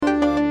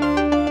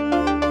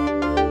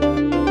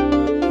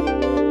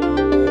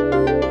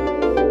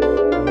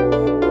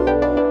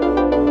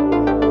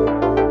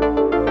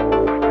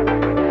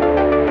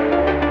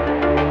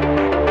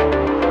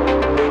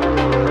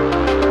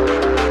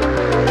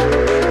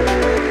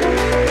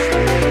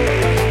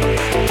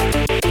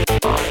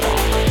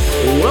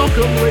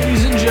Welcome,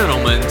 ladies and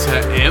gentlemen,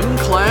 to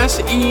M-Class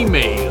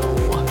Email.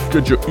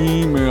 Get your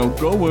email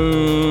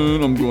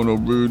going. I'm gonna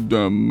read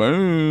the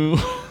mail.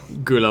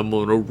 Good, I'm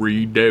gonna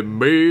read that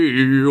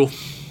mail.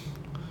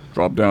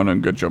 Drop down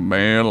and get your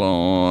mail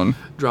on.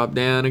 Drop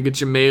down and get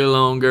your mail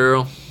on,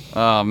 girl.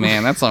 Oh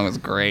man, that song was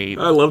great.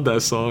 I love that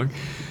song.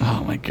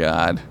 Oh my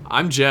god.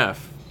 I'm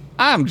Jeff.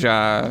 I'm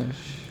Josh.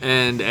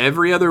 And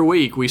every other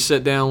week, we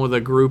sit down with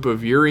a group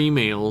of your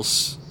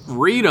emails,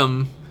 read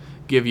them,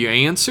 give you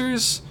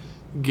answers,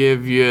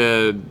 give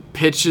you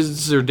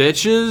pitches or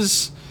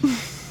ditches.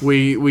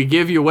 We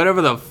give you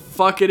whatever the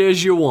fuck it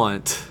is you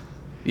want.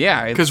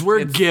 Yeah, Because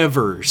we're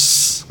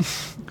givers.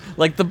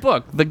 like the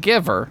book, The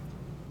Giver.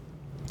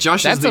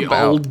 Josh That's is the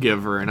about- old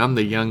giver, and I'm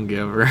the young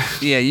giver.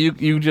 Yeah,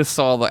 you just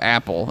saw the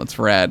apple. It's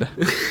red.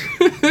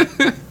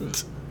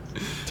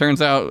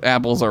 Turns out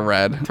apples are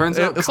red. Turns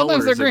out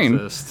sometimes they're green.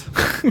 exist.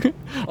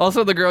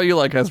 Also, the girl you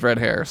like has red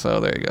hair, so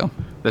there you go.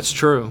 That's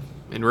true.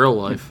 In real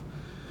life.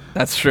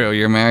 That's true.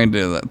 You're married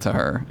to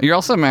her. You're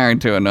also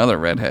married to another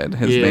redhead.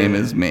 His Yeah. name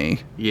is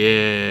me.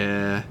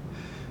 Yeah.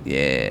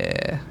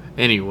 Yeah.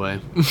 Anyway.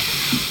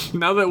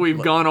 Now that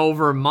we've gone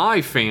over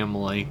my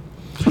family,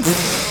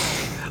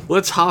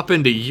 let's hop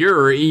into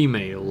your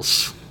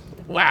emails.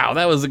 Wow,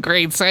 that was a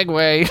great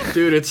segue.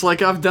 Dude, it's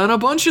like I've done a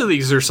bunch of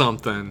these or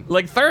something.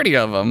 Like 30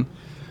 of them.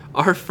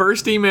 Our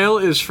first email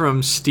is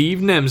from Steve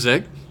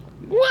Nemzik.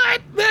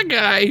 What? That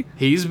guy?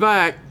 He's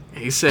back.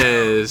 He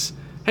says,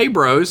 "Hey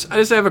bros, I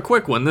just have a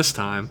quick one this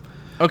time.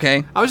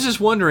 Okay. I was just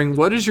wondering,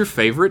 what is your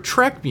favorite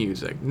Trek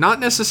music? Not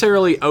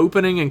necessarily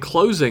opening and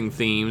closing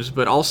themes,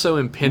 but also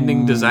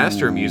impending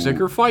disaster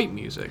music or fight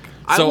music."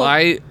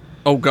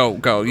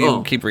 Go. You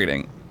Oh. keep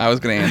reading. I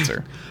was going to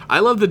answer. I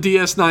love the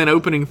DS9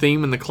 opening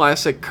theme and the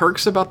classic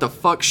Kirk's about to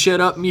fuck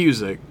shit up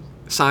music.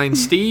 Signed,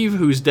 Steve,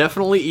 who's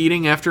definitely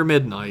eating after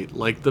midnight,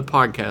 like the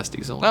podcast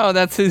he's on. Oh,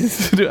 that's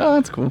his. Oh,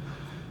 that's cool.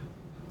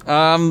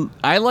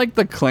 I like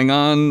the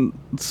Klingon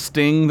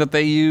sting that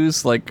they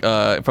use, like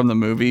from the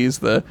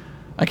movies.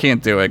 I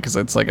can't do it because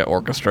it's like an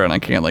orchestra, and I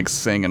can't like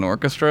sing an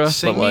orchestra.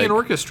 Sing but, me like, an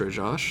orchestra,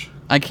 Josh.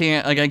 I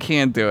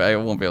can't do it. I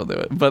won't be able to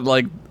do it. But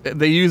like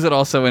they use it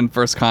also in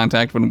First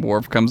Contact when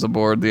Worf comes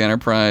aboard the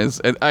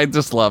Enterprise. I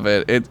just love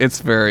it.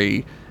 It's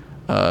very,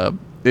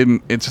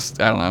 it's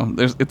just I don't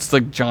know. It's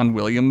like John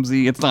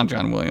Williams-y. It's not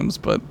John Williams,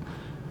 but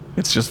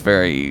it's just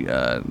very.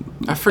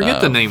 I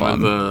forget the name fun.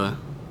 of the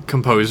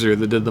composer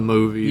that did the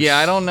movies. Yeah,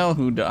 I don't know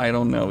I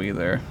don't know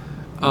either.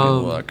 Let me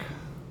look.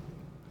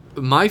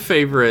 My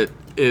favorite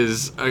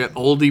is an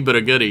oldie but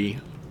a goodie.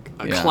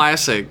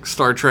 Classic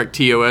Star Trek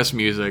TOS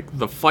music,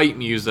 the fight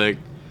music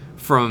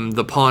from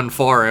the Pon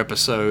farr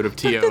episode of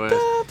TOS.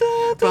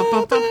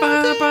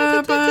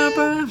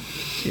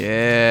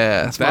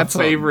 Yeah, That's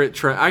my favorite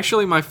Trek.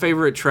 Actually, my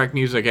favorite Trek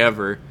music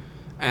ever,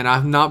 and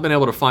I've not been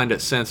able to find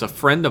it since. A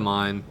friend of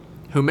mine,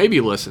 who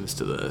maybe listens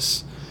to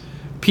this,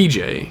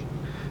 PJ,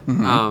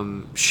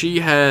 she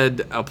had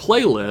a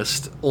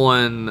playlist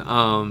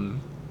on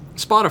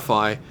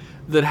Spotify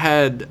that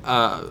had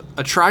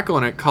a track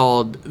on it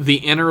called The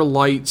Inner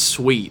Light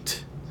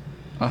Suite.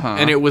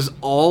 And it was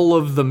all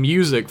of the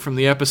music from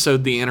the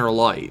episode The Inner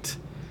Light.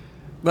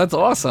 That's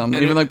awesome.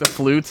 And Even like the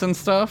flutes and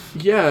stuff.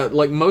 Yeah,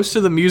 like most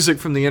of the music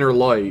from The Inner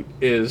Light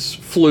is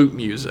flute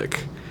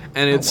music.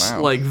 And it's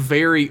wow. like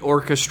very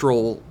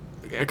orchestral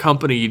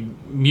accompanied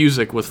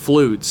music with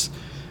flutes.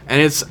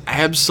 And it's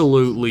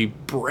absolutely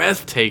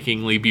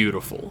breathtakingly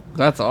beautiful.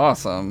 That's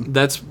awesome.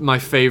 That's my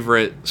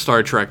favorite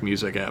Star Trek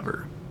music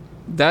ever.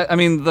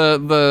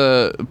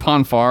 The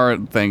Pon farr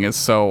thing is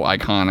so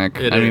iconic.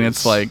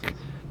 It's like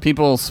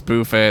people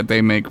spoof it.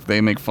 They make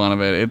fun of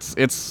it.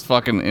 It's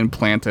fucking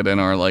implanted in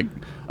our like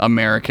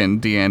American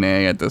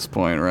DNA at this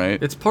point,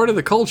 right? It's part of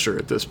the culture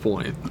at this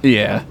point.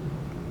 Yeah.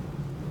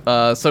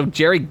 So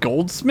Jerry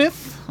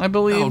Goldsmith, I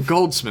believe. Oh,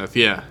 Goldsmith,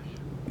 yeah.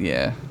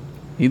 Yeah.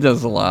 He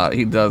does a lot.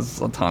 He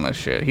does a ton of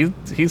shit. He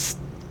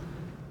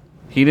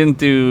didn't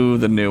do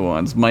the new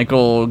ones.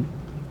 Michael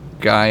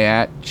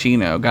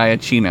Giacchino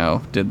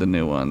did the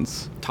new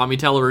ones. Tommy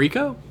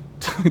Tallarico?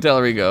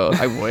 Tellerico,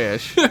 I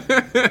wish.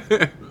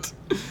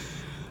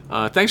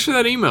 Thanks for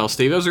that email,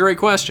 Steve. That was a great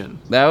question.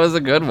 That was a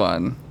good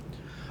one.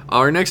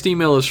 Our next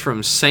email is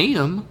from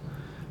Sam,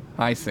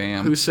 Hi,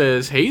 Sam. who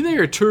says, "Hey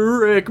there,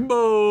 Trek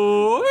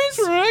boys.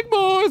 Trek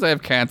boys? I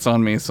have cats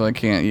on me, so I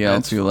can't yell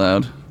too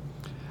loud.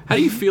 How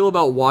do you feel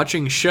about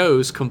watching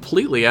shows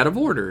completely out of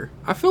order?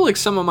 I feel like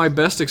some of my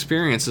best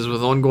experiences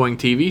with ongoing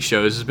TV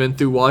shows has been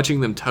through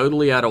watching them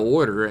totally out of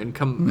order and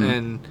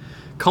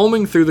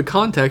combing through the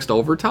context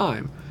over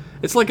time.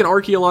 It's like an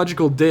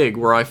archaeological dig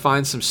where I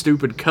find some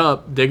stupid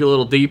cup, dig a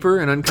little deeper,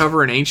 and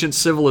uncover an ancient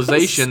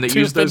civilization that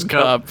used those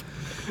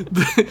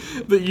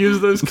that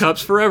use those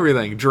cups for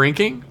everything: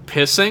 drinking,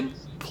 pissing,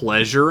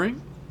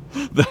 pleasuring."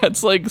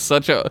 That's like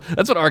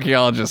that's what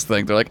archaeologists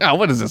think. They're like, oh,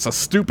 what is this, a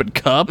stupid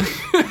cup?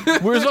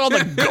 Where's all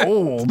the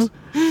gold?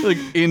 Like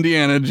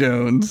Indiana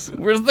Jones.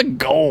 Where's the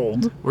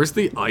gold? Where's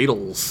the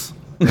idols?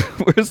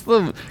 Where's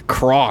the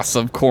cross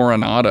of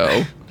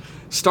Coronado?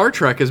 Star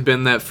Trek has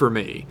been that for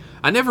me.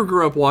 I never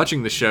grew up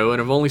watching the show and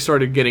have only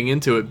started getting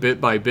into it bit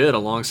by bit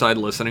alongside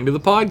listening to the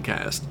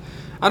podcast.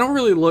 I don't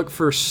really look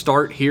for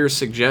start here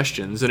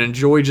suggestions and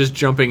enjoy just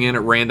jumping in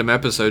at random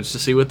episodes to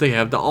see what they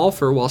have to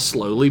offer while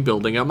slowly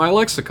building up my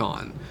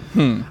lexicon.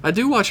 I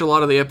do watch a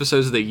lot of the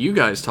episodes that you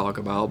guys talk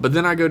about, but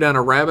then I go down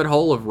a rabbit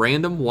hole of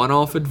random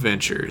one-off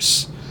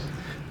adventures.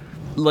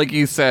 Like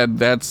you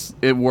said,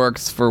 it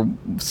works for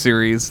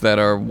series that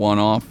are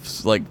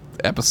one-offs, like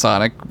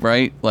episodic,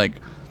 right? Like,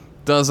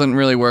 doesn't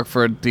really work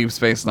for Deep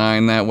Space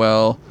Nine that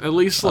well. At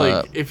least,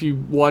 like, if you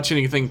watch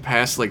anything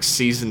past, like,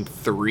 season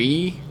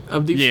 3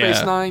 of Deep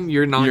Space Nine,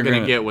 you're not going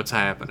to get what's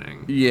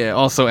happening. Yeah,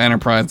 also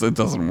Enterprise, it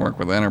doesn't work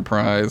with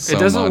Enterprise so It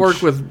doesn't much.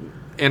 work with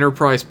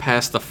Enterprise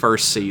past the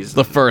first season.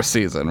 The first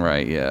season,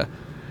 right, yeah.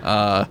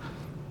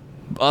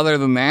 Other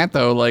than that,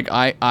 though, like,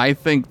 I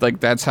think, like,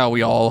 that's how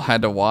we all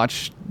had to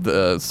watch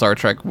the Star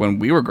Trek when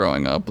we were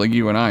growing up, like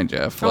you and I,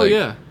 Jeff. Oh,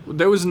 yeah.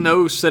 There was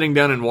no sitting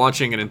down and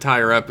watching an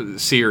entire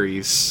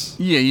series.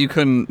 Yeah, you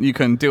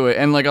couldn't do it.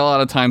 And, like, a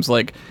lot of times,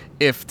 like,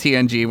 if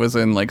TNG was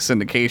in, like,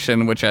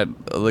 syndication, which had,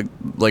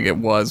 like it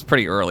was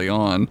pretty early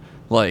on,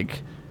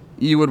 like,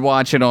 you would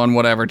watch it on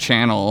whatever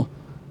channel,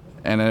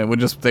 and they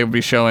would be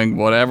showing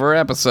whatever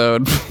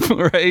episode,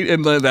 right?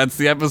 And that's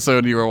the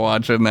episode you were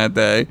watching that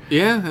day.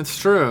 Yeah, that's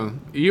true.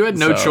 You had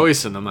no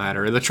choice in the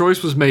matter. The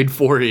choice was made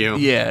for you.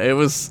 Yeah, it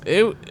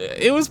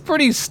was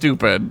pretty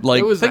stupid.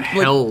 Like, it was a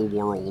hell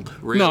world.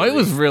 Really. No, it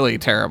was really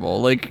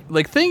terrible. Like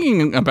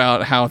thinking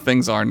about how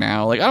things are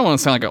now. Like, I don't want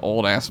to sound like an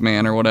old ass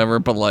man or whatever,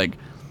 but like,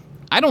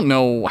 I don't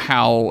know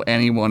how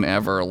anyone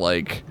ever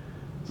like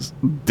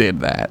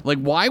did that. Like,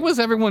 why was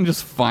everyone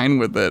just fine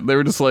with it? They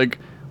were just like,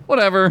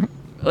 whatever.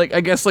 Like,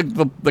 I guess, like,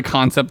 the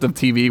concept of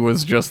TV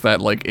was just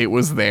that, like, it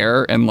was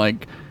there, and,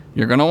 like,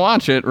 you're gonna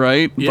watch it,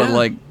 right? Yeah. But,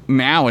 like,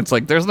 now it's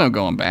like, there's no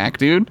going back,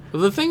 dude.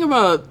 The thing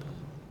about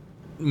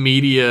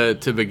media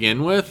to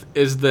begin with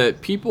is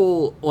that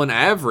people, on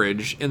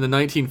average, in the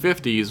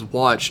 1950s,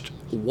 watched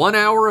 1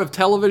 hour of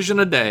television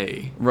a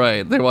day.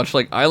 Right. They watched,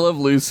 like, I Love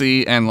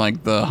Lucy and,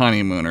 like, The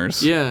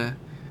Honeymooners. Yeah.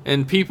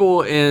 And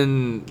people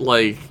in,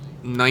 like,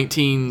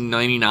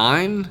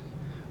 1999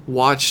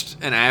 watched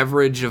an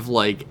average of,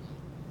 like,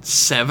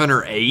 7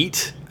 or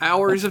 8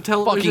 hours of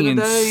television Fucking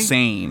a day.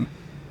 insane.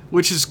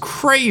 Which is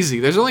crazy.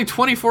 There's only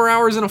 24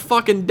 hours in a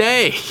fucking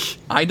day.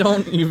 I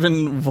don't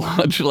even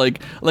watch,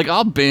 like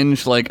I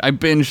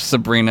binged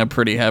Sabrina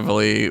pretty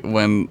heavily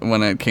when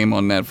it came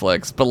on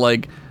Netflix, but,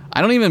 like,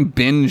 I don't even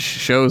binge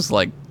shows,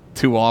 like,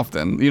 too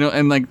often, you know,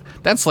 and, like,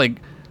 that's,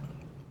 like,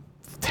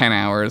 10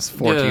 hours,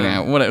 14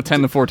 hours, whatever,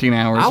 10 to 14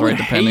 hours, I would right,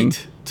 depending.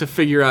 hate to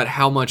figure out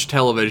how much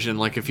television,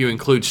 like, if you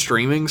include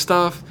streaming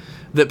stuff,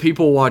 that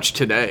people watch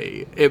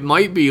today. It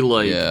might be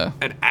like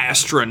an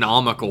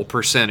astronomical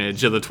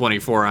percentage of the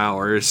 24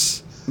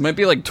 hours. It might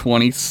be like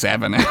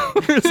 27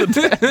 hours a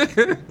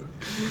day.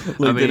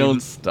 Like, they don't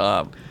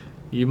stop.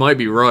 You might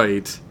be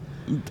right.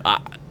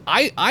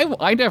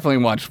 I definitely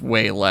watch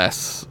way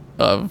less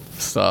of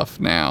stuff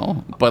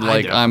now, but,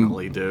 like, I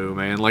definitely do,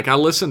 man. Like, I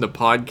listen to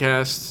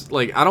podcasts.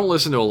 Like, I don't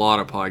listen to a lot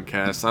of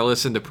podcasts. I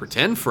listen to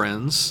Pretend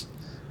Friends.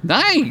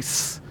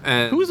 Nice.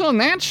 And who's on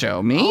that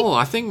show? Me? Oh,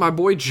 I think my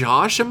boy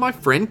Josh and my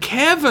friend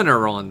Kevin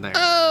are on there.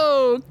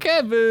 Oh,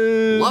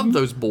 Kevin. Love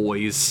those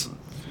boys.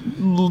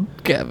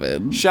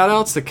 Kevin. Shout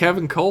outs to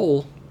Kevin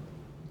Cole.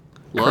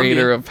 Love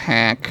creator of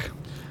Hack.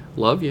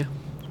 Love you.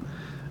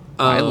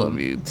 I love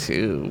you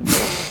too.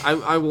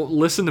 I will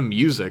listen to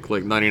music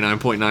like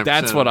 99.9%.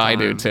 That's what I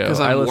do too. Because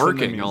I'm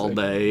working all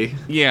day.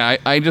 Yeah,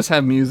 I just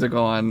have music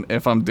on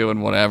if I'm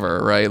doing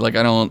whatever, right? Like,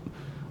 I don't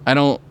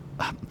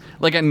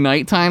like at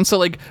nighttime. So,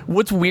 like,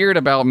 what's weird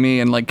about me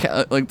and like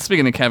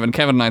speaking of Kevin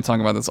and I talk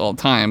about this all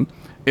the time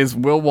is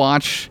we'll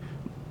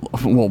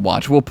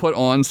put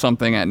on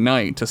something at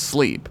night to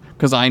sleep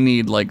because I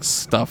need like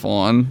stuff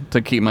on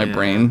to keep my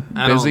brain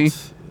busy.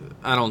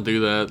 I don't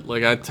do that.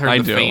 Like, I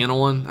turn the fan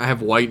on. I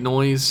have white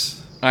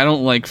noise. I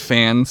don't like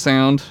fan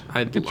sound.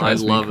 I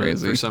love it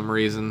for some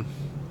reason.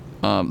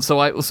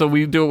 So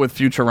we do it with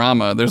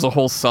Futurama. There's a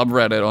whole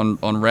subreddit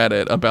on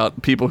Reddit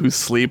about people who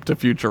sleep to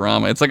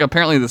Futurama. It's like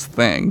apparently this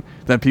thing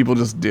that people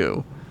just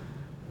do.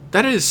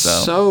 That is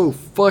so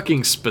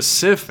fucking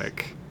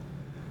specific.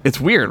 It's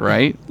weird,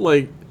 right?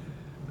 Like,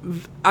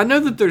 I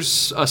know that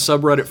there's a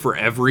subreddit for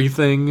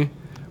everything,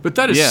 but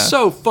that is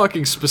so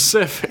fucking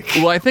specific.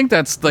 Well, I think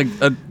that's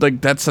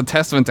that's a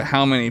testament to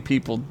how many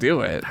people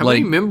do it. How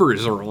many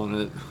members are on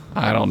it?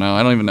 I don't know.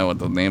 I don't even know what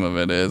the name of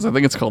it is. I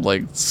think it's called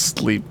like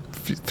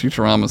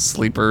Futurama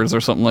Sleepers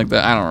or something like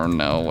that. I don't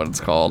know what it's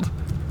called.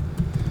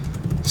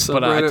 Subreddit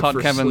but I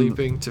taught Kevin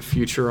sleeping to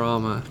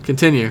Futurama.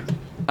 Continue.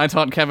 I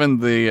taught Kevin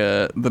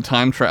the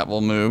time travel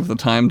move, the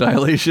time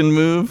dilation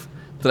move.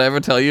 Did I ever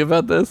tell you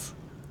about this?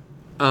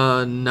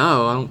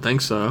 No, I don't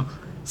think so.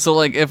 So,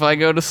 like, if I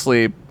go to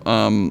sleep,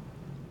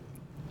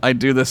 I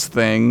do this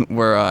thing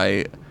where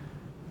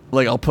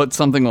I'll put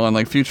something on,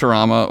 like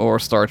Futurama or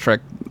Star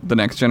Trek The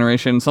Next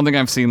Generation, something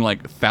I've seen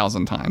like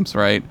 1,000 times,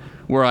 right?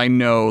 Where I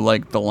know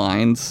like the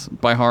lines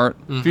by heart.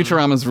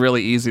 Futurama is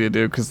really easy to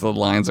do because the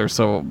lines are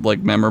so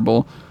like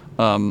memorable.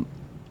 And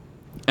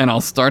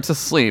I'll start to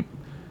sleep,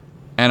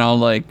 and I'll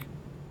like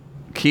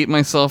keep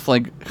myself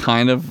like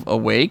kind of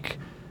awake,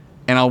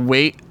 and I'll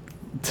wait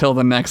till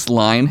the next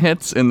line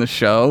hits in the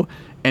show,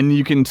 and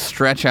you can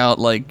stretch out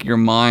like your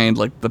mind,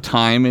 like the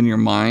time in your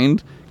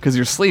mind, because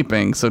you're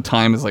sleeping, so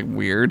time is like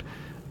weird,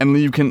 and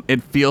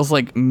it feels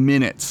like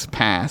minutes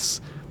pass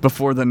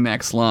before the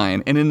next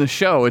line. And in the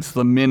show it's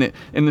the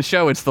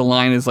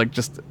line is like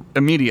just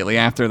immediately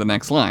after the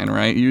next line,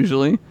 right?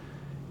 Usually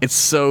it's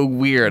so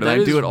weird, and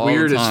I do it all the time.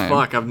 Weird as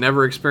fuck. I've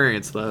never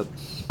experienced that.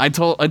 I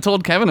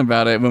told Kevin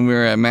about it when we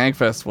were at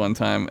MagFest one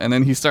time, and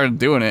then he started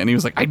doing it, and he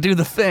was like, I do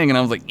the thing, and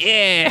I was like,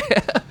 yeah,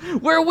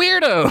 we're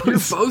weirdos. You're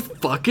both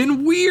fucking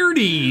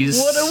weirdies.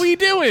 What are we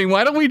doing?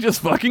 Why don't we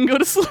just fucking go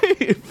to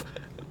sleep?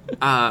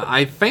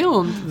 I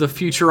found the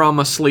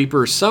Futurama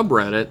Sleeper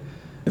subreddit.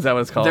 Is that what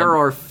it's called? There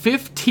are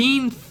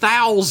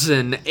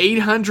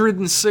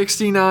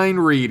 15,869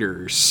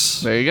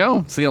 readers. There you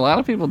go. See, a lot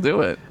of people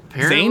do it.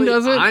 Apparently, Zane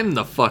does it. I'm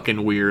the fucking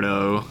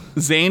weirdo.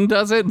 Zane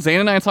does it. Zane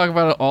and I talk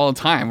about it all the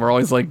time. We're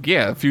always like,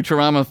 yeah,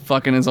 Futurama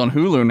fucking is on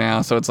Hulu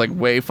now, so it's like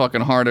way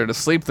fucking harder to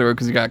sleep through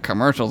because you got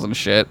commercials and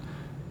shit.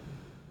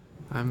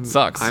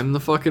 Sucks. I'm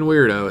the fucking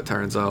weirdo, it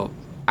turns out.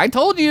 I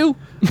told you.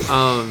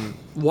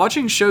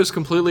 Watching shows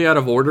completely out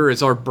of order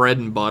is our bread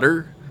and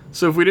butter.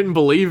 So if we didn't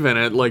believe in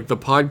it, like, the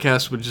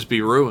podcast would just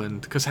be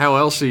ruined. Because how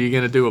else are you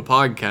going to do a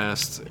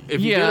podcast?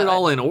 If you did it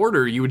all in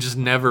order, you would just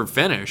never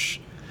finish.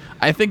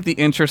 I think the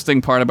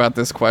interesting part about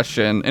this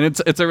question, and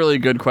it's a really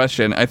good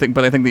question, I think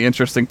the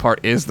interesting part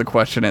is the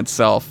question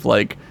itself.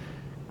 Like,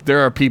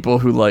 there are people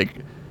who like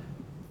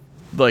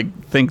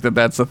think that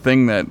that's a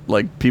thing that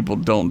like people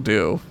don't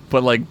do,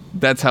 but like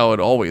that's how it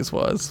always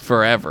was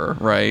forever,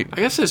 right? I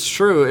guess it's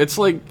true. It's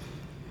like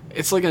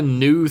a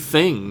new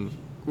thing,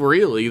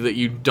 really, that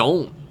you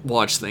don't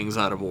watch things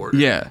out of order.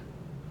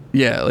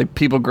 Yeah, like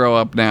people grow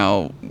up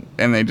now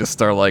and they just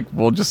start like,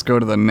 we'll just go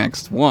to the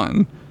next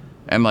one.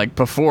 And, like,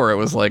 before, it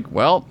was like,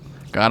 well,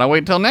 gotta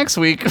wait till next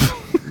week.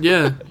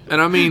 Yeah,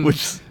 and I mean,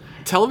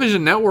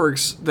 television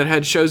networks that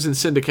had shows in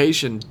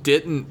syndication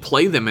didn't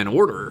play them in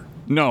order.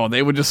 No,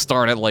 they would just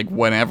start at, like,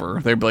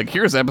 whenever. They'd be like,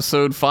 here's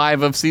episode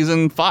 5 of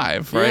season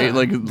 5, right?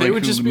 Yeah. They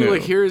would just be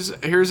like, here's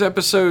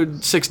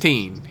episode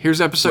 16.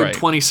 Here's episode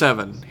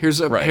 27.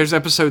 Here's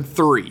episode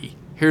 3.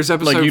 Here's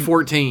episode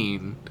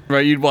 14.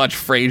 Right, you'd watch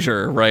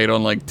Frasier, right,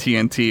 on, like,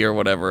 TNT or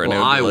whatever. And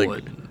well, I like,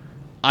 wouldn't.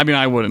 I mean,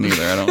 I wouldn't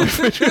either. I don't like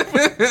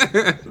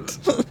Frasier.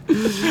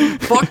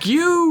 Fuck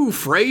you,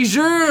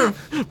 Frasier.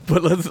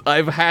 But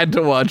I've had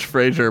to watch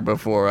Frasier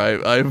before.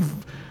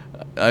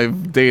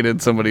 I've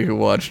dated somebody who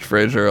watched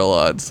Frasier a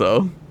lot,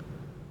 so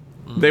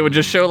they would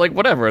just show like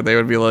whatever. They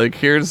would be like,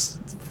 "Here's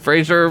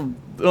Frasier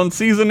on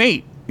season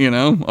 8." You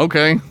know?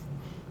 Okay.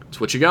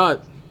 It's what you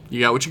got. You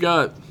got what you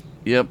got.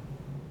 Yep.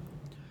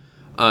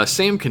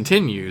 Sam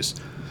continues.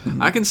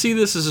 I can see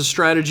this as a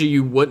strategy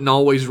you wouldn't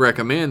always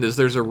recommend, as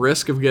there's a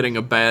risk of getting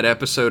a bad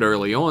episode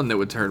early on that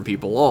would turn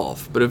people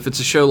off. But if it's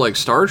a show like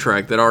Star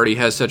Trek that already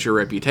has such a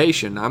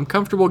reputation, I'm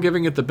comfortable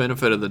giving it the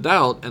benefit of the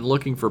doubt and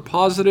looking for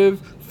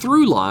positive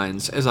through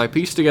lines as I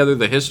piece together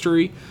the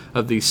history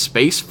of these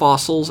space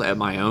fossils at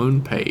my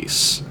own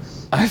pace.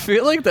 I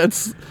feel like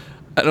that's...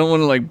 I don't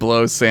want to like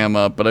blow Sam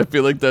up, but I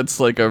feel like that's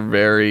like a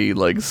very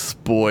like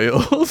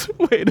spoiled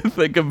way to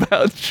think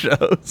about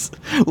shows.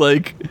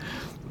 Like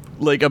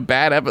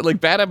bad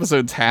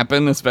episodes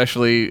happen,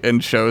 especially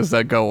in shows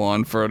that go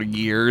on for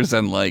years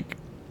and like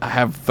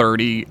have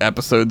 30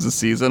 episodes a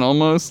season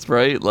almost,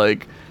 right?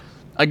 Like,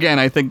 again,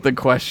 I think the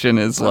question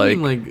is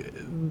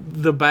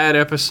the bad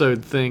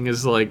episode thing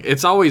is like,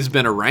 it's always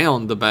been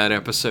around, the bad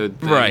episode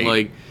thing. Right.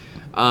 Like,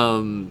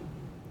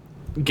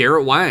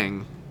 Garrett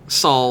Wang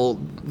saw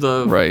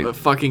the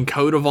fucking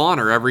Code of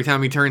Honor every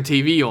time he turned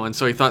TV on,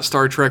 so he thought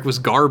Star Trek was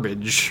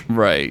garbage.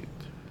 Right.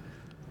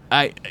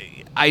 I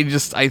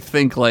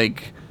think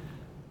like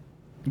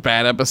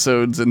bad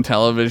episodes in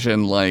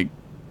television like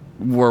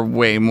were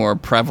way more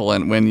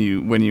prevalent when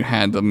you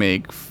had to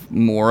make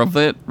more of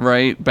it,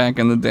 right, back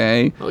in the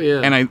day. Oh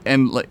yeah.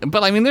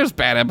 But I mean, there's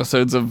bad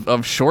episodes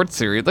of short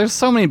series. There's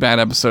so many bad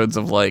episodes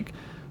of like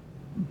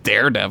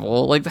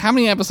Daredevil. Like, how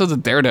many episodes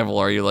of Daredevil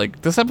are you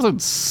like, this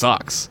episode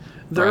sucks?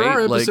 There right?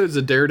 are episodes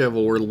of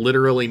Daredevil where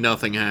literally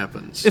nothing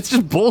happens. It's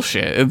just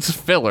bullshit. It's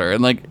filler,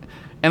 and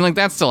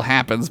that still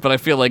happens. But I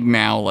feel like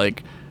now,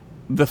 like,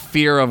 the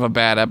fear of a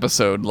bad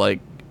episode, like,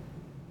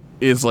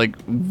 is like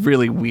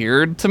really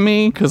weird to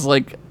me, because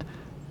like,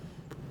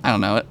 I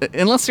don't know,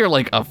 unless you're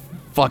like a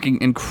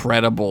fucking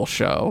incredible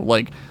show,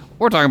 like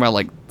we're talking about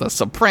like The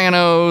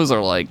Sopranos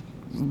or like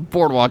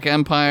Boardwalk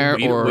Empire,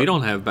 we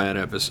don't have bad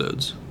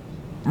episodes.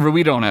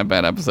 We don't have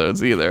bad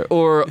episodes either.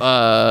 Or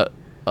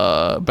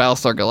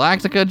Battlestar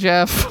Galactica,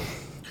 Jeff.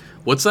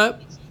 What's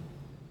that?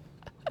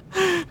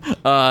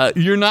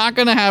 You're not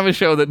gonna have a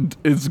show that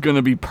is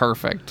gonna be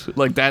perfect.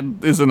 Like, that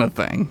isn't a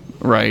thing,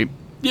 right?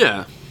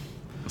 Yeah.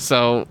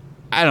 So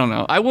I don't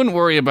know. I wouldn't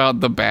worry about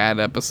the bad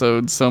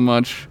episodes so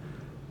much.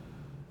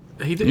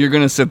 You're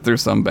gonna sit through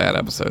some bad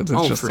episodes.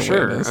 It's just for the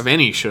sure. way it is. Of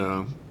any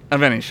show.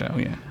 Of any show,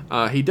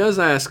 yeah. He does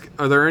ask,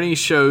 are there any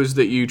shows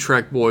that you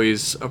Trek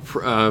boys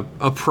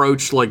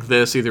approach like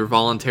this, either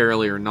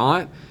voluntarily or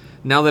not?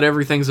 Now that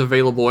everything's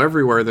available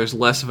everywhere, there's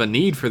less of a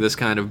need for this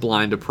kind of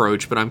blind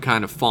approach, but I'm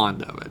kind of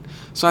fond of it.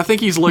 So I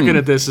think he's looking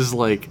at this as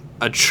like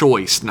a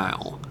choice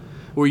now,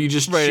 where you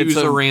just choose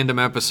a random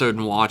episode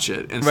and watch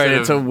it. Right,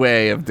 it's a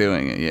way of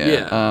doing it,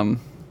 yeah.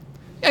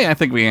 Yeah, I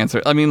think we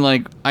answered. I mean,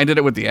 like, I did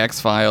it with the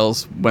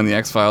X-Files when the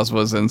X-Files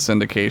was in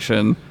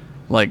syndication.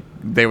 Like,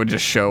 they would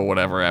just show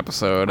whatever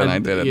episode, and I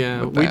did it.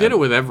 Yeah, with we that. did it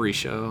with every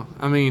show.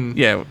 I mean,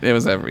 yeah, it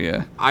was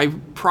yeah. I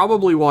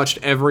probably watched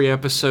every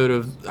episode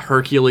of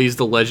Hercules: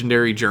 The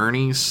Legendary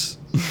Journeys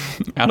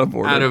out of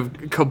order.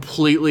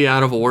 Completely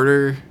out of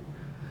order.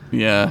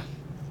 Yeah.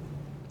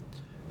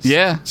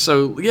 Yeah.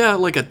 So, yeah,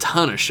 like a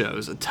ton of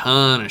shows.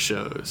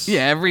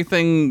 Yeah,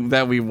 everything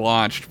that we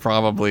watched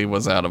probably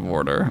was out of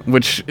order,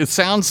 which it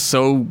sounds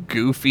so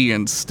goofy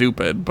and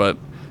stupid, but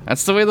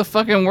that's the way the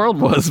fucking world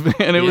was,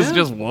 man. It was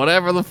just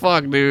whatever the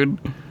fuck, dude.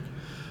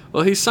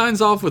 Well, he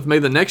signs off with, may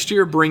the next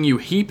year bring you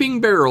heaping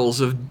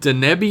barrels of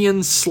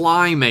Denebian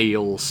slime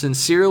ale.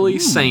 Sincerely,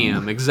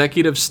 Sam,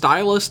 executive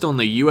stylist on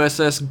the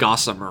USS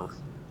Gossamer.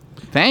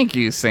 Thank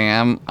you,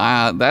 Sam.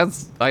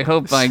 I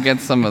hope I get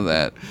some of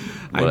that.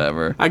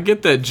 Whatever. I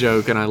get that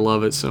joke, and I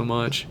love it so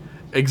much.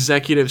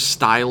 Executive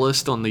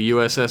stylist on the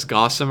USS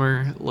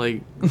Gossamer,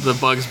 like the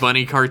Bugs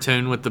Bunny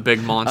cartoon with the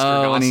big monster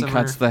Gossamer. And he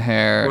cuts the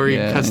hair. Where he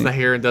cuts the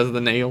hair and does the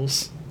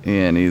nails.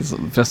 Yeah, and he's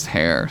just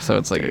hair, so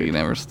it's like you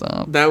never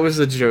stop. That was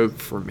a joke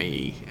for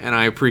me, and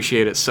I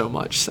appreciate it so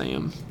much,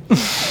 Sam.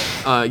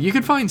 You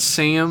can find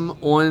Sam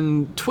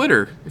on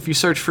Twitter if you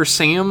search for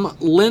Sam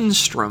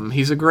Lindstrom.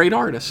 He's a great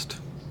artist.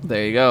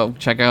 There you go.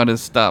 Check out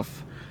his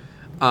stuff.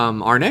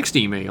 Our next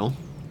email...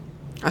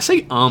 I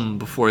say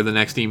before the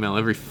next email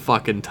every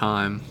fucking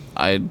time.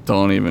 I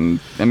don't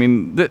even... I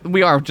mean,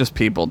 we are just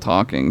people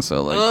talking,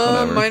 so, like,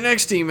 whatever. My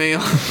next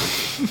email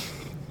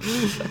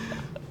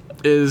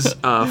is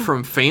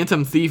from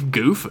Phantom Thief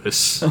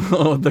Goofus.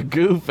 Oh, the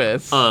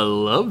Goofus. I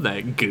love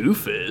that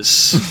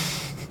Goofus.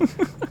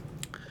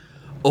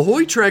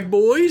 Ahoy, Trek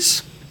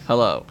boys.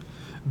 Hello.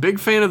 Big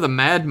fan of the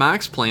Mad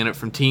Max planet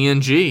from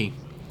TNG.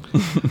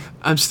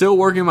 I'm still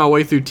working my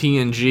way through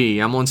TNG.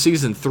 I'm on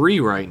season 3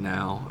 right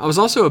now. I was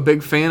also a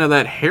big fan of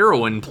that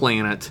heroin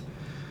planet.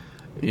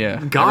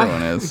 Yeah,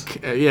 everyone is.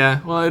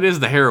 Yeah, well, it is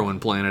the heroin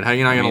planet. How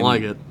you not gonna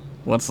like it?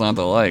 What's not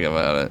to like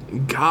about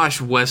it? Gosh,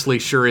 Wesley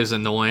sure is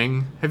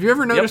annoying. Have you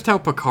ever noticed how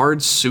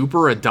Picard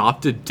super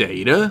adopted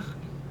Data?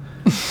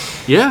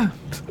 Yeah.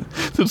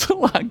 There's a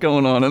lot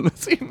going on in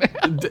this email.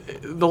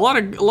 A lot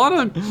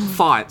of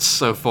thoughts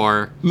so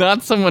far.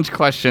 Not so much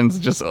questions,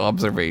 just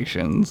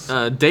observations.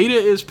 Data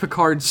is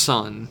Picard's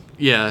son.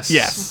 Yes.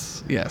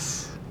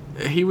 Yes.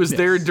 He was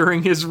there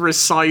during his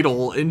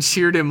recital and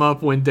cheered him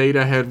up when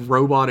Data had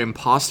robot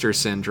imposter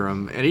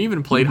syndrome, and he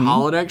even played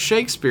holodeck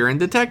Shakespeare and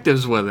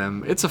detectives with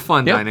him. It's a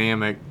fun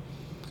dynamic.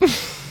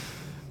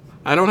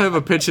 I don't have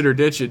a pitch it or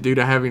ditch it due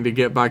to having to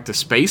get back to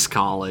space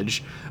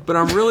college, but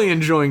I'm really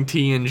enjoying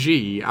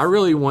TNG. I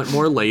really want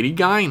more Lady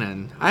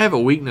Guinan. I have a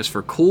weakness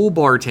for cool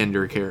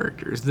bartender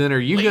characters. Then are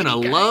you Lady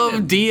gonna Guinan. love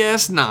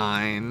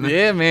DS9?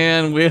 Yeah,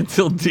 man. Wait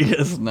until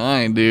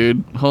DS9,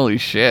 dude. Holy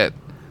shit.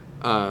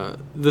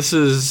 This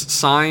is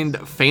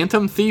signed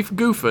Phantom Thief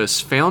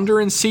Goofus, founder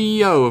and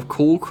CEO of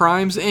Cool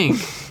Crimes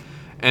Inc.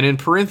 And in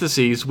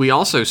parentheses, we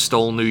also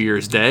stole New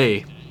Year's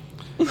Day.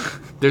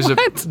 There's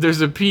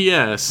a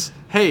PS.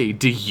 Hey,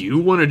 do you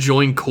want to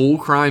join Cool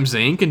Crimes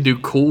Inc. and do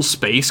cool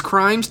space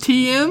crimes,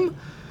 TM?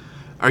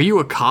 Are you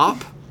a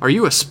cop? Are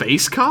you a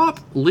space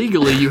cop?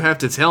 Legally, you have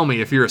to tell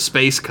me if you're a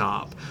space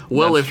cop.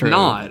 Well, That's if true.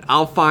 not,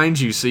 I'll find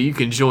you so you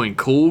can join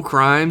Cool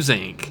Crimes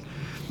Inc.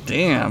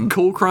 Damn.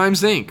 Cool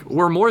Crimes Inc.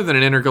 We're more than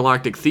an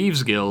intergalactic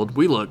thieves guild.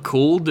 We look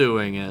cool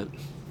doing it.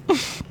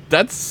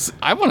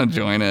 I want to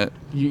join it.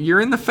 You're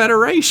in the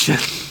Federation.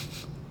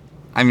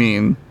 I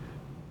mean,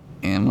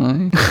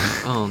 am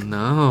I? Oh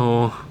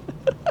no.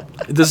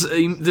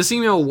 This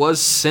email was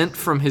sent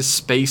from his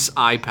space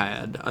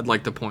iPad, I'd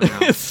like to point out.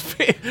 That's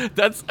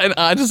just an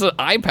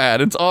iPad.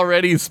 It's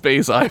already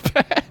space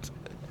iPad.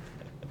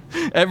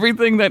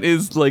 Everything that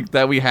is like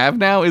that we have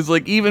now is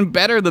like even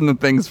better than the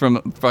things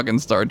from fucking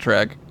Star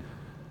Trek.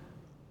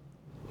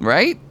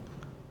 Right?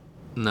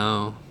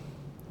 No.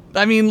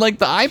 I mean, like,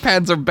 the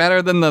iPads are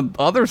better than the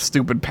other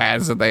stupid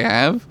pads that they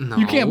have. No.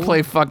 You can't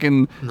play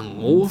fucking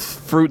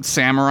Fruit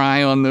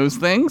Samurai on those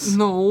things.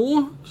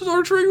 No.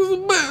 Star Trek is the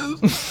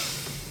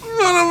best.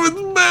 None of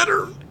it's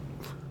better.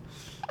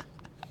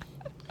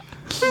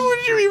 Why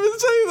would you even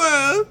say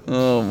that?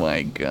 Oh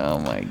my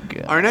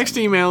god. Our next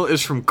email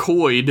is from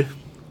Coyd.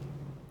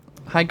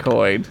 Hi,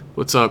 Coyd.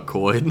 What's up,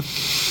 Coyd?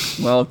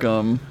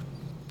 Welcome.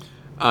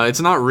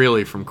 It's not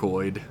really from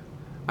Coyd.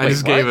 I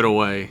just gave it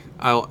away.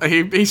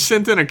 He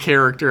sent in a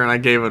character and I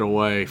gave it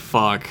away.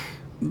 Fuck.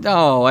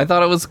 No, I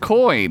thought it was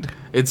Coyd.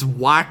 It's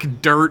Whack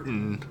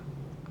Durton.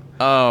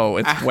 Oh,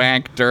 it's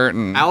Whack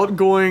Durton.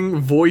 Outgoing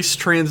voice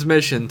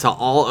transmission to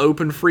all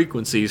open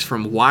frequencies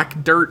from Whack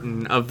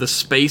Durton of the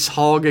Space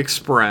Hog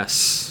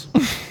Express.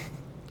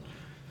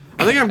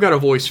 I think I've got a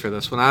voice for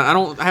this one. I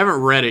haven't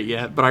read it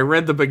yet, but I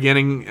read the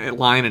beginning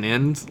line and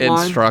end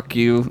line. It struck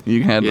you.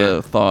 You had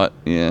the thought,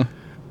 yeah.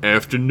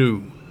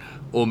 Afternoon,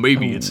 or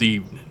maybe it's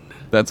evening.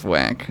 That's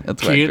Whack.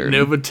 That's Whack Can't Durton.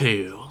 never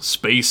tell.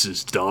 Space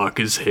is dark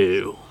as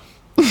hell.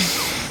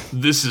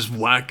 This is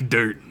Whack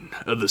Durton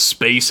of the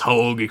Space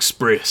Hog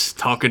Express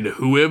talking to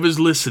whoever's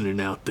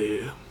listening out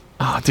there.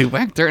 Oh, dude,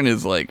 Whack Durton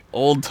is like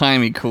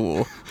old-timey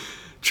cool.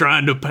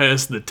 Trying to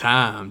pass the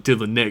time till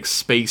the next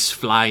space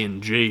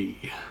flying J.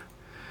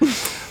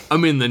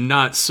 I'm in the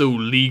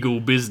not-so-legal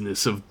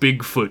business of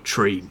Bigfoot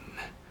trading.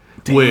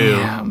 Damn.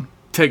 Well,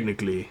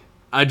 technically,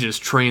 I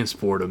just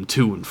transport them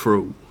to and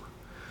fro.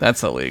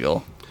 That's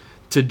illegal.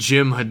 To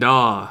Jim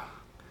Hadar,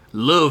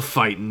 love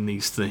fighting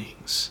these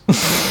things.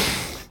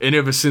 And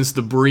ever since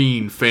the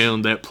Breen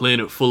found that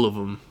planet full of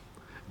them,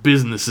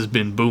 business has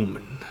been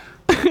booming.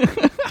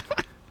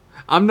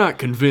 I'm not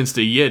convinced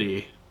a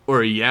Yeti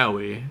or a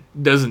Yowie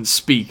doesn't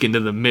sneak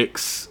into the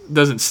mix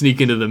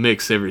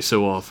every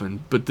so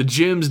often, but the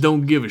Jims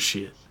don't give a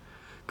shit,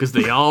 because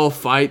they all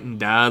fight and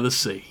die the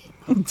same.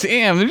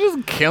 Damn, they're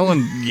just killing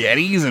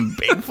Yetis and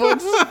Bigfoots?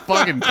 This is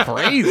fucking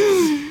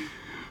crazy.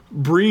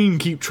 Breen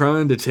keep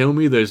trying to tell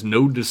me there's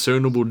no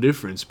discernible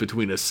difference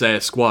between a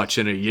Sasquatch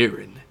and a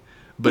Yeren,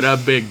 but I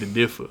beg to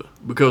differ,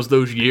 because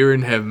those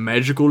Yeren have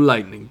magical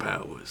lightning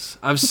powers.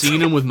 I've seen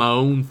them with my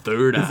own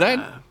third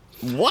eye.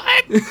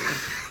 What?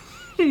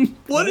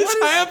 What is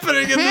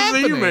happening in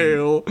this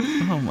email?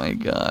 Oh my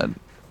god.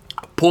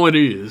 Point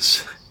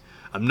is,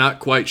 I'm not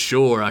quite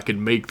sure I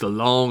can make the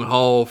long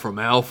haul from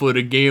Alpha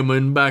to Gamma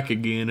and back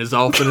again as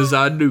often as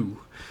I do.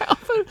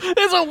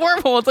 It's a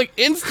wormhole. It's like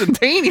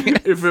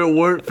instantaneous. If it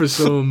weren't for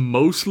some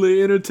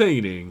mostly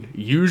entertaining,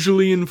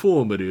 usually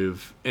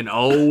informative, and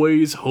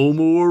always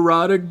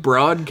homoerotic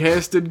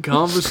broadcasted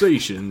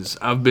conversations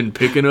I've been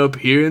picking up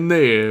here and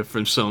there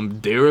from some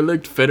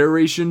derelict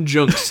Federation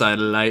junk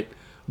satellite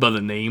by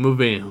the name of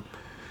M.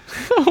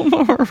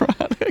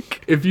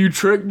 Homoerotic. If you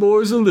Trek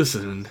boys are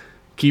listening,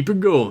 keep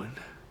it going,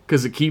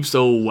 because it keeps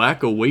old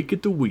Whack awake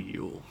at the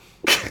wheel.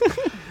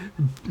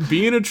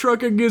 Being a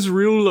trucker gets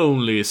real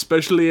lonely,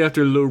 especially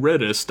after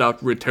Loretta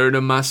stopped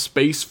returning my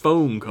space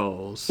phone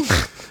calls.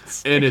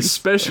 And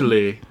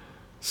especially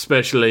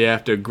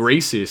after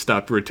Gracie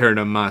stopped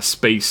returning my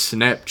space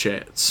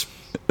Snapchats.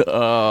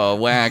 Oh,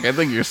 Whack. I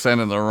think you're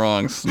sending the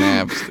wrong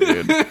snaps,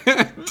 dude.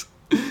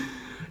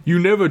 You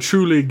never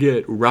truly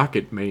get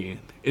Rocket Man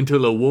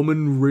until a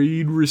woman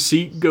read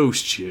receipt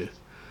ghosts you,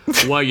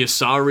 while your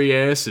sorry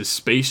ass is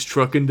space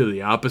trucking to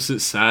the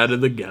opposite side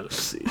of the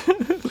galaxy.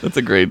 That's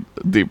a great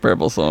Deep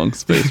Purple song,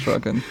 Space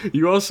Truckin'.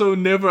 You also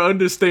never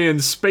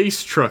understand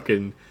space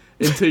trucking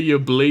until you're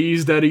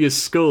blazed out of your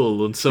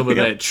skull on some of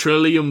that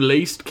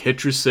trillium-laced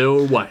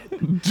Ketracel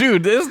white.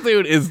 Dude, this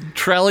dude is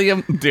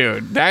Trellium.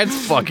 Dude,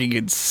 that's fucking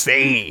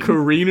insane.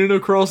 Careening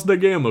across the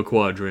Gamma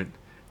Quadrant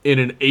in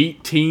an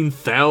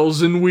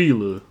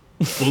 18,000-wheeler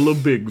full of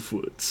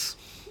Bigfoots.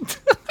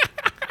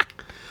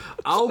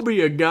 I'll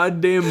be a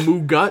goddamn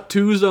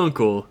Mugatu's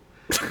uncle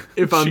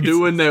if I'm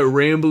doing that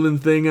rambling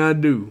thing I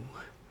do.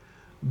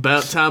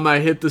 About time I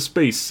hit the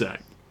space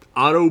sack.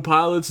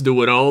 Autopilot's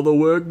doing all the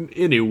work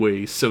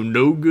anyway, so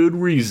no good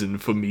reason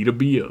for me to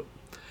be up.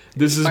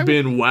 This has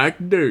been Whack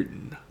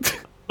Durton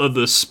of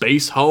the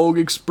Space Hog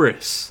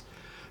Express,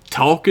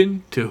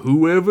 talking to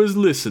whoever's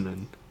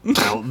listening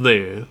out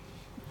there.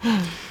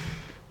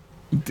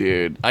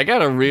 Dude, I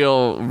got a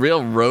real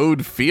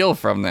road feel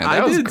from that.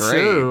 That was great.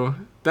 Too.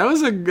 That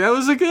was a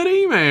good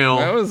email.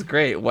 That was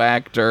great,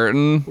 Whack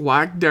Durton.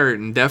 Whack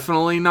Durton,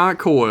 definitely not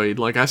Coyd,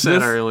 like I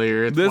said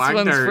earlier. It's This Whack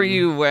one's Durton. for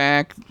you,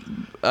 Whack.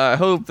 I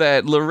hope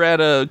that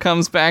Loretta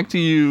comes back to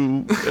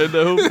you, and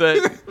I hope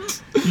that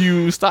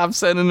you stop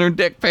sending her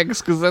dick pics,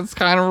 because that's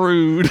kind of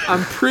rude.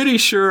 I'm pretty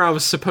sure I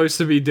was supposed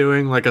to be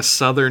doing like a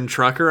southern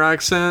trucker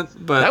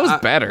accent, but That was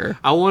better.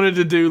 I wanted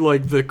to do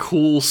like the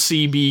cool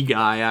CB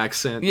guy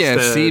accent. Yeah,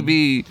 instead.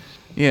 CB.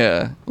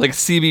 Yeah, like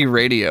CB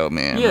radio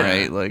man, Yeah.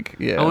 right? Like,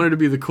 yeah. I wanted to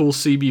be the cool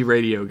CB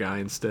radio guy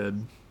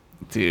instead.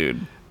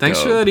 Dude. Thanks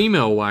dope. for that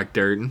email, Whack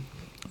Durton.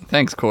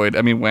 Thanks, Coyd.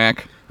 I mean,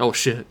 Whack. Oh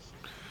shit.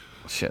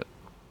 Shit.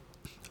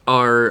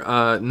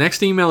 Our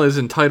next email is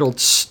entitled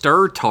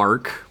Stir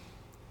Tark.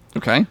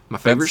 Okay. My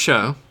favorite That's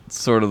show.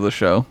 Sort of the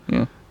show,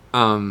 yeah.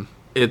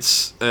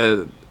 It's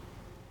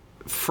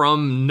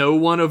from no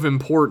one of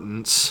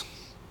importance.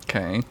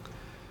 Okay.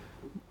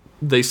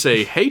 They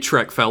say, "Hey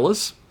Trek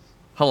fellas,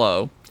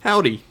 Hello.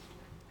 howdy."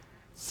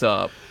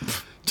 Sup?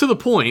 To the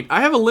point, I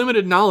have a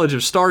limited knowledge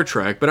of Star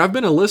Trek, but I've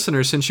been a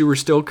listener since you were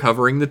still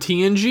covering the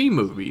TNG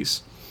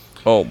movies.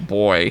 Oh,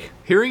 boy.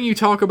 Hearing you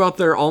talk about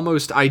their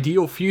almost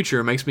ideal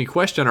future makes me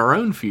question our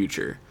own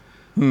future.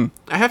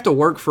 I have to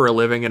work for a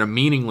living in a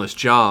meaningless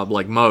job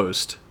like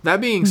most.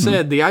 That being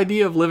said, the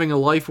idea of living a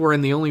life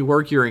wherein the only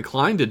work you're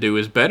inclined to do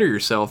is better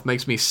yourself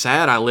makes me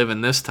sad I live in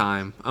this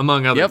time,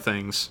 among other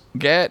things.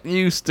 Get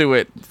used to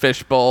it,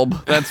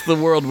 Fishbulb. That's the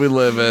world we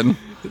live in.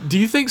 Do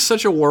you think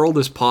such a world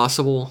is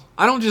possible?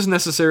 I don't just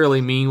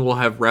necessarily mean we'll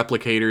have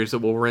replicators that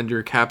will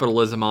render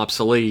capitalism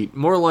obsolete.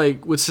 More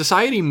like, would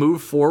society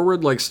move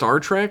forward like Star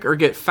Trek or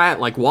get fat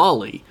like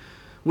WALL-E?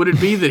 Would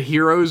it be that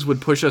heroes would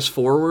push us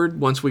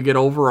forward once we get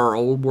over our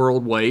old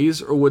world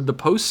ways, or would the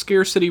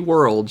post-scarcity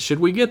world,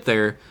 should we get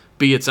there,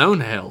 be its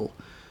own hell?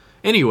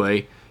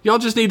 Anyway, y'all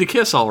just need to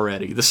kiss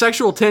already. The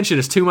sexual tension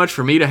is too much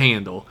for me to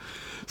handle.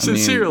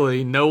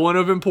 Sincerely, no one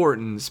of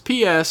importance.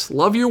 P.S.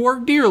 Love your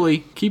work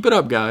dearly. Keep it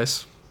up,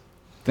 guys.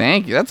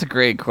 Thank you. That's a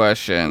great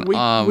question.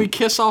 We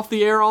kiss off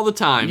the air all the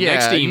time. Yeah,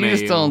 Next email. you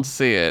just don't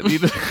see it.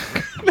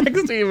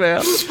 Next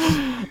email.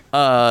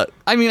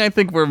 I mean, I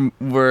think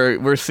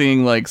we're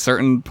seeing like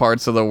certain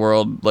parts of the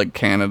world, like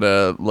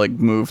Canada, like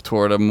move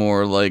toward a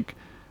more like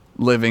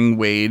living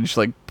wage,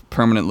 like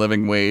permanent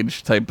living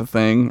wage type of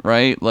thing,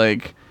 right?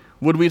 Like,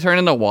 would we turn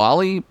into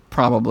WALL-E?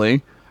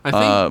 Probably. I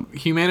think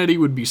humanity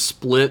would be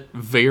split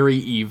very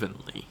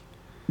evenly.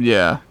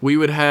 Yeah. We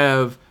would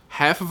have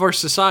half of our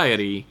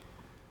society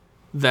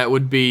that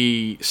would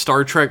be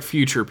Star Trek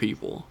future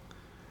people.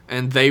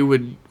 And they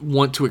would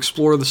want to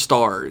explore the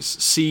stars,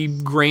 see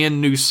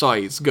grand new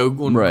sights, go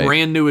on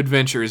brand new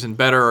adventures and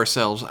better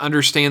ourselves,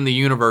 understand the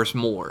universe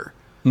more.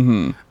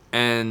 Mm-hmm.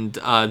 And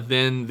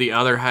then the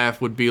other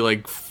half would be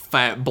like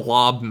fat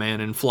blob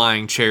men in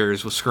flying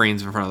chairs with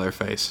screens in front of their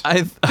face.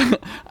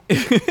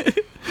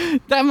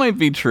 That might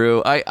be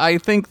true. I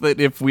think that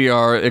if we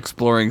are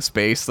exploring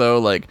space, though,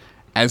 like,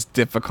 as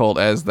difficult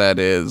as that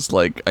is,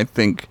 like, I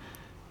think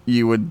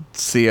you would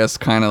see us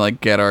kind of, like,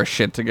 get our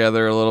shit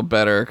together a little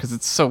better, because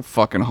it's so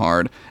fucking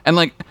hard. And,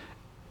 like,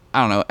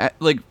 I don't know,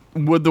 like,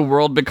 would the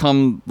world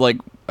become, like,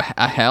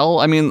 a hell?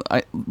 I mean,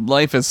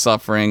 life is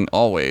suffering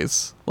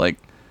always. Like,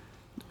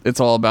 it's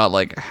all about,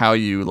 like, how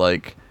you,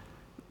 like,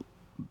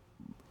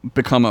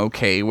 become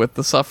okay with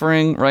the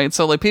suffering, right?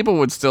 So, like, people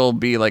would still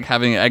be, like,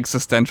 having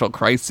existential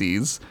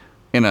crises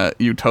in a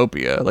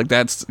utopia. Like,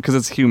 that's because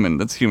it's human.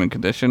 That's human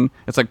condition.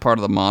 It's, like, part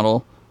of the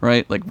model,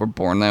 right? Like, we're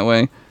born that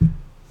way.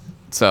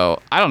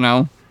 So, I don't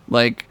know.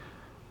 Like,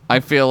 I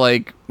feel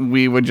like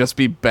we would just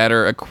be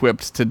better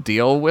equipped to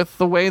deal with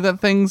the way that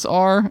things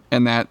are,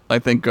 and that, I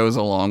think, goes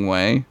a long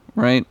way,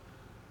 right?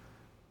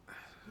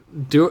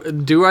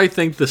 Do I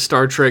think the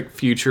Star Trek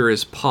future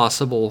is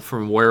possible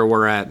from where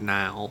we're at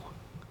now?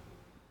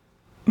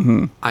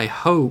 Mm-hmm. I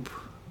hope.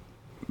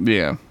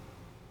 Yeah.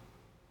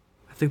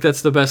 I think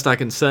that's the best I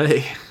can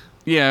say.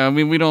 Yeah, I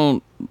mean, we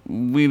don't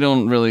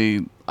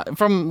really,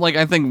 from, like,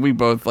 I think we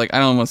both, like, I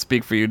don't want to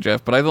speak for you,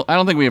 Jeff, but I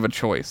don't think we have a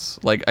choice.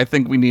 Like, I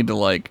think we need to,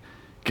 like,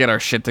 get our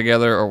shit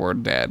together or we're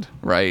dead,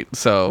 right?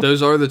 So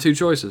those are the two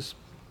choices.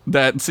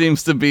 That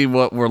seems to be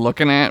what we're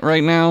looking at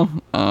right now.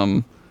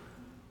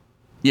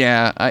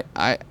 Yeah,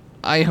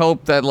 I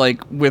hope that,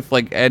 like, with,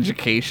 like,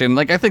 education,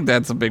 like, I think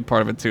that's a big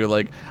part of it, too.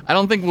 Like, I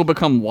don't think we'll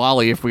become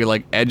WALL-E if we,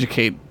 like,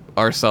 educate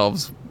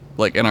ourselves,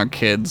 like, and our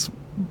kids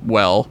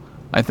well.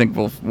 I think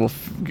we'll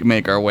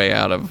make our way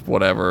out of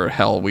whatever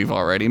hell we've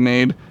already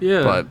made.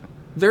 Yeah. But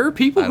there are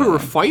people who are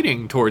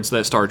fighting towards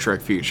that Star Trek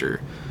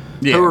future.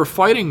 Yeah. Who are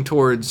fighting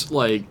towards,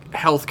 like,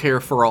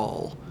 healthcare for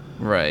all.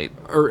 Right.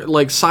 Or,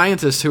 like,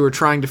 scientists who are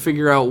trying to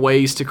figure out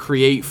ways to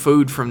create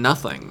food from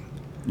nothing.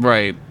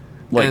 Right.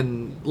 Like,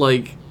 and,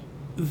 like,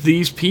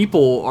 these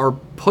people are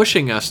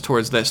pushing us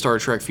towards that Star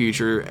Trek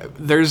future.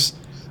 There's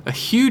a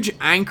huge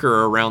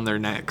anchor around their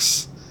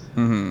necks.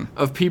 Mm-hmm.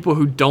 Of people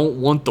who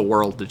don't want the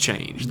world to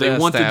change. They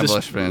want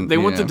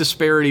the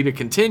disparity to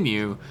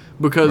continue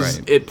because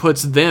it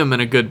puts them in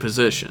a good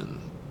position.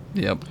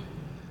 Yep.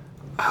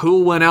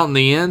 Who went out in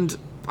the end?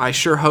 I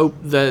sure hope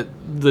that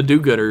the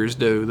do-gooders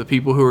do. The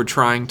people who are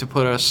trying to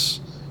put us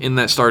in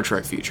that Star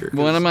Trek future.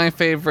 One of my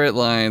favorite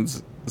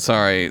lines.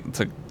 Sorry,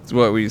 to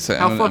what we said.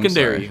 How fucking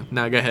dare you?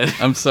 Now go ahead.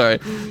 I'm sorry.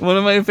 One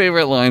of my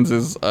favorite lines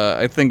is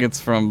I think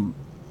it's from.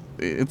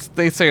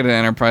 They say it in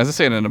Enterprise. They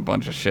say it in a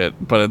bunch of shit,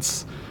 but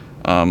it's.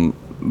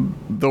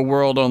 The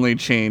world only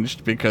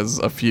changed because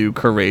a few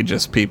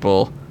courageous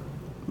people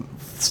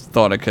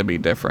thought it could be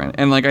different.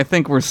 And, like, I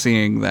think we're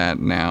seeing that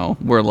now.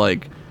 We're,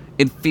 like,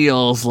 it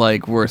feels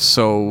like we're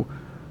so,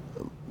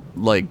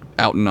 like,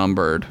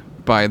 outnumbered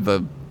by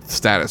the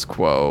status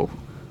quo.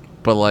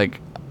 But,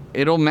 like,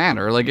 it'll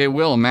matter. Like, it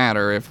will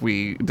matter if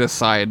we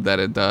decide that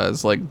it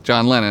does. Like,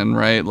 John Lennon,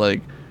 right?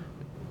 Like,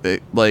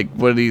 what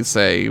did he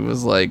say? He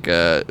was like,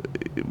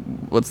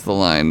 what's the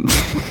line?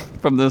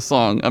 From this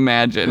song,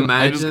 Imagine.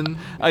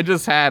 I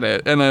just had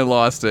it, and I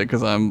lost it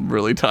because I'm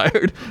really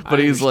tired. But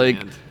he's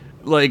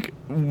like,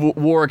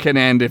 war can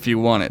end if you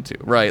want it to,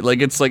 right?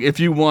 Like, it's like, if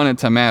you want it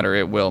to matter,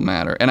 it will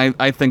matter. And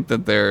I think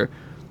that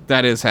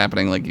that is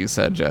happening, like you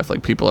said, Jeff.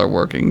 Like, people are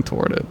working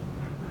toward it.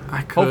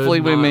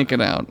 Hopefully we make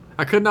it out.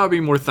 I could not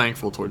be more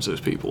thankful towards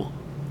those people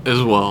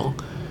as well.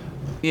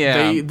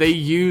 Yeah. They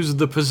use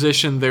the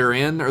position they're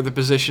in, or the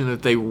position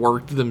that they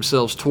worked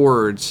themselves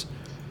towards,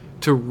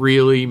 to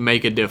really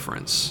make a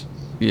difference.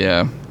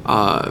 Yeah.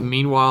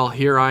 Meanwhile,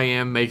 here I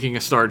am making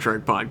a Star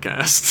Trek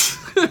podcast.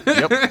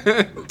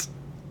 Yep.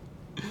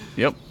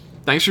 Yep.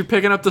 Thanks for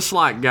picking up the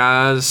slack,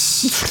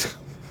 guys.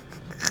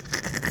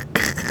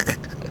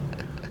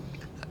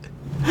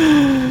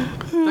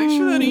 Thanks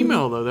for that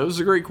email, though. That was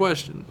a great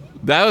question.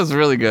 That was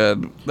really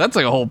good. That's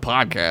like a whole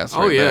podcast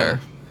right there.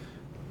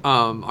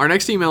 Our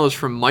next email is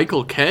from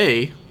Michael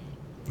K.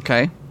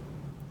 Okay.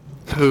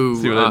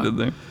 Who, See what I did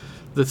there?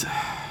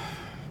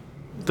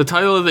 The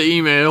title of the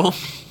email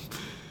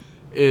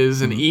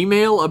is an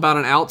email about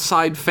an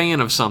outside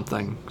fan of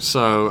something.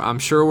 So I'm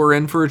sure we're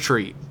in for a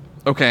treat.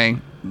 Okay.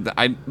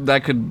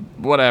 That could...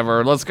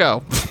 Whatever. Let's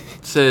go.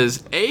 It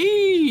says,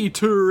 "Hey,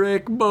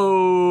 Trek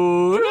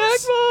boys.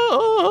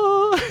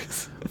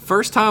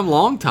 First time,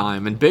 long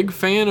time, and big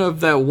fan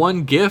of that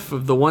one gif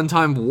of the one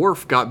time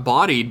Worf got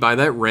bodied by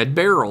that red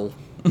barrel."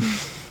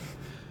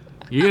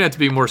 You're gonna have to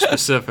be more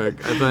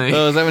specific, I think.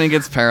 Oh, is that when he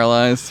gets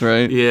paralyzed,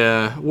 right?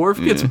 Yeah,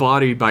 Worf gets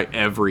bodied by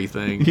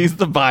everything. He's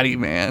the body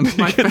man.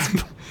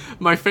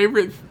 My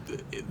favorite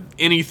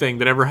anything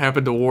that ever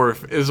happened to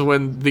Worf is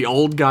when the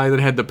old guy that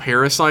had the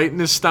parasite in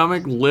his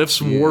stomach lifts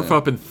Worf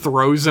up and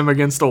throws him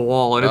against a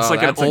wall, and it's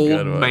like an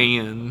old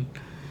man.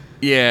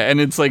 Yeah,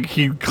 and it's like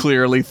he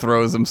clearly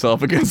throws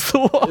himself against the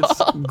wall.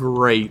 It's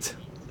great.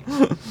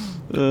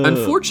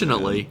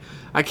 Unfortunately,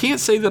 I can't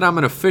say that I'm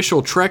an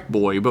official Trek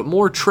boy, but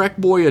more Trek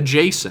boy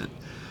adjacent.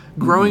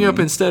 Growing up,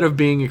 instead of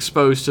being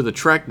exposed to the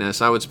Trekness,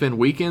 I would spend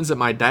weekends at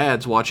my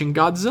dad's watching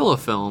Godzilla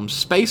films,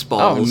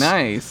 Spaceballs, Oh,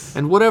 nice.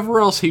 and whatever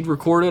else he'd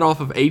recorded off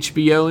of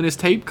HBO in his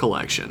tape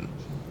collection.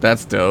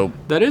 That's dope.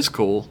 That is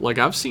cool. Like,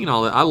 I've seen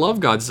all that. I love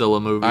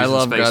Godzilla movies. I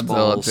love and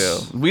Godzilla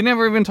Spaceballs. too. We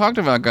never even talked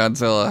about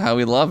Godzilla, how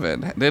we love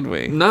it, did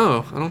we?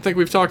 No, I don't think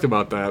we've talked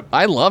about that.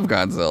 I love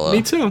Godzilla.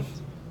 Me too.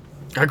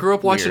 I grew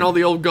up watching Weird. all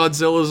the old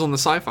Godzillas on the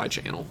Sci-Fi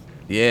Channel.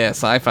 Yeah,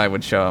 Sci-Fi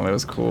would show him. It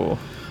was cool.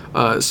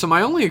 So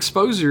my only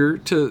exposure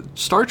to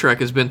Star Trek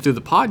has been through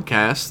the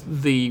podcast,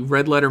 the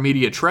Red Letter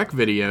Media Trek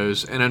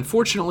videos, and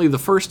unfortunately the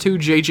first two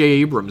J.J.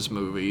 Abrams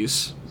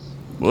movies.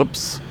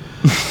 Whoops.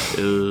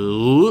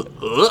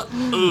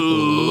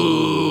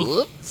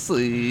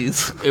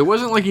 Whoopsies. It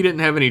wasn't like he didn't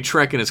have any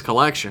Trek in his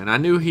collection. I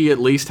knew he at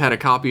least had a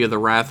copy of The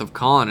Wrath of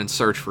Khan and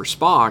Search for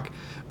Spock,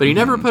 but he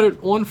never put it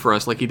on for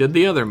us like he did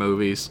the other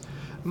movies.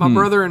 My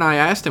brother and I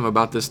asked him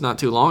about this not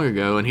too long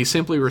ago, and he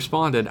simply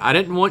responded, "I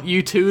didn't want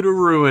you two to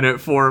ruin it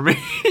for me."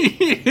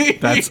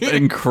 That's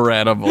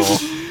incredible.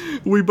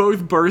 We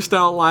both burst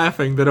out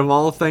laughing that of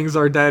all things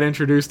our dad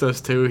introduced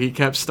us to, he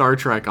kept Star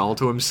Trek all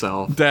to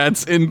himself.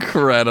 That's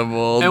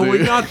incredible, And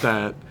dude. we got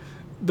that.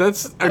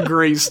 That's a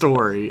great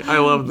story. I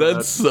love that.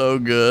 That's so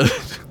good.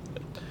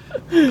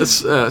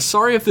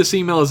 Sorry if this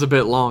email is a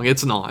bit long.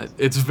 It's not.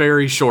 It's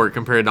very short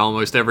compared to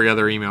almost every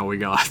other email we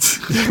got.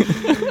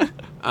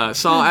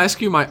 So I'll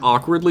ask you my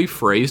awkwardly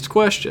phrased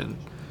question.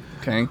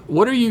 Okay.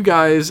 What are you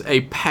guys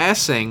a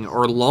passing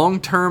or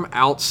long-term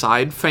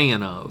outside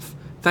fan of?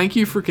 Thank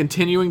you for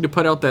continuing to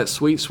put out that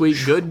sweet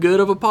good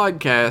of a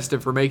podcast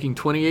and for making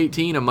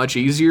 2018 a much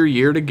easier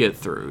year to get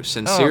through.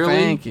 Sincerely,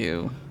 thank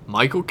you.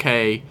 Michael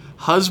K.,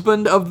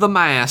 husband of the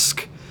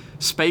mask,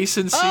 Space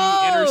and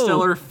Sea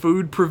Interstellar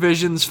Food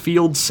Provisions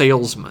Field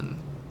Salesman.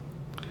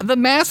 The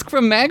mask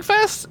from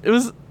MagFest? It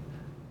was...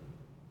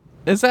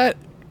 Is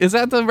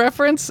that the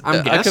reference?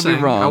 I'm guessing. I could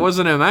be wrong. I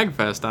wasn't at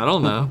MagFest. I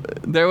don't know.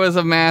 There was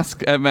a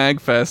mask at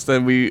MagFest,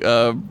 and we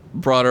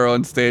brought her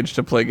on stage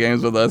to play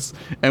games with us,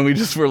 and we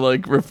just were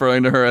like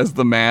referring to her as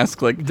the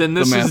mask. Like, Then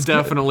this the is mask.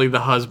 definitely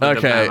the husband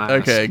of that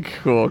mask. Okay,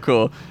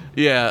 cool.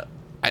 Yeah,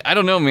 I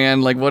don't know,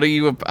 man. Like, what are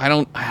you? I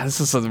don't. This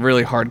is a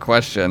really hard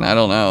question. I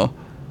don't know.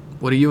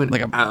 What are you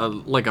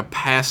like a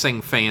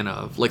passing fan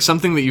of? Like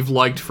something that you've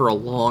liked for a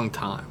long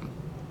time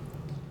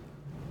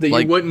that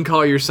you wouldn't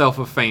call yourself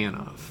a fan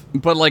of.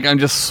 But like, I'm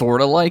just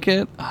sort of like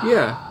it.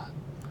 Yeah.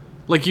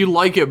 Like you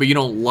like it, but you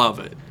don't love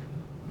it.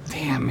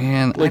 Damn,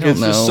 man. Like I don't it's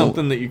know. just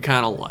something that you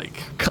kind of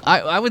like.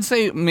 I would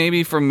say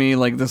maybe for me,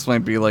 like this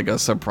might be like a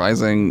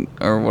surprising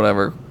or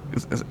whatever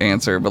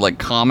answer, but like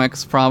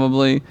comics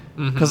probably,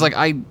 because like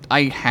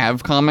I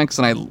have comics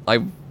and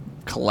I've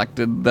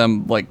collected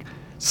them like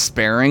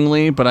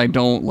sparingly, but I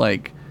don't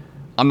like.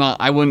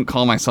 I wouldn't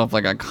call myself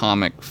like a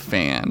comic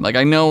fan. Like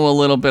I know a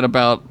little bit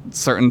about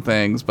certain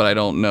things, but I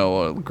don't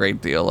know a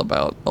great deal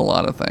about a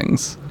lot of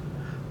things.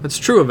 That's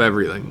true of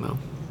everything, though.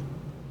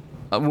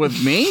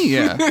 With me,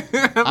 yeah,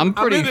 I'm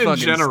pretty I mean, in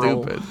fucking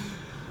general.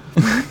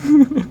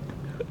 stupid.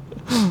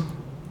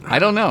 I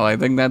don't know. I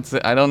think that's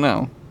it. I don't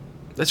know.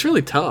 That's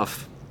really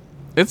tough.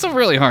 It's a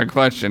really hard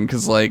question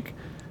because, like,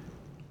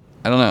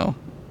 I don't know.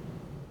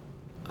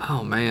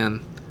 Oh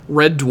man,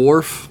 Red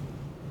Dwarf.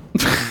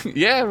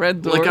 Yeah,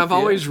 Red Dwarf. Like I've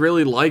always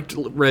really liked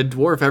Red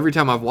Dwarf every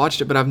time I've watched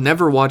it, but I've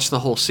never watched the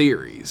whole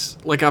series.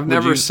 Like I've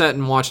never sat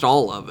and watched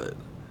all of it.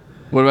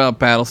 What about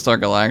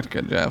Battlestar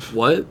Galactica, Jeff?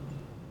 What?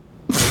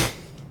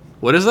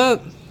 What is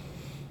that?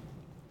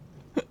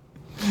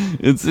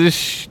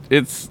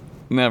 It's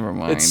Never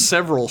mind. It's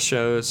several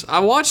shows. I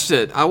watched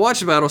it. I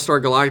watched Battlestar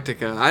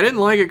Galactica. I didn't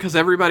like it because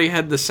everybody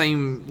had the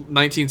same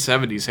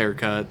 1970s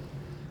haircut.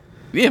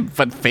 Yeah,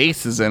 but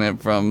Face is in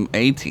it from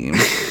A-Team.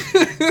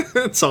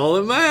 That's all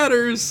that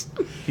matters.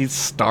 He's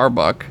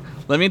Starbuck.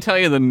 Let me tell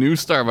you, the new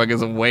Starbuck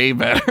is way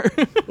better.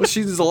 Well,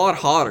 she's a lot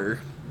hotter.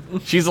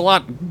 She's a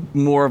lot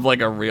more of like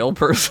a real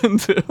person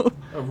too.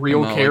 A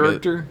real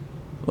character.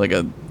 Like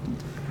a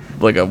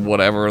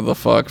whatever the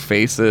fuck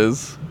Face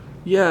is.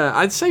 Yeah,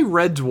 I'd say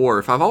Red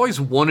Dwarf. I've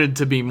always wanted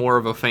to be more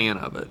of a fan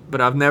of it,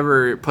 but I've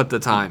never put the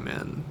time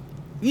in.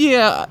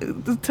 Yeah,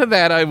 to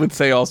that I would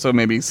say also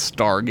maybe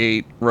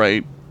Stargate,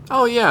 right?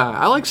 Oh yeah,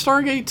 I like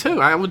Stargate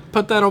too. I would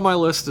put that on my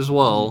list as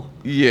well.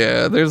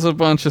 Yeah, there's a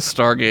bunch of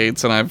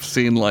Stargates, and I've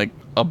seen like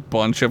a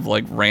bunch of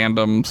like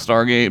random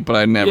Stargate, but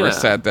I never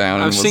sat down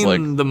and I've was seen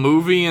like the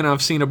movie, and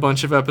I've seen a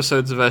bunch of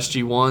episodes of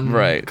SG-1.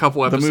 Right. A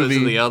couple The episodes movie-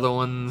 of the other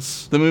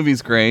ones. the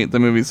movie's great. The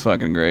movie's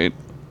fucking great.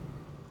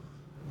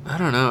 I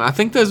don't know. I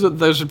think those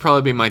would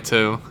probably be my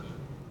two.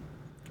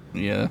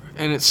 Yeah.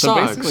 And it So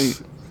sucks.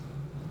 basically-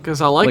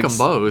 Because I like like them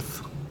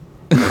both.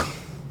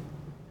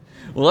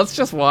 Well, let's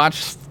just watch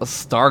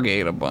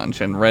Stargate a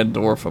bunch and Red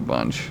Dwarf a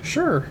bunch.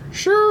 Sure.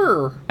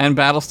 And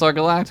Battlestar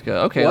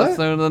Galactica. Okay, What? let's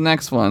go to the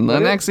next one. The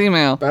What? next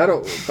email.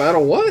 Battle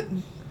what?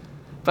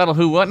 Battle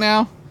who what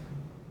now?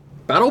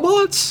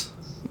 BattleBots?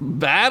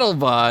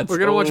 BattleBots. We're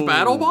gonna watch Oh,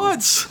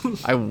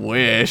 BattleBots? I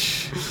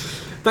wish.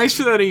 Thanks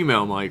for that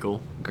email,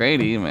 Michael.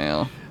 Great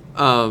email.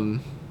 You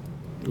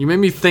made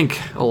me think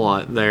a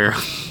lot there.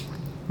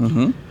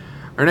 Mm-hmm.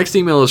 Our next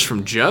email is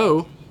from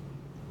Joe.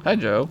 Hi,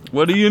 Joe.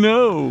 What do you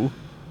know?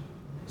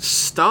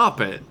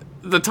 Stop it.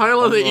 The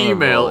title of the I'm on a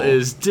email roll.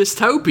 is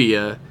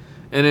Dystopia,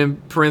 and in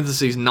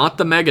parentheses, not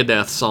the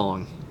Megadeth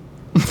song.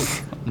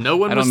 No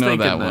one I was don't know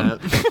thinking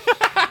that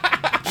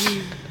that.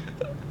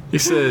 He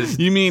says,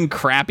 You mean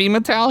crappy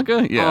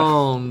Metallica? Yeah.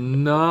 "Oh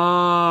no,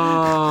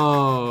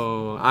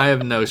 I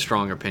have no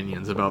strong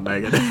opinions about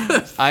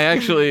Megadeth." I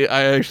actually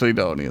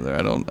don't either.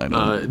 I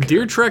don't.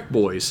 Dear Trek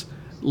boys,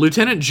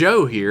 Lieutenant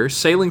Joe here,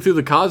 sailing through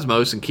the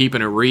cosmos and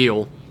keeping it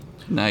real.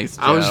 Nice,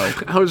 Joe.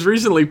 I was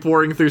recently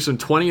pouring through some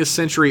 20th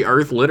century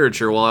Earth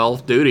literature while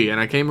off duty, and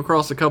I came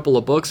across a couple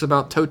of books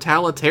about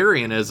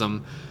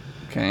totalitarianism.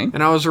 Okay.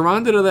 And I was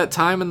reminded of that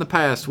time in the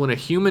past when a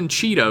human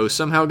Cheeto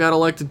somehow got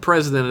elected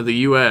president of the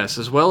U.S.,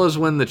 as well as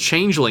when the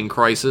Changeling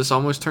crisis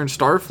almost turned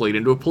Starfleet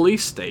into a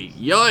police state.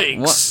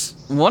 Yikes!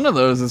 One of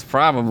those is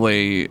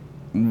probably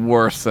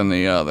worse than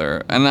the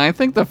other, and I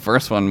think the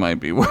first one might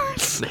be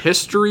worse.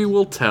 History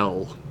will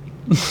tell.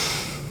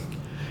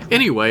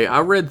 Anyway,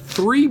 I read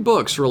 3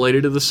 books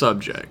related to the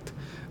subject.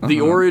 The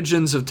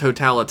Origins of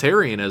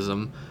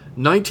Totalitarianism,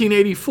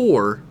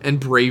 1984, and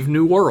Brave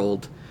New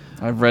World.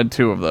 I've read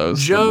 2 of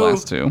those. Joe, the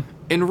last 2.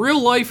 In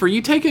real life, are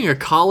you taking a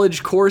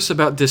college course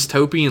about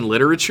dystopian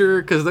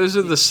literature? Because those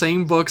are the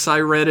same books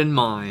I read in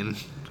mine.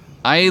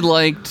 I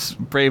liked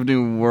Brave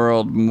New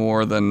World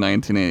more than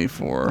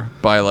 1984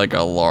 by like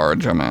a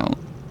large amount.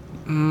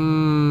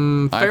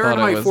 I thought it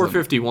Fahrenheit was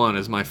 451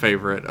 is my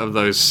favorite of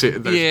those Yeah,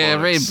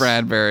 books. Ray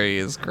Bradbury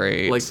is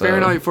great. Like, so-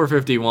 Fahrenheit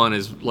 451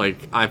 is,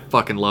 like, I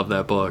fucking love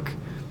that book.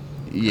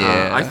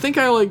 Yeah. I think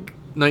I like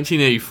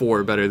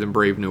 1984 better than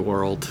Brave New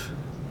World.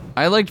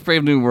 I liked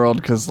Brave New World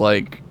because,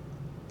 like,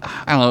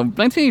 I don't know,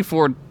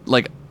 1984,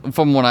 like,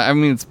 from what I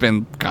mean, it's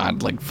been,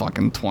 God, like,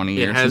 fucking 20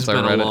 years It has since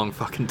been I read a it. long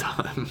fucking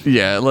time.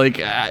 Yeah,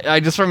 like, I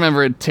just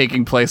remember it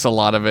taking place, a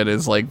lot of it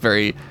is, like,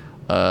 very,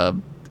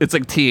 it's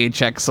like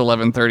THX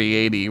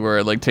 113080, where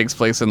it, like, takes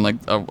place in, like,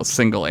 a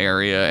single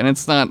area, and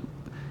it's not,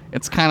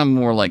 it's kind of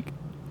more, like,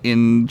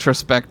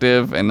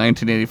 introspective, and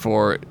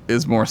 1984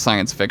 is more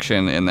science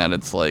fiction in that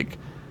it's, like,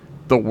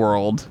 the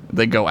world.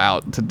 They go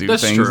out to do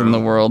That's things true. in the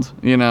world,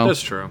 you know?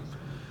 That's true.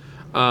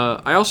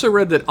 I also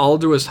read that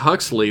Aldous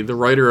Huxley, the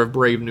writer of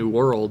Brave New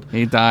World,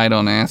 He died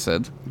on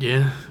acid.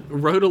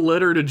 wrote a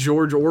letter to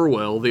George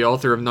Orwell, the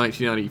author of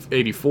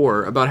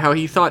 1984, about how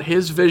he thought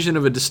his vision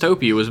of a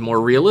dystopia was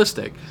more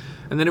realistic,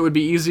 and that it would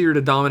be easier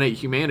to dominate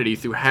humanity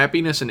through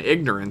happiness and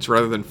ignorance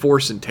rather than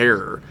force and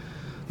terror.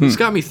 This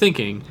got me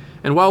thinking,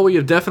 and while we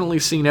have definitely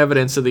seen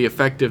evidence of the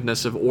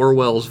effectiveness of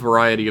Orwell's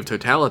variety of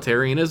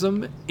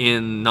totalitarianism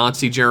in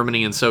Nazi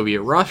Germany and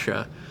Soviet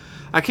Russia,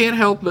 I can't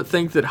help but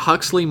think that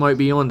Huxley might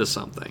be onto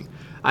something.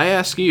 I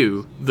ask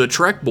you, the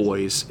Trek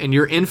boys, in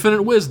your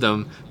infinite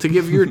wisdom, to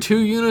give your 2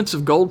 units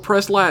of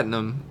gold-pressed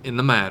latinum in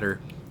the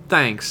matter.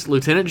 Thanks,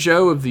 Lieutenant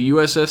Joe of the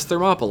USS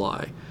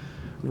Thermopylae.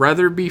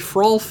 Rather be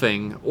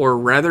frolfing, or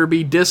rather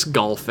be disc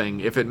golfing,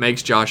 if it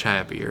makes Josh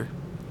happier.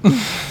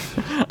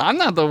 I'm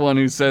not the one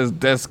who says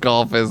disc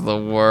golf is the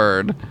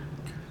word.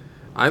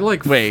 I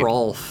like Wait.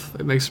 frolf.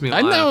 It makes me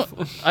I know.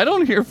 laugh. I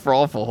don't hear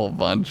frolf a whole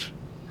bunch.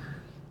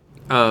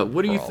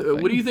 What do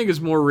you think is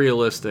more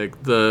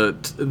realistic, the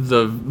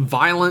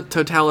violent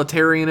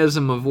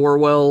totalitarianism of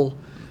Orwell,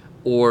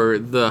 or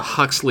the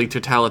Huxley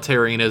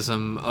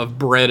totalitarianism of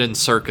bread and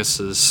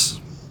circuses?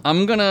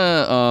 I'm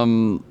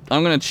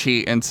gonna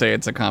cheat and say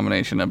it's a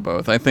combination of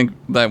both. I think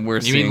that we're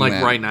You seeing mean like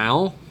that. right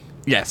now?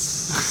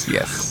 Yes.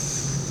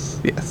 Yes.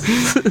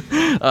 Yes.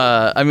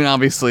 I mean,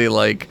 obviously,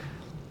 like,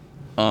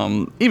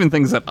 even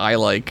things that I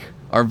like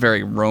are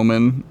very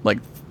Roman. Like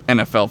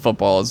NFL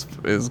football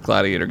is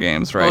gladiator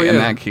games, right? Oh, yeah. And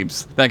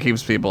that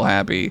keeps people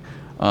happy.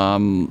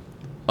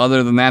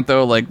 Other than that,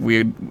 though, like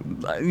you're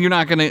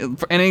not gonna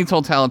for any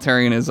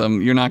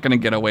totalitarianism, you're not gonna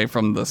get away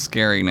from the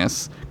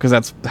scariness because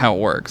that's how it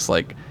works.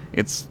 Like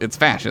it's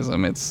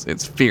fascism,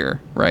 it's fear,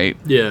 right?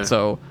 Yeah.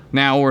 So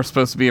now we're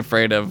supposed to be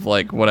afraid of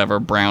like whatever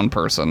brown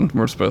person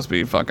we're supposed to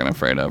be fucking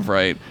afraid of,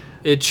 right?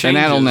 It changes. And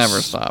that'll never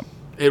stop.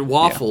 It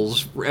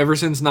waffles. Yeah. Ever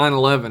since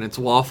 9/11, it's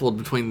waffled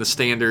between the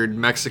standard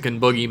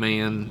Mexican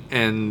boogeyman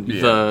and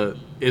the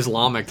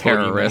Islamic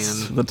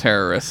terrorists. boogeyman. The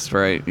terrorists,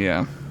 right?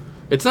 Yeah.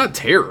 It's not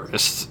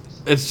terrorists.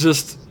 It's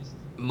just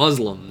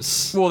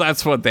Muslims. Well,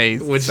 that's what they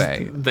which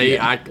say. They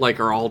act like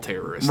are all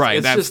terrorists.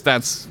 Right. It's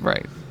that's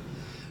right.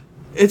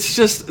 It's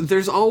just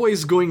there's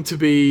always going to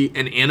be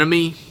an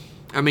enemy.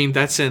 I mean,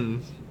 that's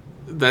in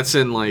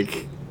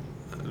like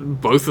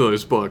both of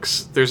those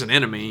books. There's an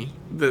enemy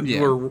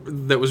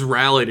that was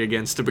rallied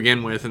against to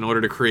begin with in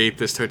order to create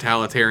this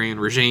totalitarian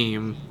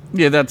regime.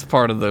 Yeah, that's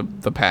part of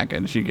the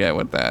package you get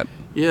with that.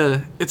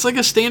 Yeah, it's like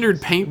a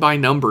standard paint by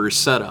numbers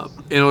setup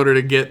in order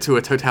to get to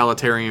a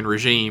totalitarian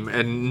regime,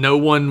 and no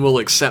one will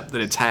accept that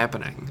it's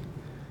happening.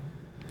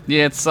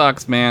 Yeah, it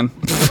sucks, man.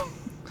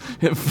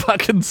 It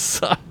fucking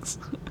sucks.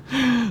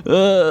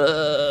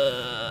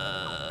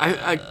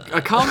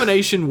 A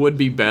combination would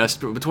be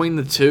best, but between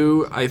the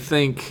two, I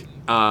think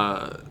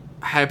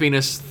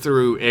happiness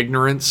through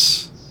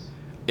ignorance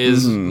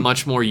is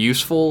much more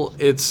useful.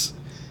 It's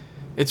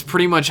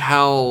pretty much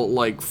how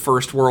like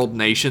first world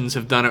nations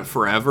have done it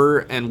forever,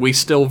 and we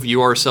still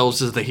view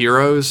ourselves as the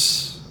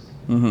heroes.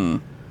 Yeah,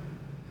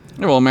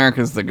 well,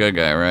 America's the good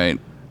guy, right?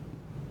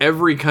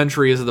 Every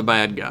country is the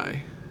bad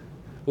guy.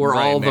 We're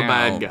Right all the now.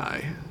 bad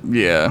guy.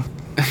 Yeah.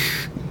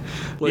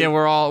 Like- Yeah,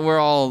 we're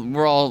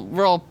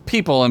all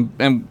people,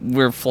 and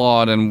we're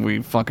flawed, and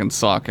we fucking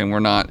suck, and we're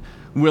not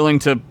willing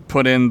to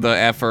put in the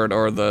effort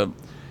or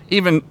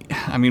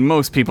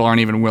most people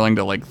aren't even willing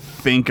to like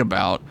think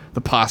about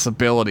the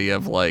possibility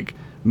of like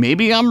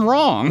maybe I'm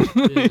wrong.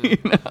 Yeah. You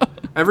know?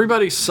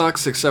 Everybody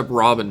sucks except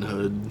Robin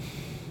Hood.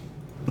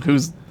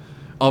 Who's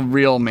a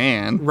real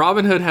man.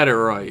 Robin Hood had it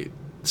right.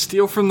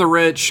 Steal from the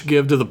rich,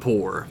 give to the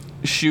poor.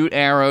 Shoot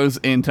arrows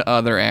into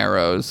other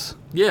arrows.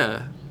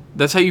 Yeah.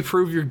 That's how you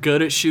prove you're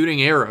good at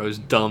shooting arrows,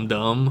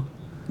 dum-dum.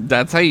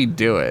 That's how you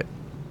do it.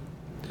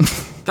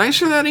 Thanks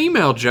for that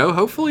email, Joe.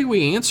 Hopefully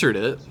we answered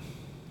it.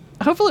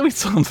 Hopefully we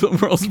solved the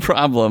world's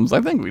problems. I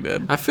think we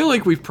did. I feel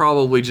like we've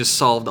probably just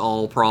solved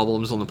all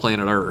problems on the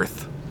planet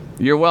Earth.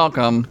 You're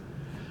welcome.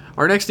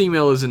 Our next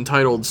email is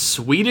entitled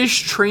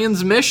Swedish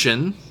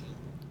Transmission.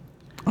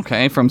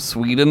 Okay, from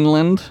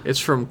Swedenland. It's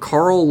from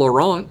Carl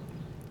Laurent,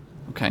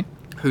 Okay.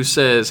 who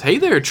says, "Hey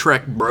there,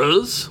 Trek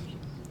bros.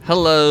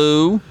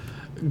 Hello.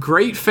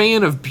 Great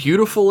fan of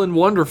beautiful and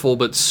wonderful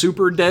but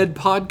super dead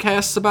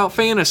podcasts about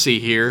fantasy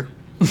here.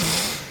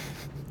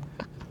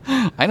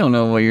 I don't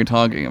know what you're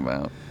talking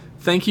about.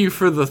 Thank you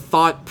for the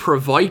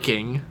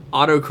thought-provoking,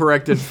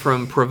 auto-corrected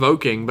from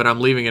provoking, but I'm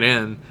leaving it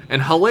in,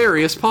 and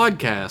hilarious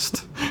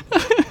podcast."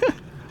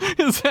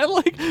 Is that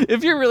like,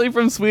 if you're really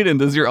from Sweden,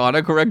 does your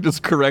autocorrect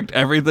just correct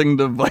everything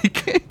to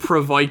Viking?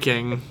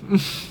 Provoking.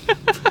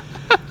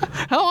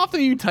 How often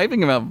are you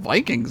typing about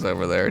Vikings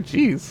over there?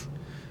 Jeez.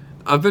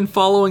 I've been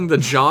following the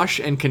Josh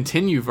and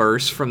Continue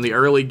verse from the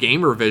early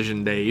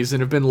GamerVision days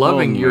and have been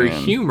loving your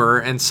man. humor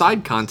and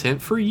side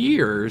content for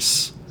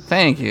years.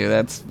 Thank you.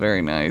 That's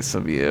very nice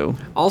of you.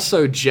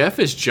 Also, Jeff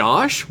is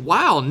Josh?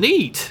 Wow,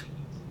 neat.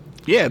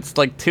 Yeah, it's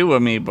like two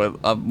of me, but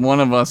one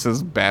of us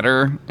is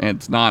better. And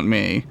it's not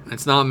me.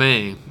 It's not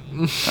me.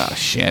 Oh,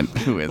 shit.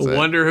 Who is it?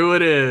 Wonder who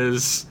it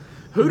is.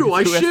 Who do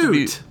I Who has to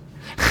be-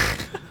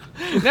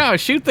 shoot? No,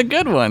 shoot the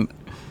good one.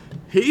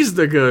 He's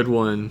the good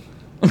one.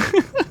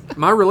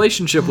 My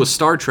relationship with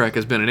Star Trek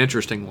has been an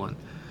interesting one.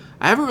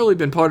 I haven't really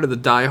been part of the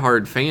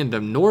die-hard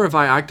fandom, nor have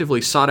I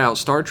actively sought out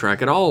Star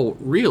Trek at all,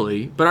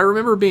 really, but I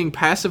remember being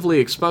passively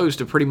exposed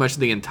to pretty much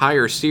the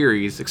entire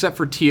series, except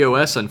for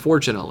TOS,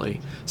 unfortunately,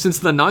 since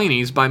the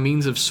 90s by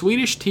means of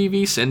Swedish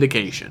TV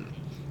syndication.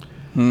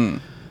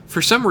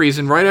 For some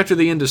reason, right after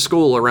the end of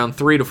school, around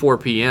 3 to 4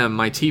 p.m.,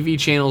 my TV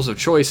channels of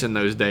choice in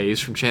those days,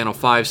 from Channel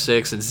 5,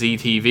 6, and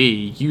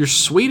ZTV, your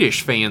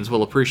Swedish fans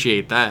will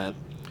appreciate that.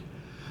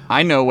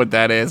 I know what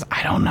that is.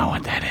 I don't know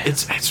what that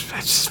is. It's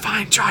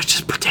fine, Josh,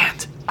 just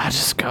pretend.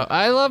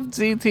 I love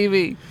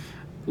ZTV.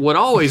 Would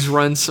always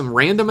run some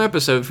random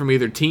episode from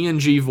either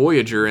TNG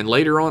Voyager and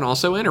later on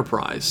also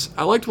Enterprise.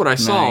 I liked what I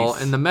saw,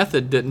 Nice. and the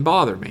method didn't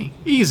bother me.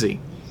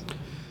 Easy.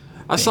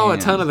 I saw a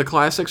ton of the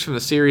classics from the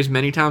series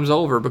many times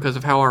over because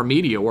of how our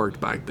media worked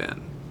back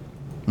then.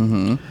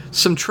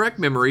 Some Trek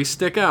memories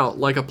stick out,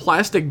 like a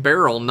plastic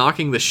barrel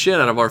knocking the shit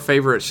out of our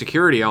favorite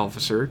security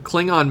officer,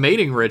 Klingon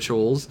mating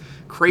rituals,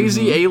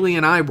 crazy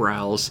alien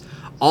eyebrows,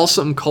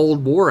 awesome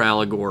Cold War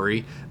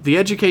allegory, the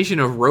education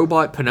of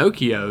robot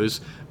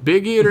Pinocchios,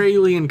 big-eared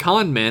alien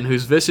con men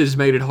whose visages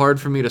made it hard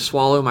for me to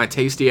swallow my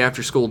tasty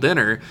after-school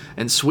dinner,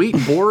 and sweet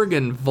Borg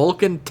and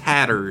Vulcan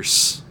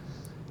tatters.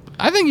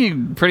 I think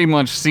you've pretty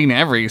much seen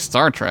every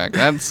Star Trek.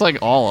 That's like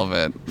all of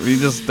it.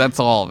 That's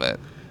all of it.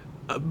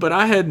 But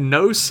I had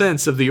no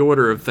sense of the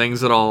order of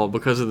things at all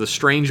because of the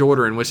strange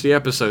order in which the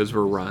episodes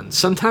were run,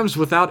 sometimes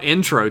without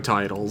intro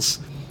titles.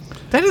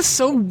 That is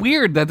so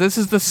weird that this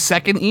is the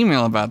second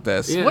email about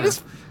this. Yeah. What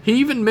is... He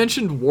even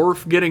mentioned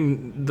Worf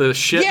getting the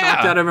shit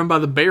knocked out of him by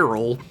the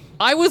barrel.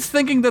 I was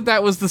thinking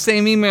that was the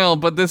same email,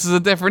 but this is a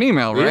different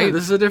email, right? Yeah,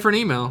 this is a different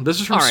email.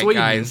 This is from All right,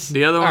 Sweden. guys.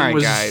 The other All one right,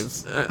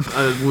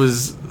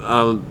 was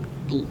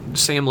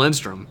guys. Sam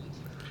Lindstrom.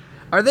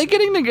 Are they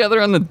getting together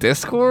on the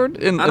Discord?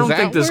 I don't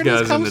think this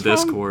guy's in the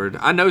Discord.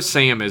 I know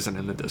Sam isn't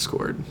in the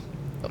Discord.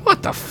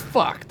 What the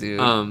fuck,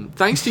 dude?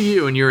 Thanks to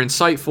you and your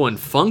insightful and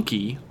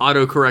funky,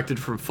 auto-corrected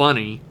from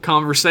funny,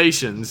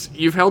 conversations,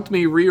 you've helped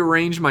me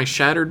rearrange my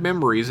shattered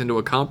memories into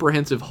a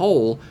comprehensive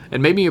whole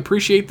and made me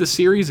appreciate the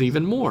series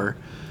even more.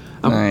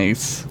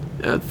 Nice.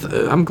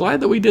 I'm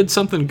glad that we did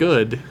something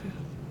good.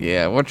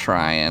 Yeah, we're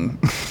trying.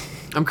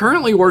 I'm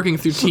currently working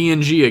through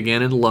TNG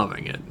again and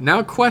loving it.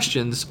 Now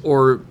questions,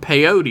 or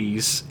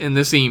peyotes, in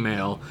this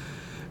email.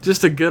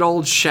 Just a good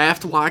old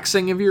shaft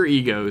waxing of your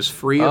egos,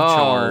 free of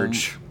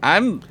charge.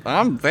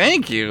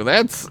 Thank you.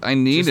 I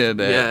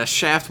needed it. Yeah,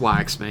 shaft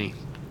wax me.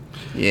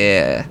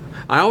 Yeah.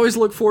 I always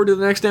look forward to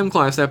the next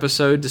M-Class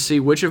episode to see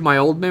which of my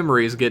old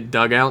memories get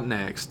dug out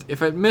next.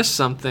 If it's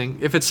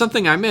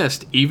something I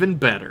missed, even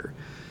better.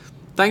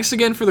 Thanks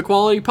again for the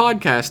quality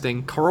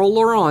podcasting, Carl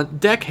Laurent,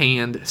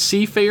 deckhand,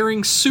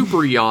 seafaring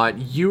super yacht,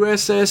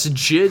 USS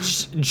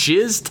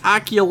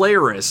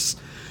Jiztacularis,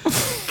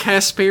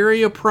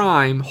 Casperia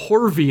Prime,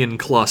 Horvian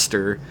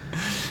cluster.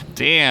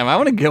 Damn, I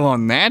want to go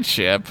on that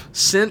ship.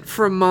 Sent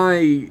from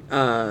my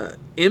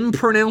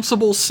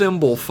impronounceable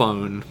symbol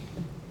phone.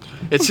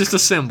 It's just a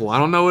symbol. I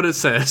don't know what it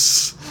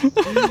says.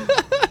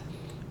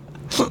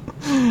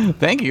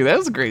 Thank you. That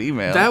was a great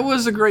email. That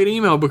was a great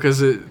email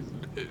because it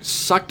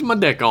sucked my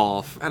dick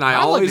off, and I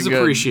always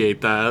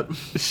appreciate that.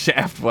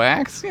 Shaft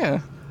wax?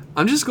 Yeah.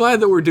 I'm just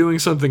glad that we're doing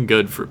something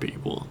good for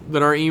people.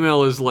 That our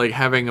email is like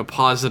having a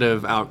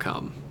positive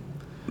outcome.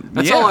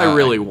 That's all I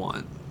really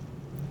want.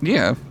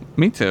 Yeah,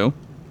 me too.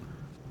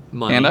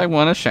 Money. And I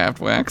want a shaft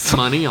wax.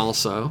 Money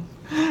also.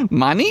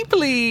 Money,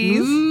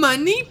 please.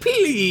 Money,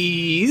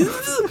 please.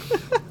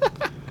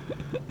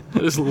 I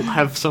just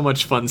have so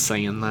much fun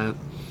saying that.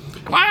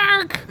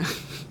 Quark!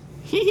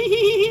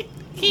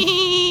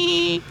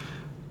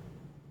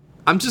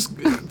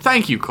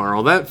 Thank you,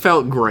 Carl. That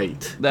felt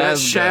great. That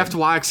shaft good.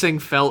 Waxing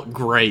felt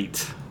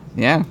great.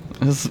 Yeah.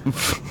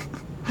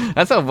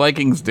 That's how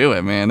Vikings do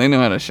it, man. They know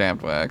how to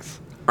shaft wax.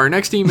 Our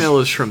next email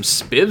is from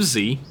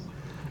Spivsy.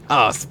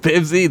 Oh,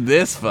 Spivsy,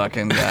 this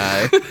fucking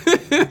guy.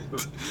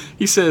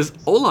 He says,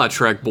 "Hola,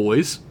 Trek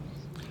boys.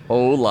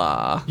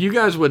 Hola. You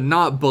guys would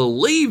not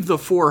believe the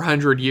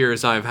 400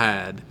 years I've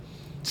had.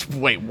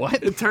 Wait,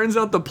 what? It turns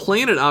out the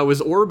planet I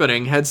was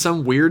orbiting had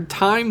some weird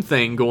time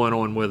thing going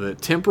on with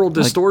it. Temporal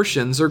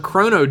distortions or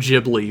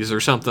chronogiblies or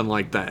something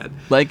like that.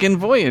 Like in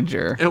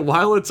Voyager. And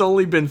while it's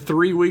only been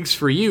 3 weeks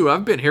for you,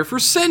 I've been here for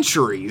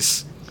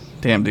centuries.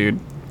 Damn, dude.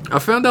 I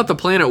found out the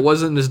planet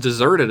wasn't as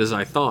deserted as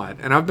I thought,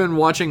 and I've been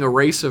watching a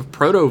race of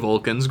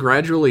proto-Vulcans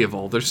gradually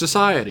evolve their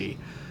society.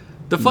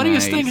 The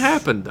funniest thing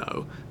happened,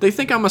 though. They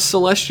think I'm a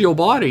celestial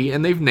body,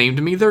 and they've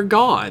named me their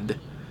god.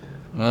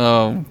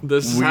 Oh,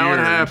 This is how it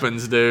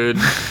happens, dude.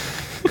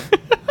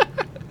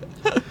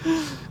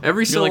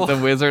 You're like the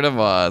Wizard of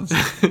Oz.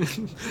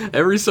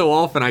 Every so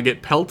often, I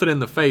get pelted in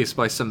the face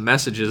by some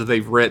messages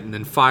they've written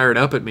and fired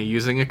up at me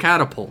using a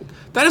catapult.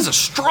 That is a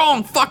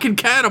strong fucking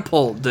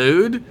catapult,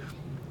 dude.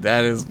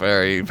 That is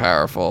very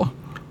powerful.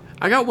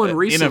 I got one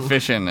recently.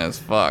 Inefficient as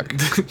fuck.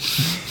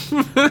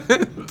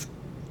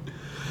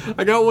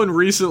 I got one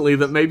recently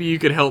that maybe you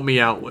could help me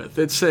out with.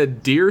 It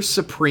said, "Dear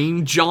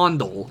Supreme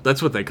Jondal,"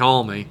 that's what they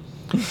call me.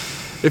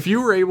 "If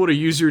you were able to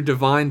use your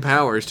divine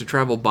powers to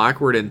travel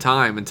backward in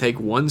time and take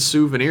one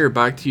souvenir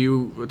back to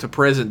you to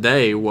present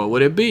day, what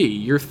would it be?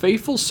 Your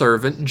faithful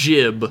servant,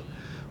 Jib."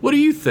 What do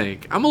you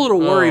think? I'm a little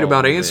worried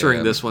about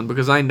answering this one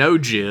because I know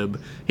Jib.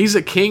 He's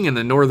a king in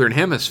the Northern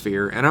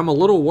Hemisphere, and I'm a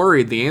little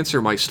worried the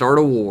answer might start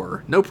a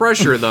war. No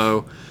pressure,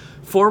 though.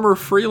 Former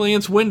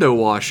freelance window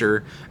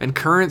washer and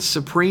current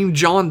Supreme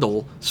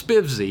Jondal,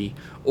 Spivsy,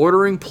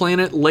 ordering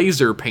planet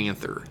Laser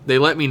Panther. They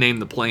let me name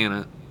the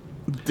planet.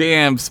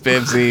 Damn,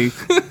 Spivsy.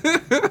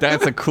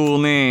 That's a cool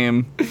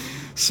name.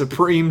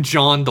 Supreme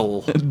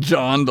Jondal.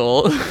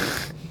 Jondal.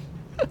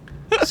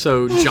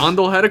 So,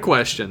 Jondal had a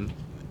question.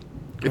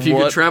 If you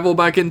could travel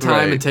back in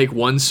time and take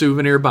one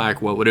souvenir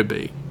back, what would it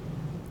be?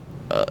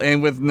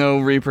 And with no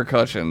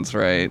repercussions,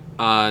 right?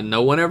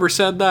 No one ever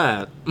said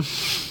that.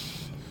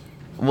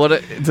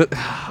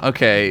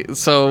 Okay,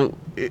 so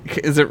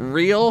is it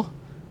real?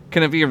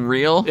 Can it be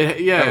real?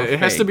 It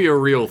has to be a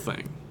real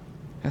thing.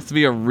 It has to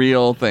be a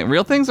real thing.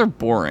 Real things are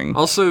boring.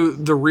 Also,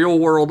 the real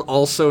world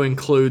also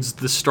includes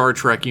the Star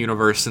Trek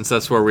universe, since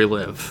that's where we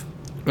live.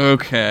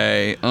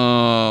 Okay,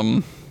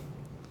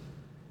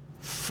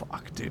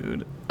 fuck,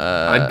 dude.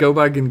 I'd go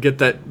back and get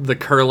the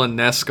Kurlan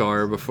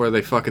Neskar before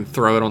they fucking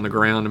throw it on the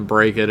ground and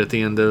break it at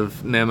the end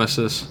of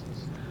Nemesis.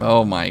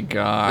 Oh my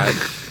god.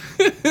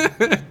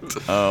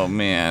 Oh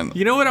man.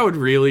 You know what I would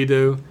really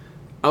do?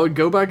 I would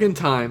go back in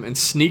time and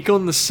sneak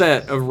on the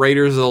set of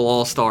Raiders of the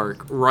Lost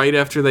Ark right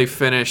after they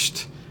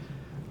finished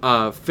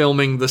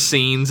filming the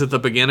scenes at the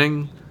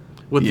beginning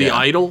with the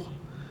idol,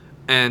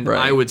 and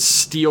I would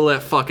steal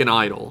that fucking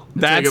idol.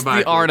 That's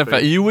the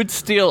artifact. You would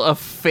steal a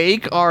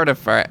fake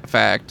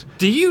artifact.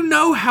 Do you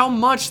know how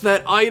much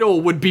that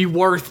idol would be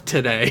worth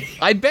today?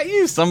 I bet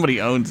you somebody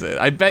owns it.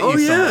 I bet you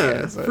somebody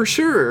owns it. For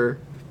sure.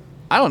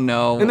 I don't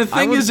know. And the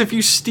thing is, if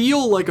you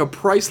steal like a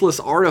priceless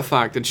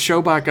artifact and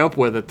show back up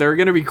with it, there are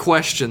going to be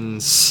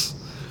questions.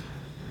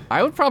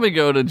 I would probably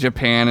go to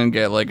Japan and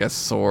get like a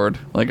sword,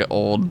 like an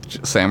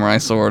old samurai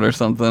sword or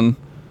something.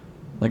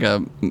 Like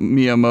a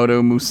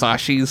Miyamoto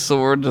Musashi's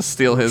sword, just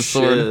steal his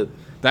sword.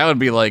 That would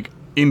be like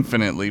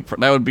infinitely,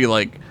 that would be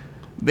like,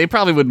 they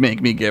probably would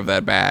make me give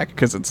that back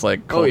because it's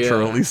like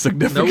culturally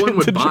significant. No one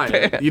would buy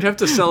Japan. it. You'd have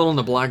to sell it on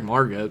the black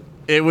market.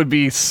 It would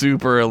be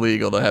super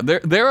illegal to have.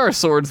 There are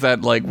swords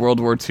that like World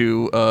War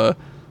II,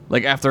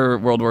 like after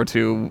World War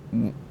II,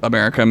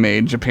 America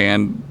made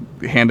Japan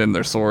hand in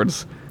their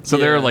swords. So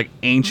there are like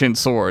ancient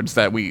swords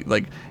that we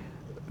like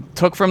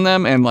took from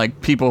them, and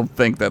like people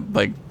think that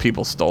like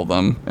people stole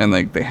them and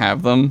like they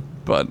have them,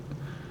 but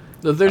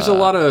there's a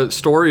lot of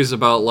stories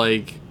about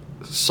like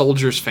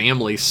soldiers'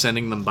 families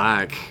sending them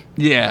back.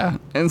 Yeah,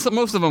 and so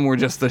most of them were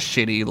just the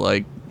shitty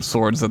like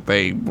swords that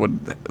they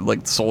would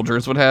like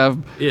soldiers would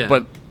have. Yeah,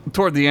 but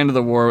toward the end of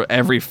the war,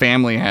 every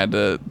family had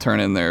to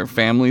turn in their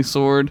family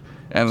sword,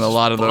 and a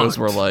lot of those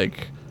were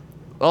like,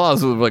 a lot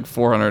of those were like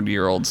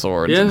 400-year-old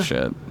swords and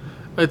shit.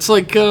 It's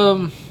like,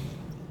 do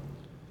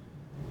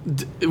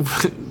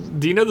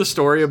you know the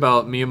story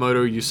about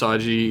Miyamoto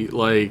Usagi,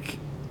 like,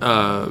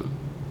 or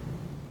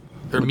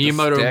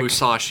Miyamoto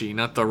Musashi,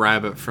 not the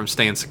rabbit from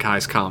Stan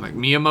Sakai's comic.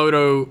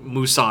 Miyamoto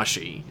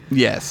Musashi.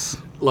 Yes.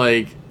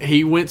 Like,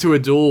 he went to a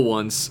duel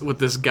once with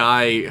this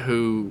guy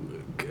who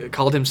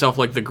called himself,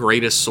 like, the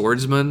greatest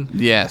swordsman.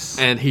 Yes.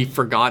 And he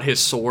forgot his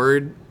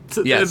sword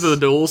to the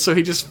duel, so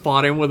he just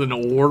fought him with an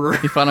oar.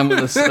 He fought him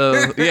with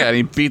a... and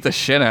he beat the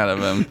shit out of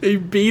him. He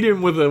beat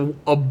him with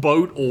a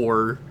boat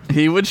oar.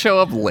 He would show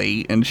up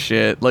late and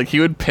shit. Like, he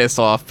would piss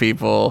off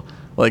people.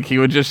 Like, he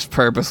would just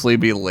purposely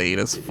be late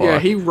as fuck. Yeah,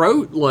 he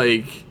wrote,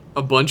 like,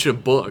 a bunch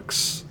of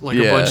books. Like,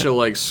 a bunch of,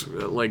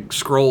 like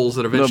scrolls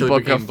that eventually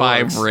became The Book of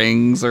Five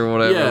Rings or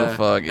whatever the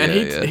fuck. Yeah,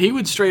 and he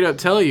would straight up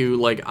tell you,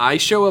 like, I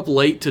show up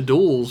late to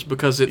duels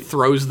because it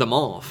throws them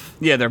off.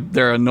 Yeah,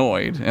 they're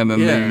annoyed, and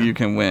then you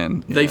can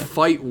win. Yeah. They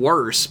fight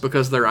worse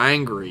because they're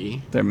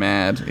angry. They're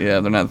mad.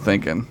 Yeah, they're not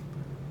thinking.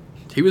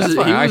 He was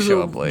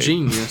a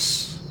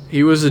genius.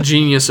 He was a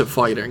genius at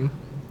fighting.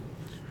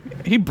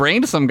 He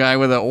brained some guy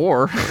with an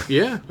oar.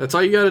 Yeah, that's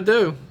all you gotta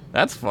do.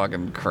 That's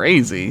fucking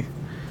crazy.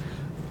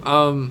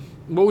 What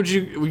would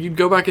you'd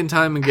go back in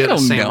time and get a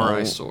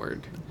samurai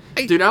sword?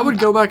 Dude, I would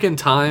go back in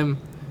time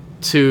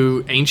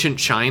to ancient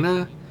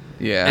China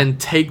and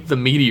take the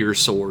meteor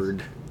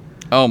sword.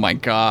 Oh my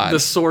god. The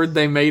sword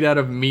they made out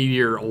of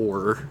meteor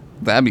ore.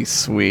 That'd be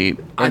sweet.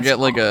 Or get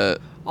like a...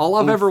 All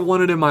I've ever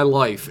wanted in my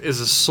life is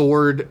a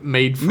sword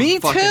made from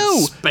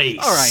fucking space.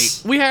 All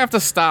right, we have to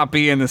stop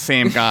being the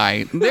same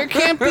guy. There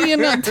can't be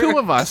two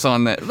of us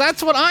on that.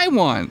 That's what I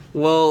want.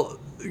 Well,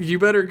 you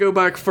better go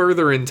back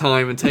further in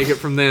time and take it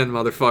from then,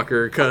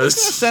 motherfucker, because...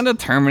 Send a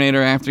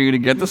Terminator after you to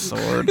get the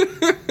sword.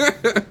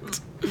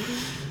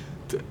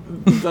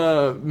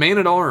 The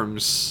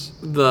Man-at-Arms,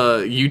 the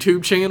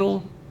YouTube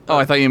channel... Oh,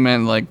 I thought you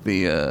meant like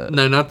the...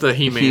 no, not the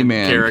He-Man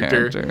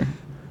character.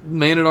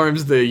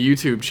 Man-at-Arms, the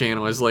YouTube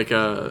channel, is like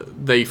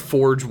they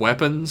forge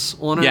weapons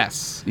on it.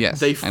 Yes.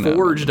 They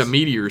forged a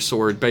meteor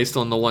sword based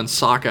on the one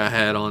Sokka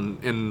had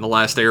in The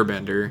Last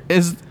Airbender.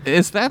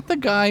 Is that the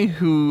guy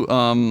who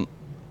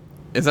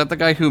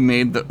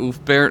made the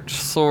Ulfbert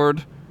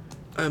sword?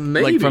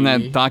 Maybe. Like from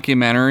that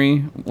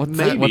documentary? What's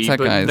that guy's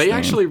name? They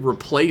actually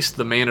replaced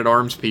the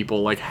Man-at-Arms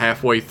people like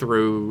halfway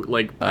through,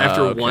 like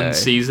after one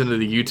season of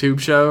the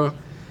YouTube show.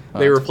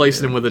 They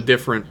replaced him with a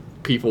different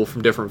people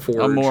from different forge.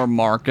 A more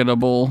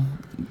marketable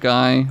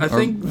guy? I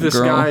think this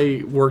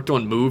guy worked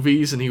on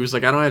movies, and he was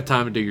like, I don't have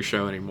time to do your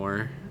show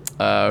anymore.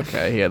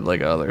 Okay, he had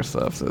like other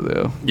stuff to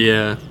do.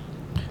 Yeah.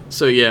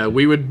 So yeah,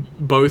 we would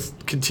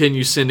both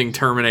continue sending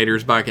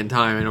Terminators back in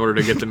time in order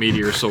to get the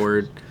meteor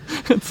sword.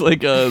 It's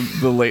like did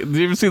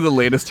you ever see the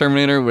latest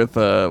Terminator with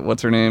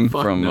what's her name?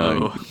 Fuck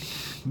no.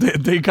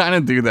 They kind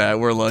of do that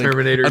where like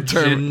Terminator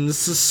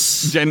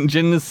Genesis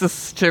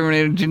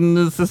Terminator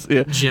Genesis.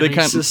 Yeah.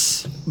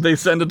 Genesis. They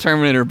send a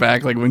Terminator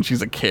back like when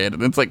she's a kid,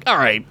 and it's like, all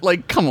right,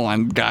 like come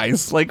on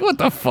guys, like what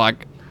the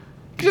fuck?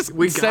 Just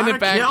send it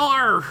back. Kill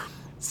her.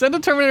 Send a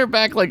Terminator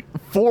back like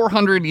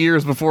 400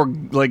 years before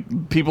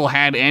like people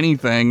had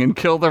anything, and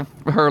kill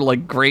her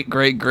like great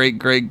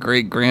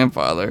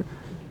grandfather.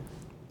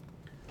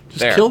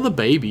 Just kill the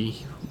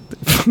baby.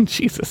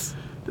 Jesus.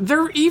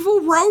 They're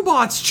evil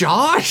robots,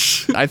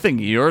 Josh. I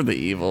think you're the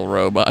evil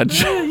robot.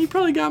 Yeah, you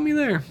probably got me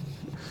there.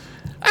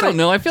 I don't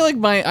know. I feel like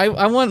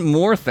I want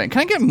more things.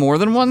 Can I get more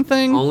than one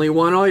thing? Only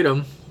one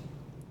item.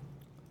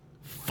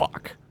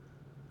 Fuck.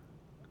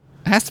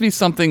 It has to be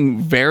something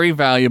very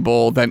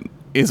valuable that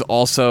is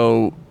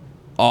also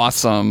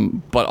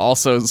awesome, but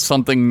also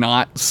something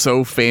not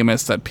so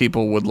famous that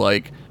people would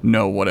like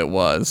know what it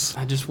was.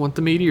 I just want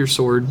the meteor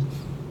sword.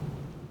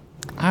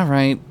 All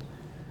right,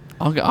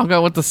 I'll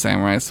go with the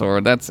samurai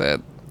sword. That's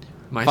it.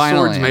 My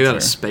Final sword's made out of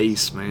answer.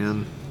 space,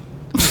 man.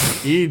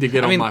 You need to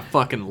get on my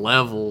fucking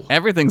level.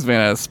 Everything's made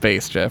out of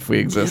space, Jeff. We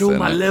exist Get on in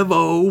my it.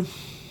 level.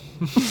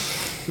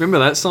 Remember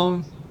that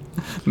song?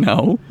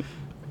 No.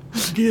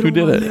 Get Who on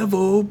did my it?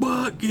 level,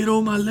 but get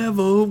on my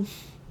level.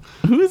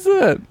 Who's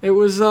that? It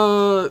was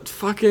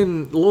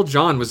fucking Lil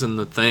Jon was in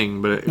the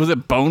thing, but Was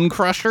it Bone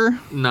Crusher?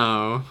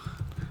 no,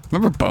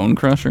 Remember Bone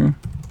Crusher?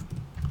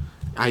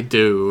 I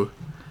do.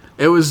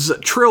 It was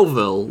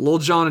Trillville, Lil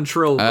Jon and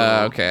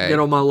Trillville. Okay. Get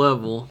on my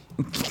level.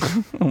 I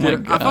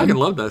fucking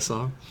love that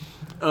song.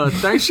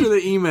 Thanks for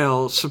the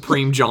email,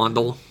 Supreme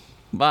Jondal.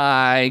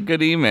 Bye.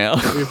 Good email.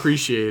 We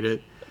appreciate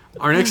it.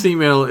 Our next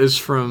email is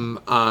from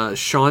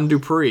Sean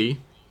Dupree,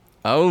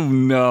 Oh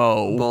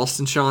no.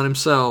 Boston Sean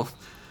himself.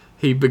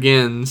 He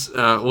begins,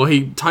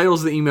 he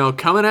titles the email,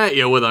 "Coming at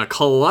you with a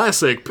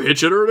classic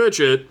pitch it or ditch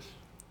it."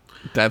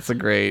 That's a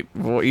great.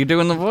 You're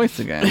doing the voice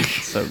again.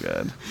 So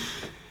good.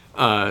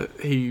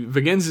 He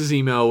begins his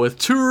email with,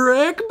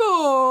 "Trek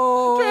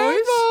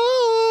boys.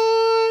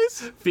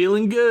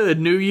 Feeling good.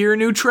 New year,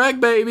 new Trek,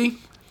 baby.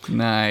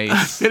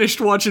 Nice.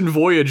 Finished watching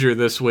Voyager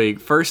this week.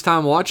 First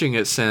time watching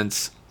it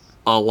since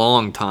a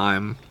long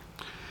time.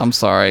 I'm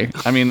sorry.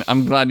 I mean,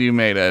 I'm glad you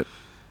made it.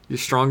 You're a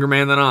stronger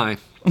man than I."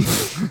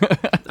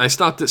 I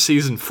stopped at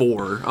season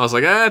 4. I was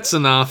like, that's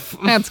enough.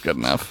 That's good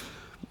enough.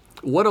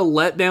 What a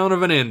letdown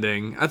of an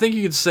ending. I think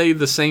you could say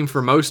the same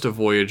for most of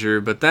Voyager,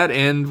 but that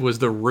end was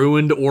the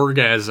ruined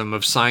orgasm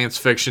of science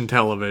fiction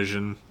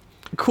television.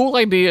 Cool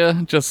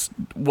idea, just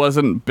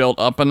wasn't built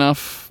up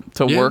enough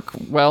to Yeah. work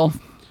well.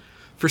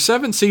 For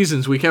 7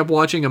 seasons, we kept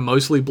watching a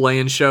mostly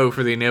bland show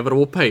for the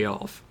inevitable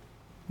payoff.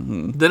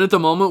 Then at the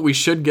moment we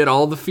should get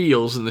all the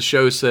feels, and the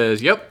show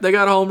says, "Yep, they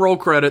got home roll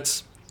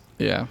credits."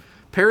 Yeah.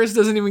 Paris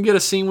doesn't even get a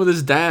scene with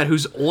his dad,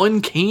 who's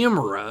on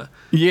camera.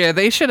 Yeah,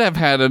 they should have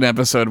had an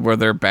episode where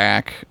they're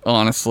back,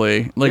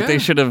 honestly. Like, Yeah. they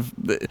should have...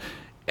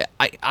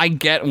 I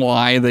get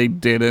why they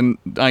didn't,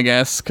 I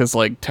guess, because,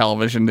 like,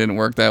 television didn't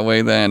work that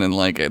way then, and,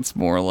 like, it's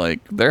more like,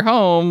 they're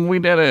home, we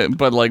did it.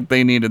 But, like,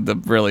 they needed to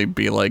really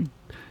be, like,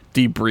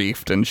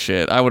 debriefed and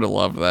shit. I would have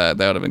loved that.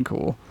 That would have been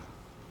cool.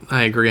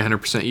 I agree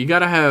 100%. You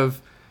gotta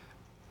have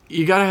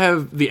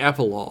the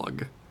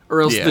epilogue,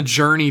 or else Yeah. the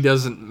journey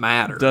doesn't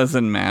matter.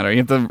 Doesn't matter.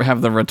 You have to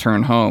have the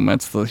return home.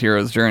 That's the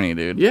hero's journey,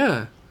 dude.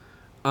 Yeah.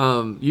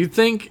 You'd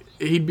think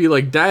he'd be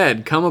like,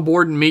 "Dad, come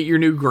aboard and meet your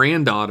new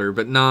granddaughter,"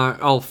 but nah.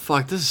 Oh,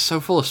 fuck, this is so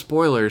full of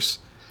spoilers.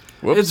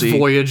 It's Whoopsie.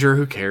 Voyager,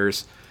 who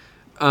cares?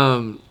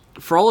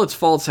 For all its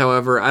faults,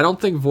 however, I don't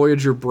think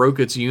Voyager broke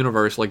its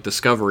universe like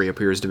Discovery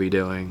appears to be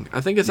doing.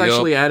 I think it's Yup.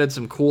 actually added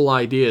some cool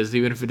ideas,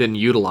 even if it didn't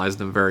utilize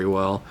them very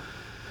well.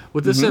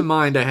 With this in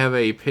mind, I have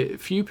a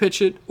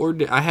pitch it or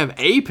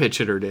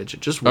ditch it,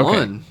 just Okay.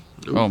 one.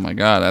 Oh my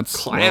god, that's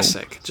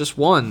Classic, just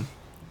one.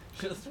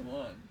 Just one.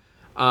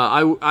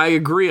 I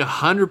agree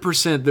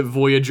 100% that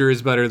Voyager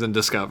is better than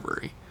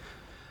Discovery.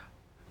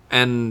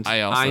 And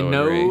I also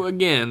know, agree.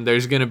 again,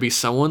 there's going to be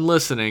someone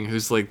listening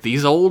who's like,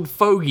 these old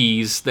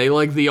fogies, they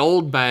like the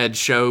old bad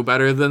show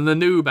better than the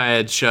new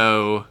bad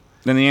show.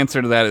 Then the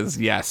answer to that is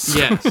yes.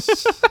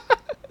 Yes.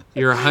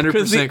 You're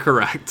 100%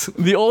 correct.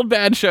 The old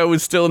bad show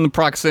was still in the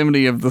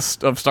proximity of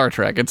of Star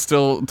Trek. It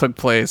still took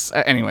place.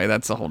 Anyway,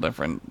 that's a whole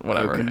different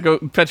whatever. Okay. Go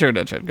pitch it or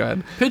ditch it. Go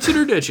ahead. Pitch it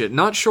or ditch it.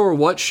 Not sure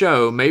what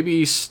show.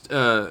 Maybe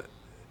STO.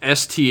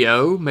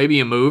 Maybe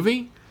a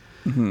movie.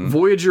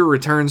 Voyager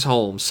returns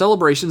home.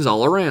 Celebrations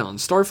all around.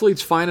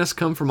 Starfleet's finest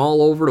come from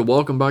all over to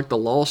welcome back the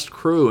lost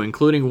crew,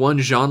 including one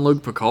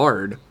Jean-Luc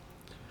Picard.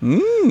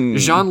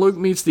 Jean-Luc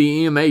meets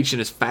the EMH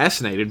and is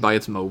fascinated by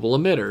its mobile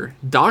emitter.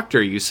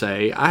 "Doctor," you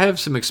say, "I have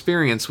some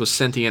experience with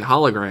sentient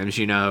holograms,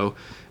 you know."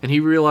 And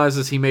he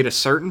realizes he made a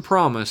certain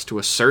promise to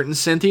a certain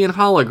sentient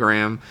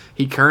hologram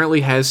he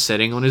currently has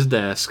sitting on his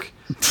desk.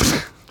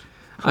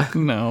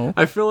 No.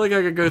 I feel like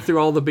I could go through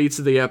all the beats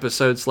of the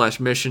episode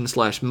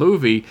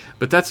 /mission/movie,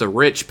 but that's a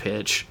rich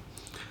pitch.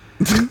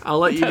 I'll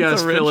let you That's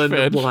guys a rich fill in the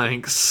pitch.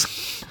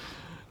 blanks.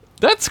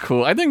 That's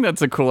cool. I think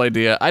that's a cool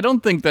idea. I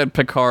don't think that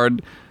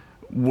Picard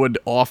would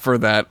offer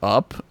that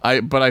up.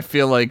 But I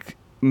feel like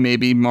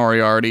maybe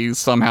Moriarty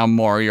somehow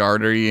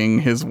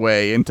Moriartying his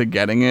way into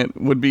getting it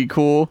would be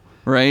cool,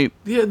 right?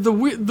 Yeah, the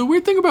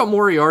weird thing about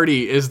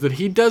Moriarty is that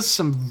he does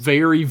some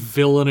very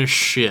villainous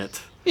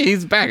shit. Yeah,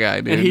 he's a bad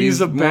guy, dude. And he's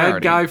a bad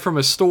Moriarty. guy from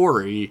a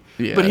story.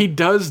 Yeah. But he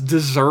does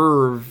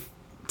deserve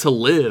to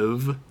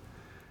live.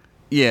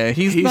 Yeah,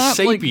 He's not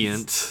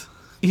sapient.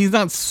 He's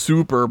not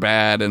super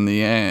bad in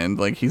the end.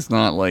 Like, he's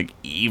not, like,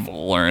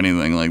 evil or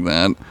anything like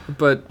that.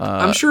 But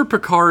I'm sure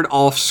Picard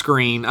off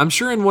screen, I'm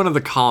sure in one of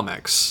the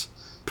comics,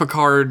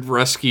 Picard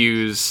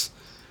rescues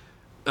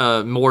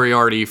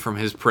Moriarty from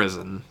his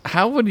prison.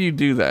 How would you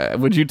do that?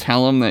 Would you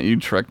tell him that you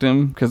tricked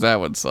him? Because that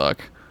would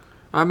suck.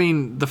 I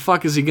mean, the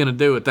fuck is he gonna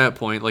do at that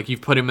point? Like,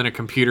 you've put him in a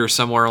computer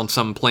somewhere on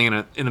some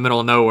planet in the middle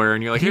of nowhere,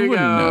 and you're like, here you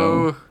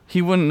go.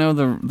 He wouldn't know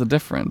the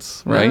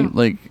difference, right? Yeah.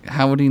 Like,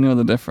 how would he know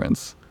the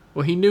difference?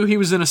 Well, he knew he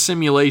was in a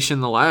simulation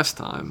the last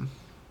time.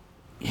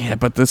 Yeah,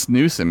 but this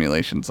new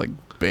simulation's like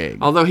big.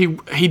 Although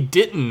he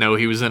didn't know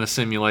he was in a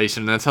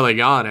simulation. That's how they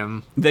got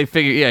him. He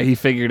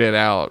figured it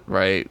out,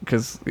 right?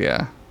 Because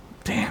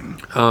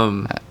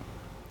damn.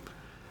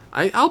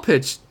 I'll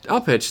pitch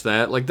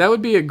that. Like, that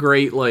would be a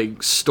great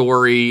like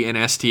story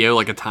in STO,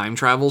 like a time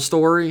travel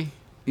story.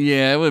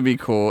 Yeah, it would be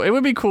cool. It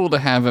would be cool to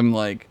have him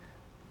like.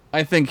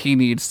 I think he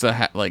needs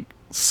to like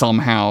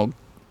somehow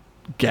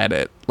get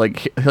it.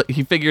 Like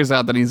he figures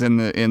out that he's in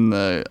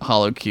the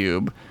hollow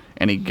cube,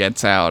 and he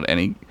gets out and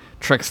he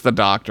tricks the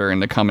doctor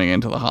into coming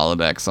into the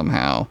holodeck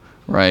somehow,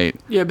 right?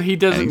 Yeah, but he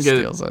doesn't get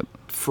steals it.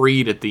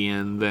 freed at the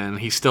end. Then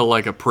he's still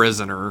like a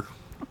prisoner.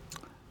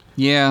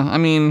 Yeah, I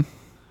mean,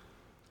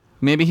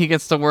 maybe he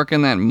gets to work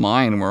in that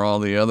mine where all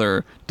the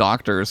other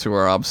doctors who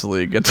are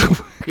obsolete get to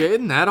work. Yeah,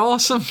 isn't that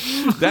awesome?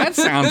 That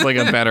sounds like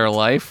a better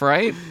life,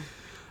 right?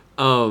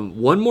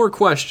 One more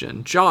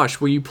question.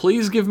 Josh, will you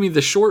please give me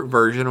the short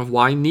version of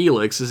why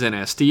Neelix is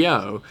in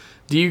STO?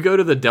 Do you go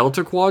to the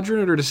Delta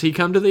Quadrant, or does he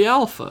come to the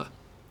Alpha?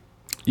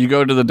 You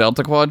go to the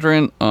Delta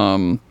Quadrant.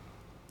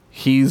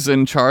 He's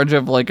in charge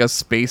of like a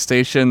space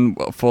station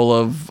full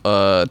of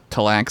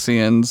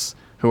Talaxians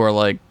who are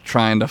like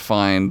trying to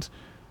find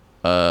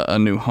a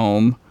new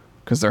home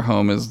because their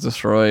home is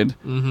destroyed.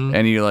 Mm-hmm.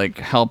 And you like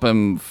help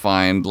him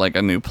find like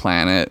a new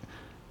planet.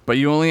 But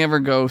you only ever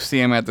go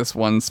see him at this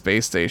one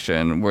space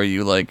station where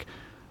you like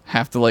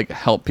have to like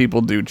help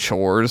people do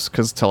chores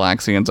because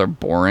Talaxians are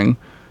boring.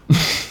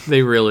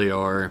 They really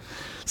are.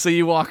 So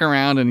you walk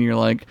around and you're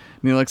like,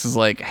 Neelix is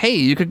like, hey,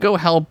 you could go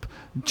help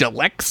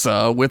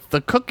Jalexa with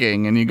the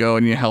cooking, and you go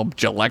and you help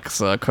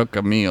Jalexa cook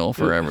a meal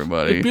for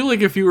everybody. It'd be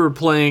like if you were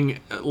playing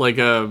like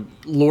a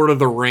Lord of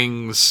the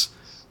Rings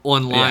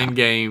online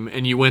game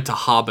and you went to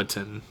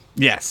Hobbiton.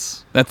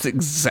 Yes, that's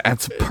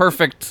a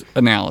perfect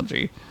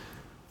analogy.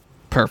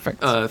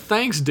 Perfect.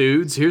 Thanks,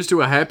 dudes. Here's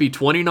to a happy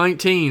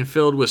 2019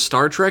 filled with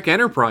Star Trek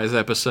Enterprise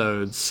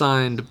episodes.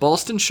 Signed,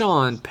 Boston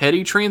Sean,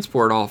 Petty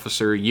Transport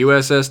Officer,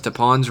 USS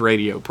Tapon's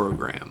radio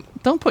program.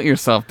 Don't put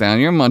yourself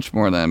down. You're much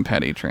more than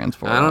Petty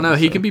Transport I don't know.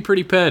 Officer. He can be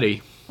pretty petty.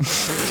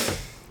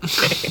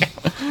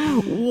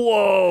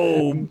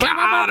 Whoa.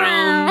 Got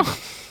him!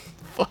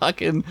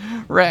 Fucking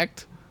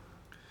wrecked.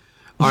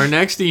 Our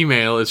next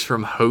email is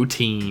from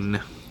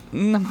Hoteen.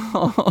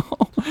 No,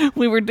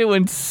 we were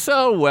doing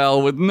so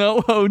well with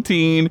no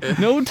Hoteen,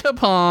 no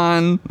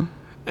Tapon.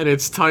 And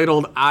it's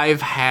titled,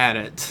 I've Had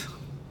It.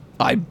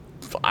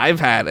 I've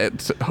had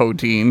it,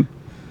 Hoteen.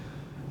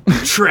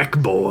 Trek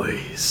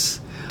boys.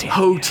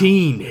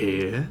 Hoteen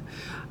here.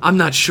 I'm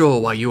not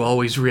sure why you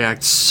always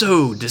react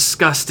so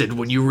disgusted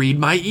when you read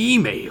my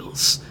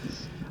emails.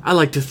 I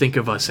like to think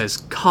of us as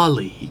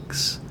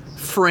colleagues,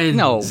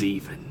 friends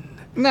even.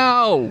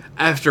 No.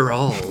 After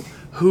all,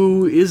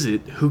 who is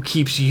it who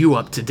keeps you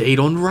up to date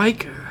on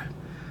Riker?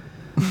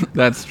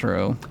 That's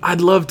true.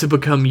 I'd love to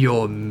become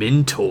your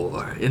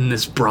mentor in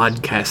this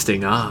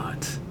broadcasting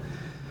art.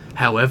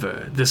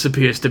 However, this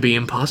appears to be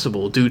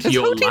impossible due to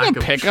your Hoteen lack a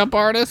of... pickup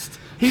artist?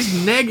 He's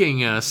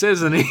negging us,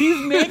 isn't he?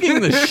 He's nagging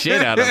the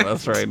shit out of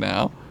us right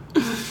now.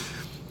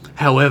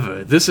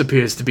 However, this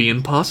appears to be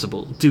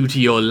impossible due to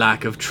your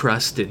lack of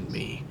trust in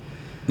me.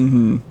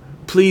 Mm-hmm.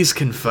 Please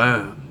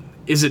confirm.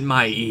 Is it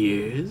my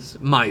ears,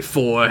 my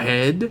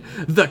forehead,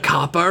 the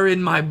copper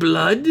in my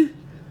blood?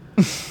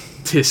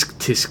 Tisk,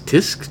 tisk,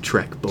 tisk,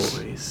 Trek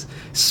boys.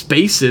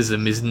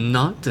 Spacism is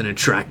not an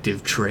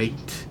attractive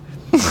trait.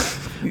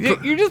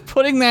 You're just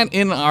putting that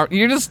in our.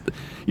 You just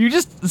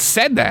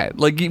said that.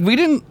 Like we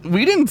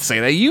didn't say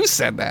that. You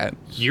said that.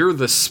 You're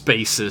the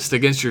spacist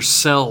against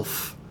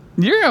yourself.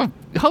 You're a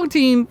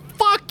Hoteen.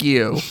 Fuck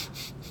you.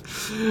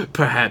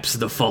 Perhaps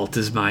the fault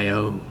is my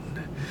own.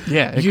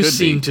 Yeah, You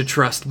seem to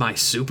trust my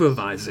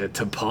supervisor,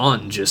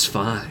 Tapon, just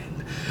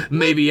fine.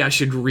 Maybe I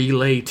should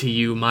relay to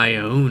you my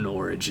own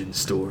origin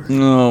story.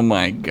 Oh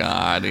my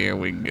god, here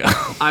we go.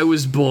 I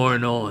was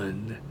born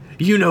on...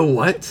 You know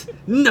what?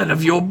 None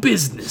of your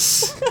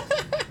business.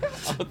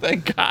 Oh,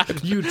 thank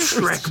God. You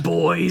Trek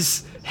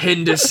boys,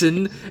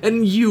 Henderson,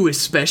 and you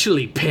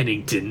especially,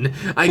 Pennington.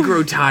 I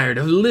grow tired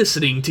of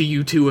listening to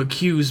you two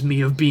accuse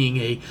me of being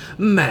a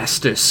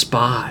master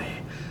spy.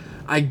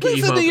 I gave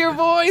Listen up. to your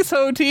voice,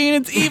 Hoteen.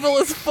 It's evil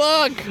as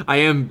fuck. I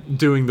am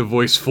doing the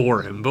voice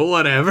for him, but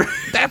whatever.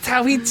 That's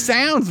how he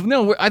sounds.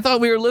 No, I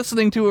thought we were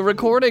listening to a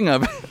recording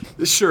of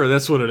it. Sure,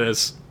 that's what it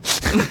is.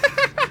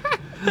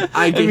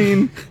 I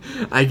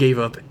gave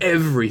up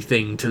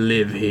everything to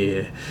live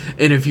here,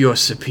 and if your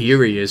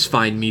superiors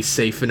find me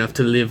safe enough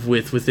to live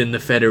within the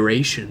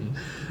Federation,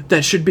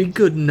 that should be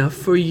good enough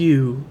for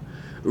you.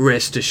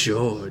 Rest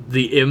assured,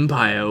 the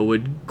Empire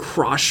would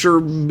crusher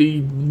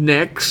me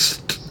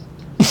next.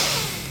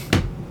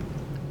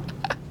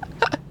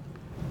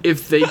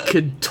 If they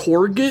could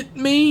target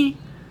me,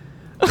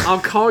 I'll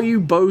call you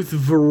both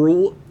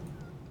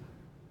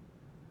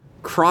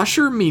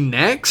Crusher me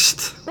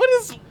next?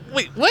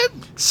 Wait, what?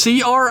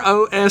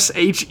 Crosher,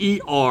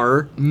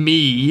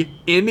 me,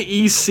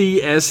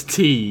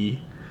 Necst,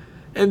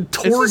 and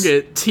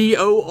Torget,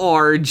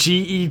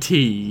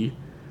 Torget.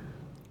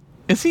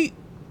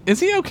 Is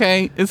he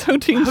okay? Is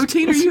Hoteen...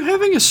 Hoteen, are you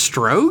having a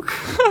stroke?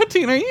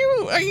 Hoteen, are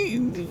you...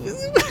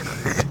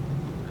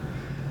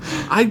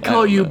 I'd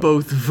call you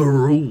both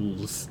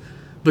Varuls,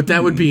 but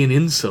that would be an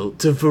insult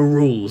to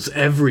Varuls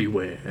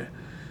everywhere.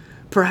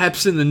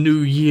 Perhaps in the new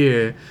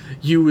year,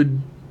 you would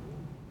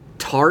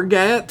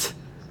target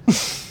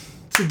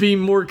to be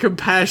more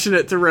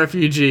compassionate to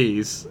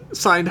refugees.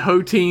 Signed,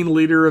 Hoteen,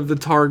 leader of the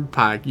Targ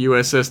Pack,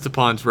 USS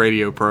Tapon's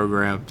radio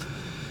program.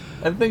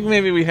 I think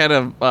maybe we had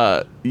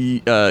a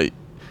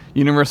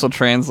universal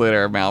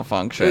translator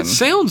malfunction. It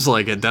sounds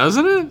like it,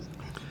 doesn't it?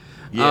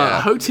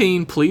 Yeah.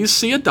 Hoteen, please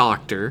see a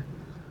doctor.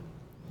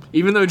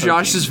 Even though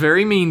Josh is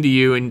very mean to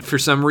you, and for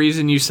some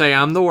reason you say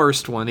I'm the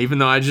worst one, even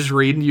though I just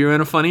read you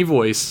in a funny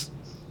voice.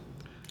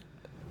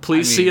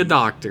 Please see a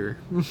doctor.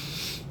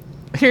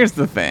 Here's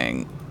the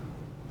thing.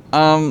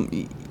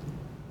 You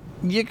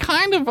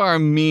kind of are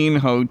mean,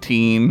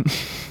 Hoteen.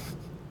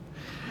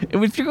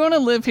 If you're going to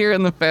live here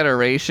in the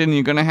Federation,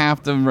 you're going to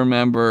have to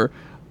remember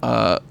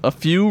a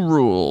few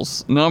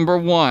rules. Number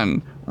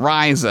 1,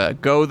 Ryza.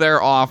 Go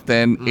there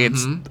often. Mm-hmm.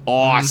 It's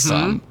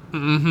awesome.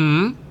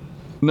 Mm-hmm.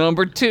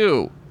 Number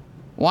 2,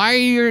 why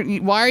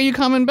are you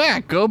coming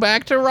back? Go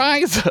back to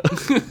Ryza.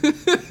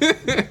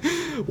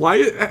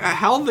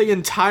 How the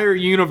entire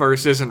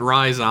universe isn't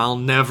Ryza, I'll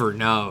never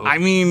know. I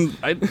mean,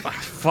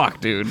 fuck,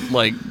 dude.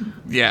 Like,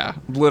 yeah,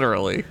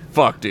 literally.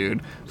 Fuck,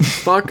 dude.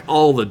 Fuck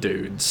all the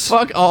dudes.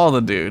 Fuck all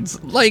the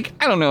dudes. Like,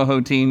 I don't know,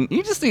 Hoteen.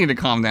 You just need to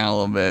calm down a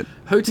little bit.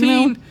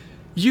 Hoteen,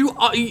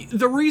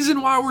 the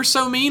reason why we're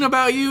so mean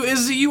about you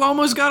is that you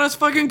almost got us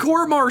fucking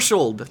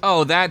court-martialed.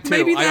 Oh, that too.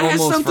 Maybe that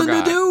has something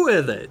to do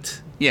with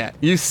it. Yeah,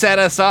 you set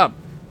us up.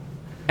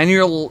 And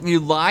you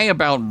lie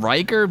about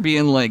Riker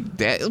being like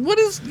dead. What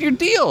is your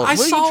deal? I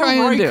saw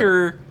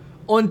Riker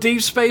on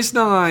Deep Space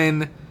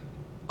Nine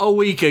a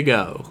week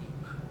ago.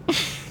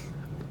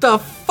 The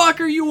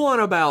fuck are you on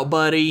about,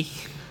 buddy?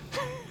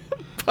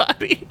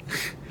 Buddy.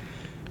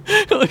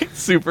 Like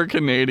super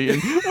Canadian.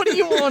 What are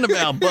you on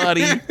about,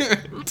 buddy?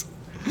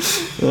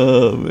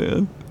 Oh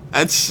man.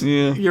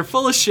 You're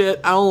full of shit.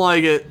 I don't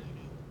like it.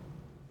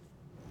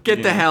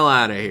 Get the hell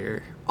out of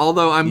here.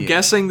 Although I'm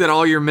guessing that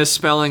all your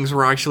misspellings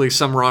were actually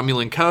some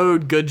Romulan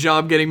code. Good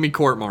job getting me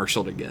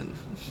court-martialed again.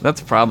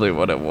 That's probably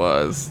what it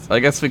was. I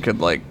guess we could,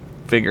 like,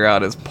 figure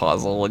out his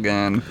puzzle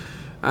again.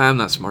 I'm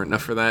not smart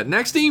enough for that.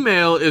 Next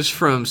email is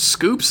from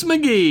Scoops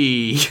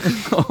McGee.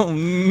 Oh,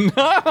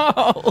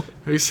 no!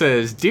 Who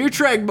says, Dear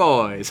Trek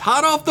Boys,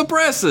 hot off the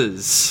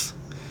presses.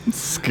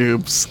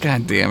 Scoops,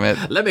 god damn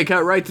it. Let me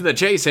cut right to the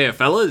chase here,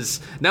 fellas.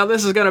 Now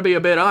this is gonna be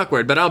a bit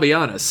awkward, but I'll be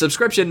honest.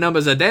 Subscription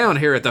numbers are down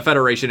here at the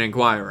Federation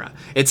Inquirer.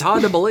 It's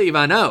hard to believe,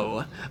 I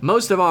know.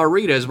 Most of our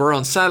readers were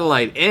on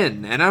Satellite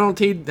N, and I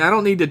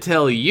don't need to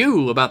tell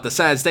you about the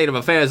sad state of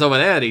affairs over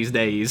there these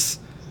days.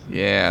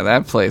 Yeah,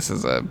 that place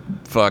is a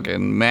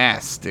fucking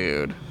mess,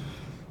 dude.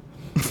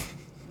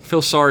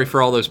 Feel sorry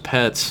for all those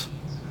pets.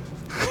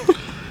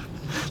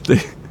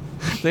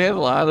 They have a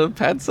lot of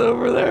pets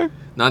over there?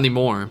 Not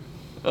anymore.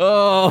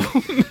 Oh,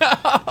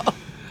 no.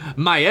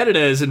 My editor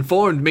has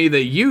informed me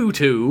that you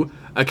two,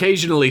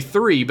 occasionally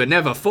 3 but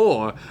never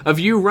 4, of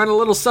you run a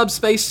little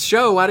subspace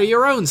show out of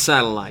your own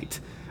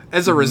satellite.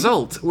 As a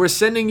result, we're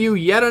sending you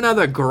yet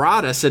another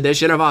gratis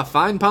edition of our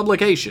fine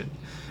publication.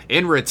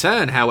 In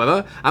return,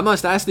 however, I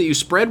must ask that you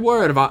spread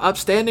word of our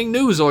upstanding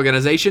news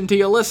organization to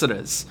your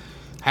listeners.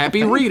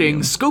 Happy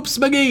reading, Scoops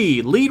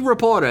McGee, lead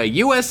reporter,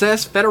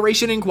 USS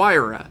Federation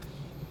Inquirer.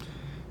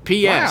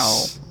 P.S.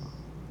 Wow.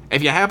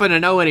 If you happen to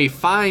know any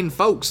fine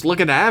folks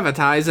looking to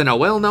advertise in a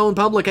well-known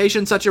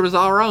publication such as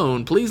our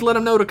own, please let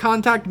them know to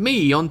contact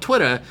me on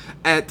Twitter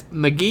at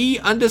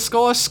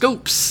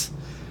McGee_Scoops.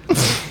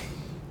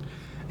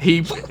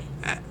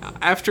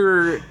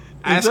 After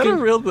asking... Is that a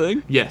real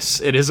thing?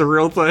 Yes, it is a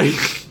real thing.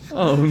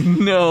 Oh,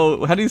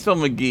 no. How do you spell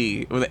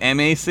McGee? With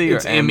M-A-C or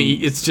M-E?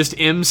 It's just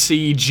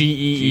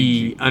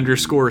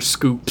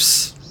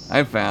MCGEE_Scoops.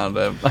 I found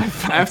him.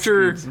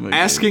 After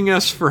asking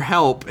us for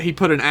help, he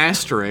put an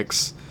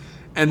asterisk.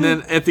 And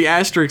then at the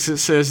asterisk it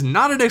says,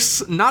 not a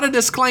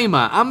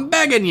disclaimer, I'm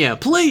begging you,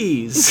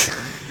 please.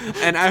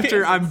 And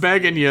after I'm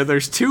begging you,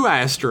 there's 2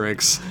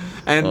 asterisks.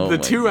 And the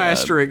 2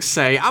 asterisks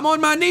say, I'm on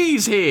my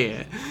knees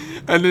here.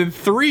 And then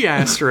 3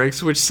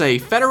 asterisks which say,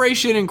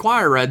 Federation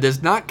Inquirer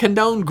does not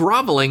condone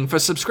groveling for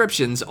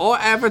subscriptions or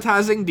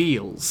advertising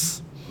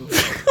deals.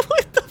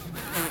 What the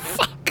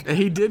fuck?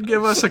 He did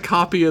give us a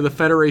copy of the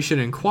Federation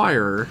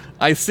Inquirer.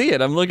 I see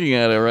it. I'm looking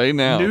at it right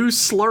now. New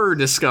slur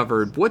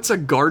discovered. What's a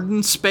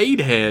garden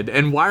spadehead,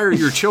 and why are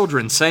your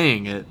children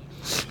saying it?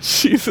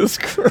 Jesus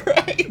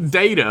Christ.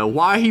 Data.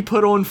 Why he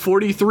put on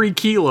 43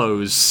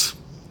 kilos.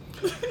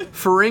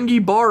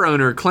 Ferengi bar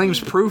owner claims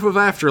proof of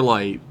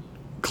afterlife.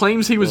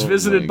 Claims he was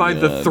visited by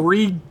the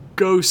 3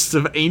 ghosts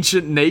of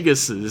ancient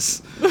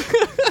Naguses.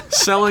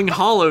 Selling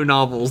holo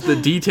novels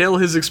that detail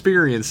his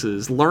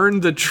experiences.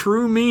 Learned the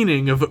true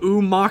meaning of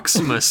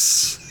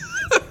Maximus.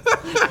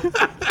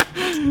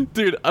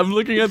 Dude, I'm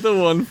looking at the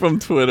one from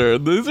Twitter.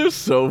 These are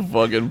so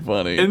fucking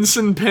funny.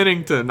 Ensign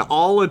Pennington,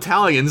 all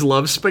Italians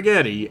love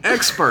spaghetti.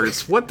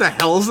 Experts, what the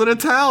hell's an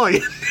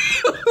Italian?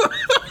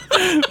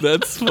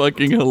 That's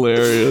fucking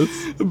hilarious.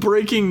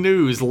 Breaking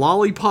news,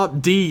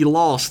 Lollipop D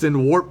lost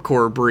in warp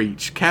core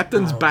breach.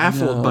 Captain's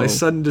baffled by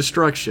sudden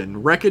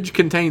destruction. Wreckage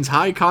contains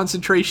high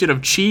concentration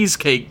of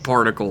cheesecake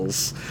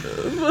particles.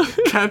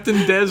 Captain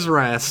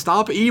Desrath,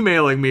 stop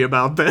emailing me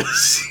about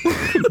this.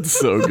 It's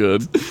so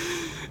good.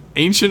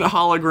 Ancient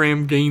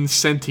hologram gains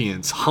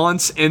sentience.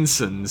 Haunts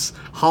ensigns.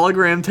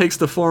 Hologram takes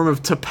the form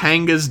of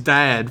Topanga's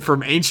dad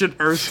from ancient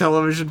Earth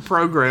television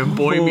program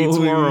Boy Meets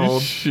Holy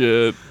World.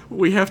 Shit.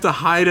 We have to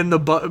hide in the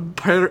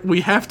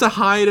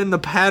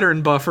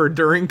pattern buffer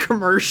during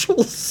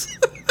commercials.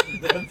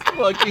 That's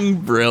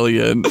fucking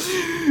brilliant.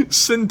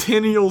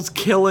 Centennials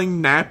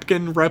killing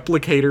napkin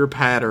replicator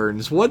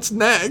patterns. What's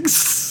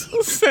next?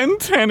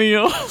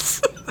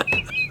 Centennials.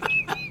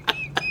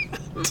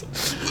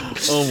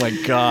 Oh my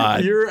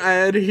god. Your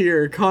ad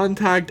here.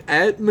 Contact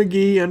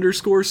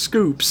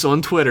 @McGee_scoops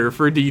on Twitter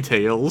for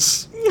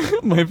details.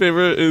 My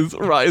favorite is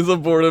Rise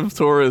Aboard of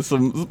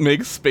Tourism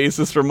makes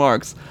spacist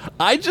remarks.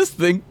 I just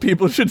think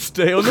people should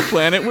stay on the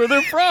planet where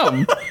they're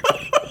from.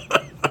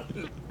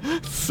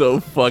 So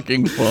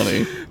fucking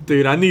funny.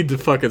 Dude, I need to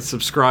fucking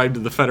subscribe to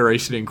the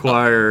Federation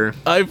Inquirer.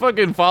 I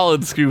fucking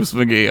followed Scoops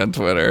McGee on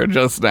Twitter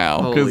just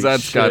now, Holy because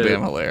that's shit.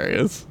 goddamn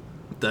hilarious.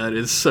 That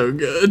is so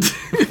good.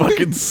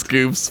 Fucking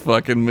Scoops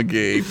fucking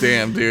McGee.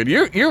 Damn, dude.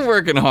 You're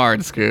working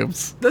hard,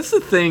 Scoops. That's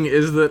the thing,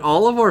 is that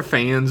all of our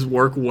fans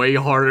work way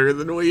harder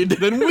than we do.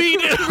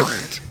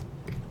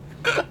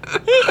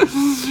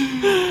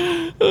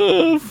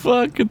 Oh,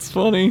 fuck. It's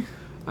funny.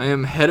 I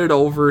am headed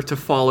over to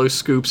follow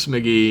Scoops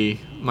McGee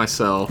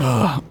myself.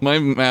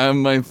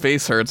 My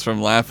face hurts from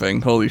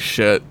laughing. Holy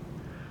shit.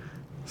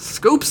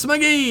 Scoops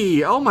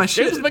McGee! Oh my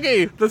shit. Scoops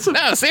McGee.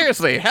 No,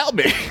 seriously, help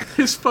me.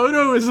 His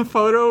photo is a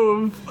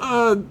photo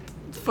of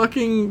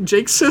fucking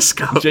Jake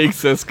Sisko. Jake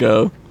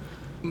Sisko.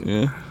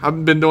 Yeah.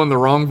 I've been doing the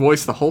wrong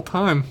voice the whole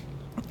time.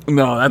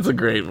 No, that's a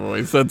great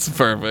voice. That's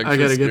perfect. I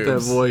for gotta get that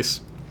Scoops.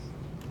 voice.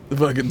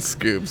 Fucking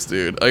Scoops,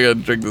 dude. I gotta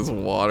drink this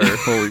water.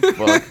 Holy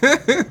fuck.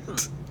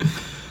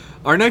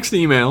 Our next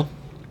email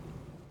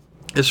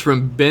is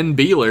from Ben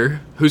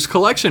Beeler, whose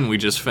collection we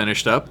just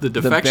finished up, the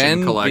Defection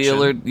Ben collection.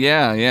 Beeler,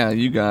 yeah,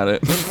 you got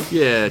it.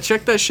 Yeah,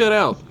 check that shit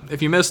out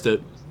if you missed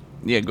it.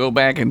 Yeah, go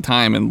back in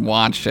time and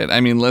watch it.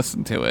 I mean,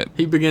 listen to it.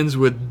 He begins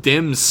with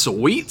dim,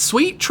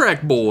 sweet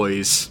Trek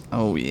boys.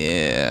 Oh,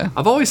 yeah.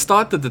 I've always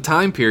thought that the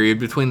time period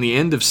between the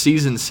end of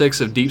Season 6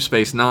 of Deep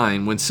Space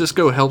Nine, when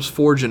Sisko helps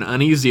forge an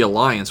uneasy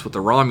alliance with the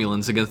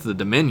Romulans against the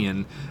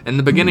Dominion, and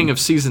the beginning of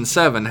Season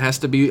 7 has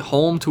to be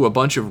home to a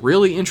bunch of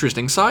really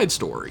interesting side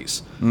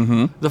stories.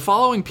 The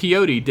following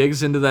peyote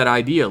digs into that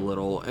idea a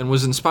little, and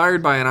was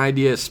inspired by an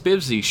idea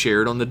Spivsy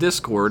shared on the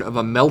Discord of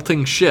a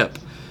melting ship,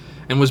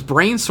 and was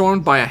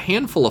brainstormed by a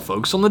handful of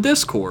folks on the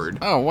Discord.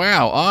 Oh,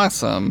 wow.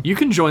 Awesome. You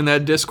can join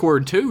that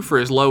Discord too for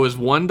as low as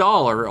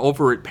 $1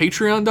 over at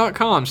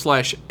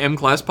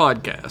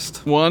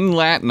patreon.com/mclasspodcast. One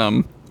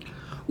latinum.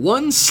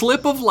 One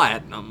slip of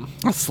latinum.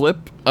 A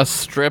slip, a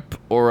strip,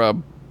 or a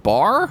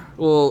bar?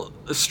 Well,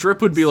 a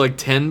strip would be like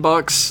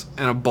 $10,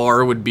 and a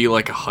bar would be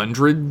like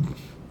 100.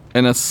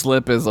 And a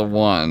slip is a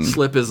 1.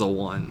 Slip is a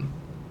 1.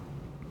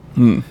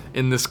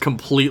 In this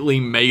completely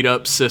made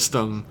up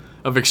system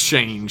of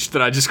exchange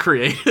that I just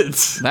created.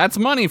 That's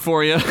money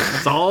for you.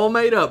 It's all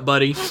made up,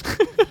 buddy.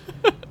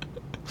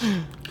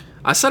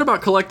 I set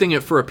about collecting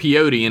it for a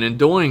peyote, and in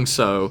doing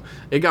so,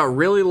 it got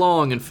really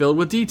long and filled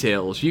with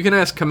details. You can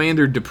ask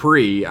Commander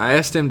Dupree. I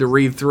asked him to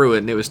read through it,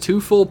 and it was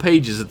 2 full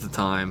pages at the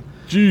time.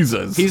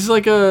 Jesus. He's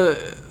like a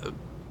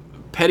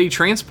petty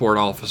transport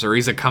officer.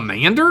 He's a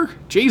commander?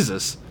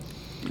 Jesus.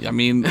 I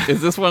mean,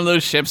 is this one of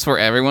those ships where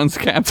everyone's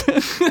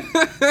captain?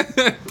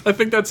 I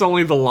think that's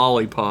only the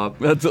Lollipop.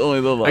 That's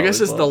only the lollipop. I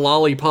guess it's the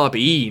Lollipop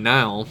E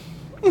now.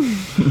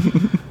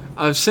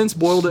 I've since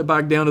boiled it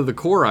back down to the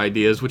core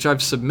ideas, which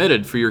I've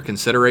submitted for your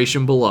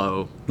consideration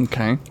below.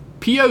 Okay.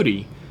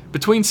 Peyote.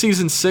 Between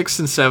Season 6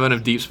 and 7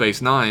 of Deep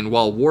Space Nine,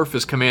 while Worf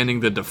is commanding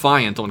the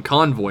Defiant on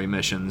convoy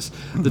missions,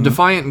 the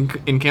Defiant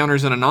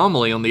encounters an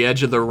anomaly on the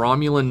edge of the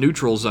Romulan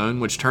neutral zone,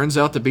 which turns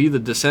out to be the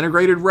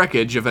disintegrated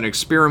wreckage of an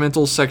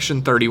experimental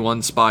Section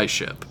 31 spy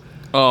ship.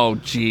 Oh,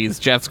 jeez.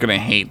 Jeff's gonna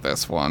hate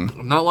this one.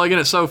 I'm not liking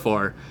it so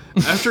far.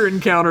 After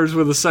encounters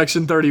with a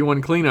Section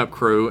 31 cleanup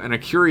crew and a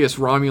curious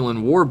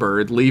Romulan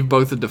warbird leave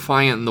both the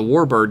Defiant and the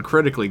warbird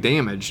critically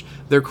damaged,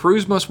 their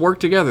crews must work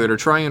together to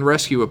try and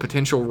rescue a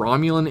potential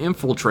Romulan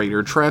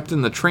infiltrator trapped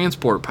in the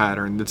transport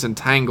pattern that's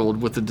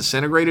entangled with the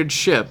disintegrated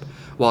ship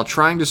while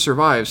trying to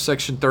survive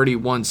Section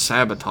 31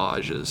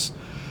 sabotages.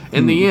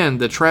 In the end,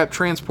 the trapped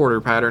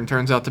transporter pattern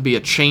turns out to be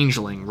a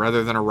changeling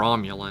rather than a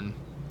Romulan.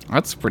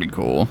 That's pretty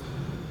cool.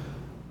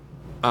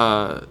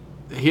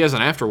 He has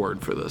an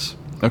afterword for this.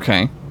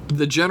 Okay.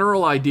 The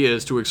general idea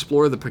is to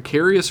explore the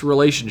precarious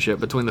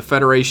relationship between the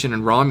Federation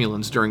and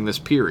Romulans during this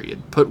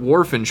period, put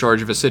Worf in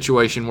charge of a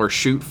situation where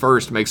shoot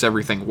first makes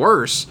everything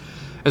worse,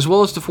 as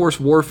well as to force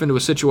Worf into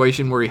a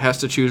situation where he has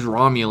to choose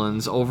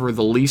Romulans over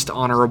the least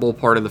honorable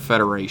part of the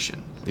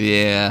Federation.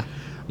 Yeah.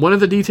 One of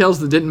the details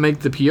that didn't make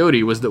the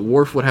peyote was that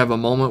Worf would have a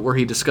moment where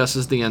he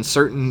discusses the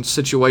uncertain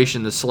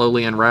situation that's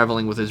slowly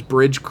unraveling with his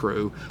bridge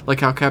crew, like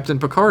how Captain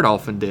Picard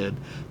often did,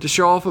 to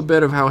show off a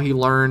bit of how he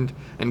learned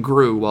and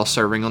grew while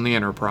serving on the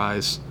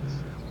Enterprise.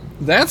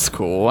 That's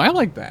cool. I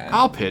like that.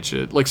 I'll pitch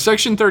it. Like,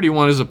 Section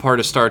 31 is a part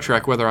of Star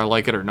Trek whether I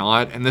like it or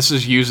not, and this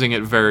is using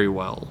it very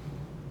well.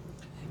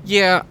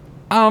 Yeah.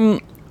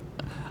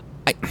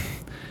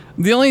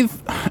 The only,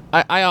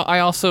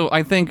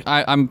 I think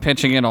I'm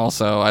pitching it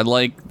also. I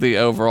like the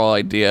overall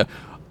idea.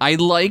 I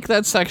like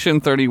that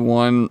Section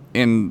 31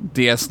 in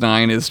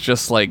DS9 is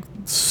just like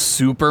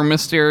super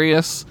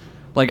mysterious.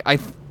 Like I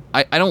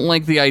don't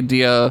like the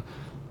idea.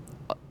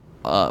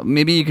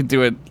 Maybe you could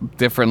do it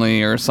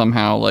differently or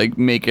somehow like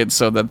make it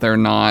so that they're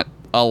not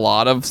a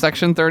lot of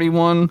Section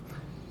 31,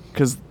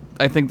 because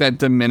I think that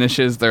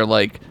diminishes their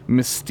like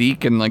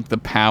mystique and like the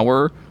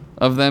power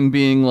of them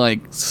being like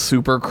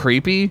super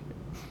creepy.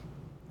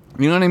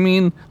 You know what I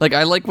mean? Like,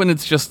 I like when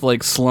it's just,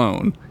 like,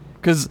 Sloane.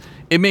 Because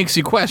it makes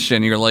you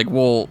question. You're like,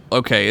 well,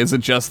 okay, is it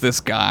just this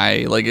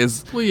guy? Like,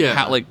 Well, yeah.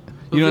 How, like,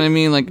 you know what I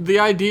mean? Like, the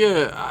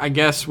idea, I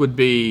guess, would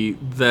be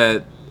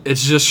that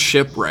it's just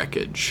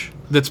shipwreckage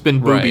that's been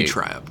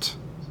booby-trapped.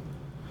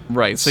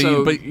 Right.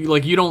 So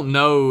you don't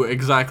know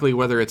exactly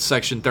whether it's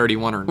Section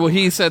 31 or not. Well,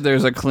 he said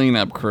there's a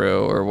cleanup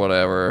crew or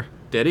whatever.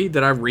 Did he?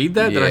 Did I read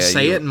that? Did I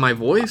say it in my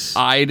voice?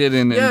 I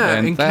didn't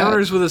invent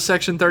encounters that. with a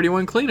Section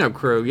 31 cleanup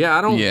crew. Yeah,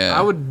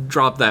 I would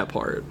drop that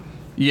part.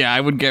 Yeah,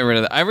 I would get rid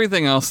of that.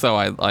 Everything else, though,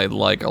 I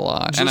like a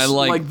lot. Just and I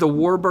like the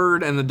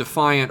Warbird and the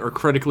Defiant are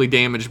critically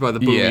damaged by the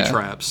booby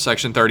traps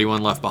Section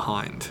 31 left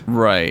behind.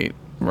 Right.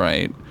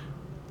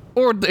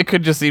 Or it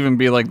could just even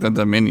be like the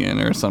Dominion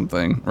or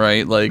something,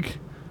 right? Like,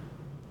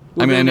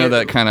 well, I know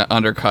that kind of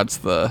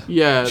undercuts the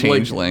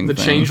changeling. Like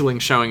the changeling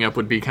showing up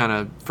would be kind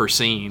of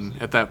foreseen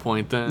at that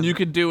point. Then you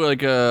could do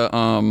like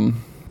you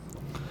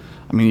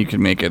could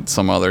make it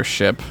some other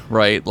ship,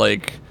 right?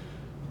 Like,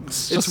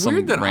 it's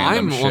weird that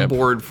I'm on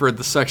board for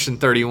the Section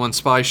 31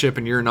 spy ship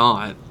and you're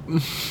not.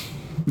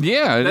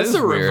 Yeah, that's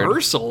a weird.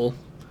 reversal.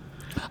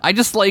 I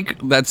just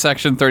like that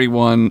Section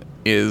 31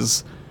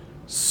 is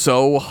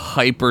so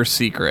hyper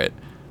secret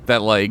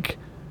that like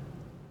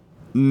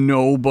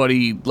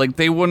nobody, like,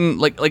 they wouldn't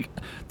like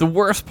the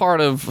worst part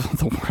of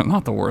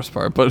not the worst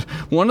part, but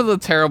one of the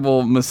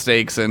terrible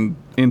mistakes in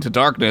Into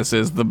Darkness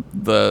is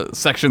the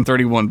Section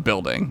 31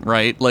 building,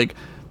 right? Like,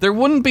 there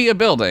wouldn't be a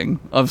building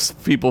of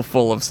people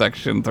full of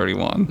Section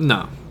 31.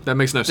 No, that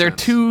makes no sense. They're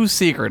too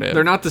secretive.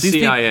 They're not the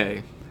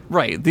CIA.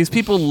 Right. These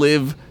people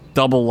live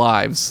double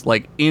lives,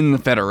 like, in the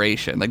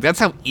Federation. Like, that's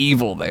how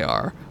evil they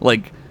are.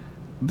 Like,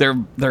 they're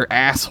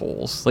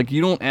assholes. Like, you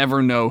don't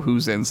ever know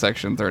who's in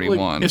Section 31.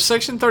 Like, if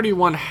Section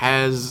 31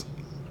 has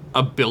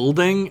a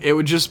building, it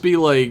would just be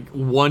like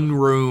one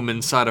room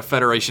inside a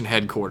Federation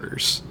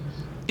headquarters.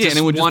 Yeah, and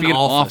it would just be an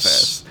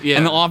office. Yeah.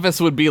 And the office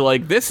would be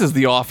like, this is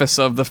the office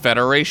of the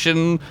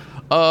Federation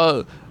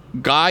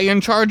guy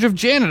in charge of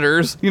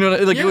janitors. You know,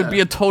 like, it would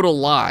be a total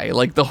lie.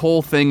 Like, the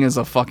whole thing is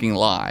a fucking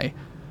lie.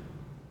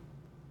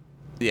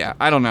 Yeah,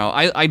 I don't know.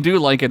 I do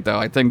like it, though.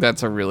 I think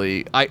that's a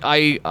really...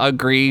 I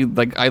agree.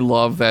 Like, I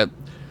love that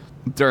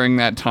during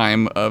that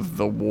time of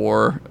the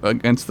war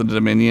against the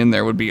Dominion,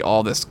 there would be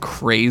all this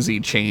crazy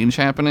change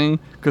happening,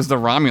 because the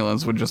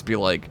Romulans would just be,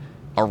 like,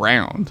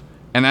 around.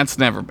 And that's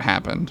never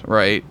happened,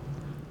 right?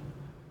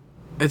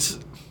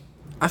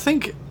 I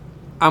think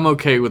I'm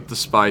okay with the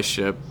spy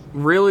ship.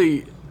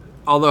 Really,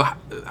 although,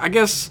 I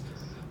guess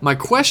my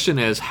question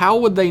is, how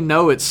would they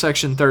know it's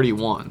Section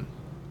 31?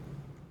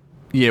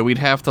 Yeah, we'd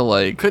have to,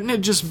 like... Couldn't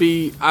it just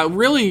be...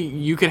 really,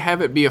 you could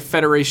have it be a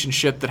Federation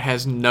ship that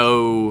has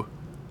no...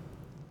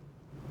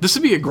 This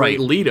would be a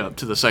great lead-up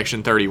to the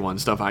Section 31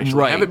 stuff, actually.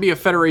 Right. Have it be a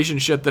Federation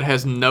ship that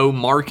has no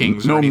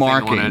markings or anything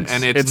on it,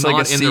 and it's not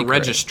like in the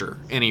register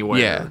anywhere.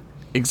 Yeah,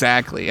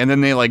 exactly. And then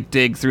they, like,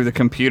 dig through the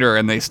computer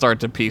and they start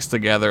to piece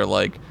together,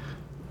 like,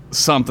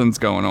 something's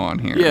going on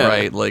here,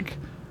 right? Like...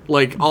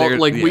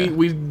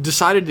 we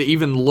decided to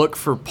even look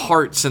for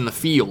parts in the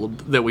field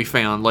that we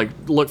found, like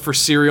look for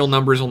serial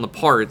numbers on the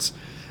parts,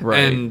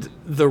 and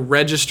the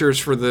registers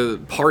for the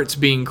parts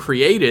being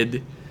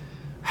created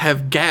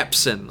have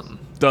gaps in them.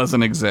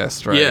 Doesn't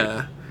exist, right?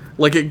 Yeah,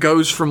 like it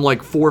goes from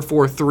like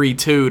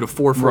 4432 to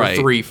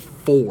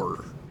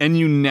 4434. And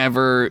you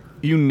never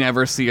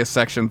see a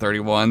Section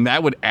 31.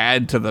 That would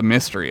add to the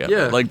mystery of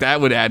it. Like,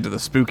 that would add to the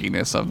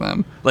spookiness of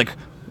them. Like,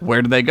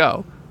 where did they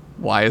go?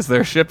 Why is there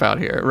a ship out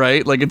here,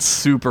 right? Like, it's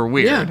super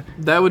weird. Yeah,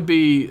 that would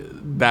be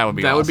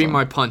awesome.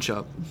 My punch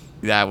up.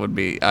 That would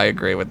be, I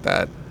agree with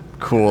that.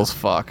 Cool as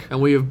fuck. And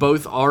we have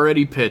both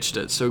already pitched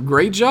it, so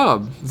great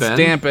job, Ben.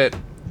 Stamp it.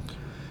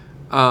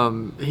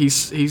 He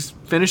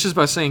finishes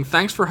by saying,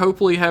 "Thanks for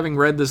hopefully having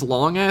read this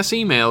long ass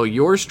email.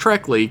 Yours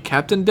Trekley,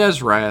 Captain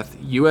Desrath,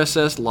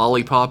 USS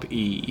Lollipop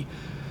E."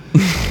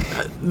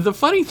 The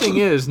funny thing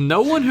is,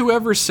 no one who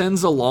ever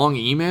sends a long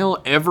email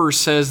ever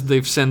says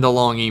they've sent a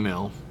long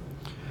email.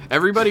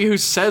 Everybody who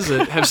says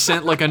it have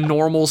sent like a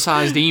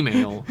normal-sized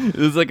email.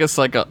 It's like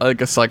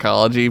a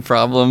psychology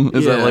problem.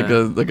 Is that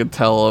Yeah. like a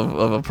tell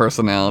of a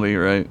personality,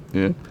 right?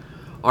 Yeah.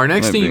 Our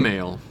next Might be.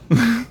 email.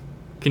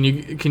 Can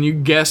you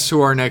guess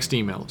who our next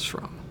email is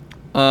from?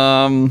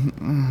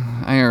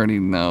 I already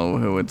know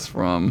who it's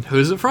from.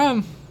 Who's it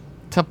from?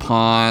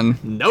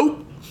 Tapon.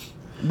 Nope.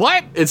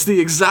 What? It's the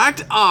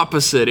exact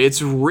opposite.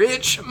 It's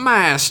Rich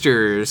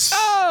Masters.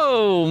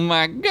 Oh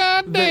my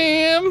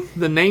goddamn!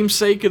 The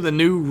namesake of the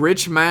new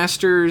Rich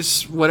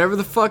Masters, whatever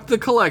the fuck the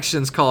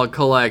collection's called,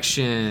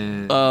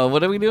 collection.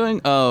 What are we doing?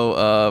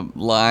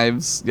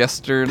 Lives,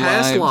 Past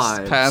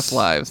lives. Past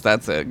lives.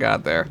 That's it.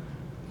 Got there.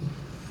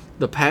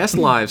 The Past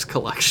Lives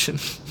collection.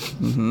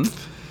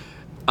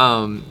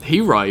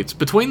 He writes,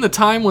 between the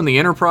time when the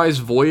Enterprise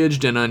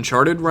voyaged in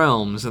uncharted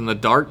realms and the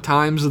dark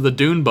times of the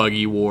Dune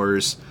Buggy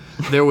Wars,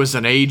 there was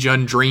an age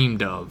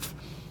undreamed of.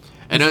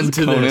 And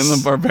unto Conan this,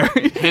 the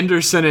Barbarian.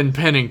 Henderson and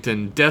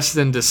Pennington,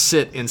 destined to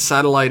sit in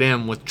Satellite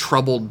M with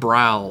troubled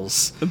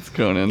brows. It's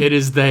Conan. It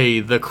is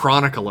they, the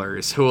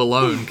chroniclers, who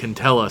alone can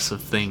tell us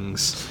of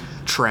things.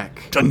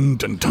 Trek. Dun,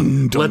 dun,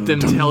 dun, dun, Let them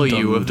dun, tell dun,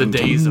 you of the dun,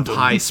 days dun, of dun.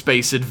 high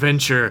space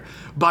adventure.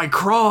 By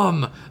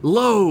Crom,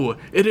 lo,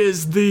 it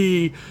is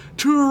the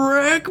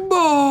Trek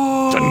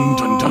Boys. Dun,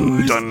 dun,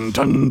 dun, dun,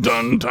 dun,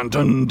 dun, dun,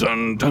 dun,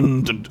 dun,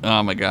 dun, dun.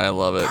 Oh my god, I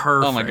love it.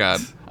 Oh my Perfect.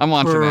 god. I'm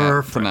watching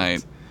Perfect. that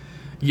tonight.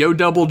 Yo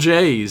Double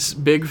J's,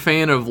 big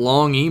fan of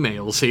long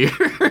emails here.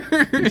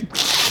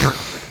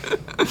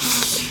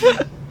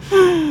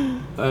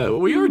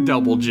 We are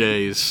Double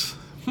J's.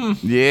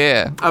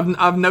 Yeah.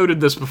 I've noted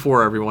this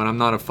before, everyone. I'm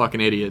not a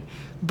fucking idiot,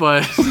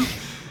 but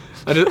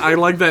I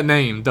like that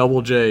name,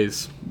 Double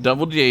J's.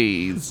 Double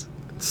J's.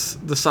 It's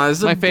the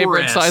size of My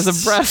favorite size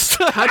of breast.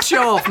 Cut you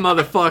off,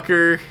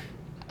 motherfucker.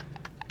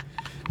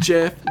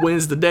 Jeff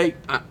wins the date,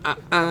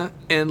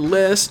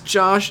 unless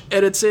Josh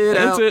edits it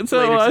out. That's it, so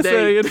later I today.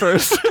 say it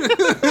first.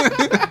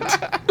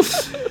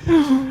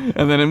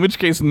 And then in which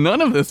case none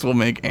of this will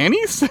make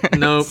any sense.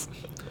 Nope.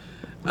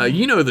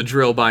 You know the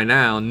drill by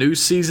now. New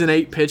season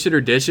 8 pitch it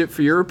or ditch it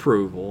for your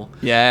approval.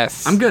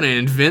 Yes. I'm gonna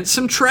invent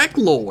some Trek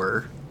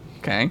lore.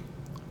 Okay.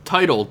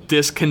 Title,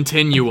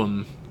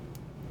 Discontinuum.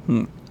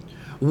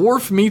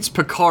 Worf meets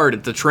Picard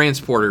at the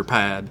transporter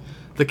pad.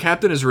 The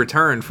captain has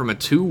returned from a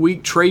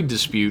 2-week trade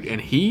dispute, and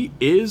he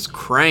is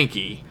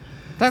cranky.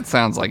 That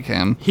sounds like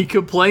him. He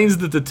complains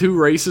that the two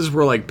races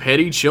were like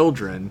petty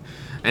children,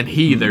 and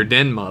he their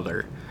den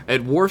mother.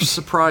 At Worf's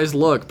surprised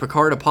look,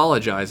 Picard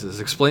apologizes,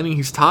 explaining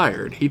he's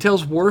tired. He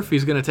tells Worf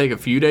he's going to take a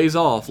few days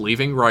off,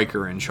 leaving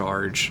Riker in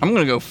charge. I'm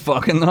gonna go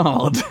fuck in the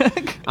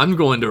holodeck. I'm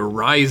going to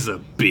rise a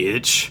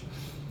bitch.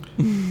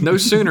 No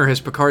sooner has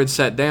Picard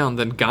sat down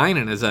than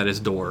Guinan is at his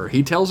door.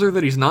 He tells her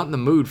that he's not in the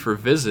mood for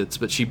visits,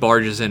 but she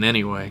barges in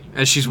anyway,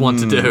 as she's wont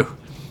to do.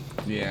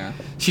 Yeah.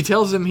 She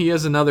tells him he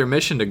has another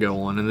mission to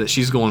go on and that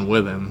she's going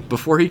with him.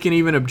 Before he can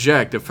even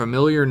object, a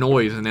familiar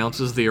noise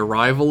announces the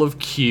arrival of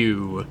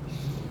Q.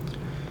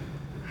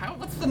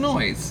 What's the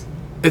noise?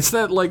 It's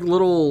that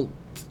little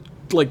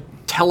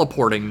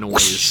teleporting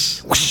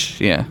noise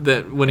Yeah.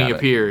 that when Got he it.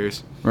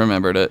 appears.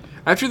 Remembered it.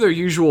 After their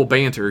usual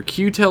banter,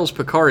 Q tells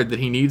Picard that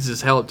he needs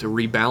his help to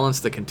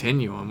rebalance the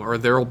continuum or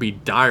there'll be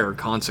dire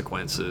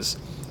consequences.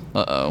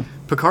 Uh-oh.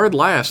 Picard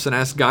laughs and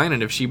asks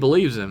Guinan if she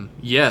believes him.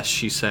 Yes,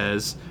 she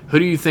says. Who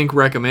do you think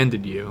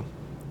recommended you?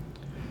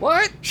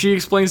 What? She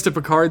explains to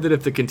Picard that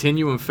if the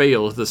continuum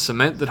fails, the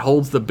cement that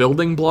holds the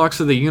building blocks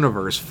of the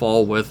universe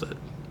fall with it.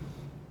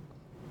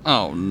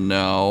 Oh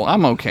no.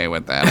 I'm okay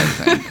with that, I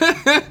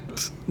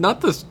think.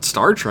 Not the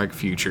Star Trek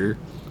future.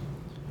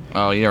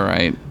 Oh, you're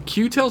right.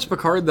 Q tells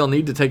Picard they'll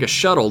need to take a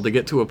shuttle to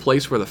get to a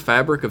place where the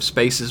fabric of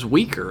space is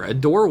weaker, a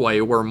doorway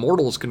where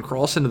mortals can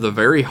cross into the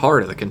very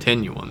heart of the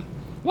continuum.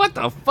 What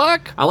the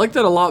fuck? I like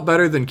that a lot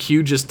better than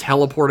Q just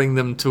teleporting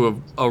them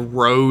to a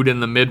road in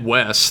the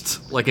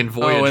Midwest, like in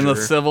Voyager. Oh, in the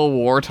Civil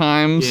War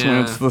times, when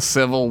Yeah. it's the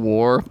Civil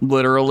War.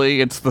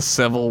 Literally, it's the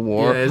Civil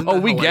War. Yeah, isn't Oh,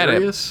 that we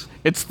hilarious? get it.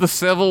 It's the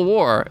Civil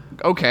War.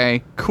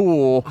 Okay,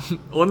 cool.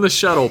 On the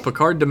shuttle,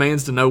 Picard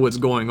demands to know what's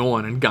going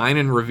on, and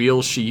Guinan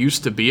reveals she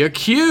used to be a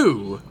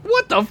Q.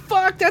 What the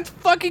fuck? That's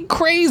fucking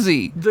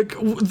crazy.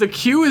 The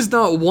Q is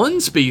not one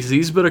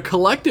species, but a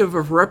collective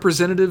of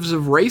representatives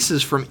of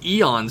races from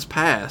eons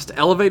past,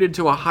 elevated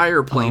to a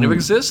higher plane of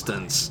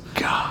existence.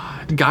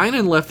 God.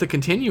 Guinan left the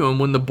Continuum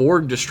when the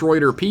Borg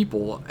destroyed her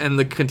people, and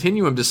the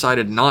Continuum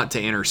decided not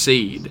to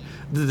intercede,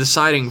 the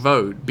deciding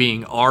vote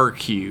being our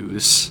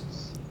Qs.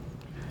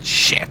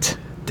 Shit.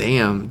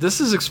 Damn, this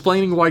is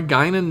explaining why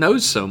Guinan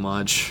knows so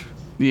much.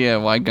 Yeah,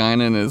 why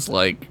Guinan is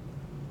like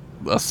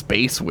a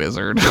space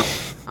wizard.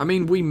 I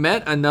mean, we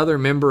met another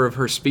member of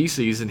her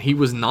species, and he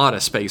was not a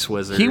space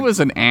wizard. He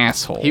was an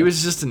asshole. He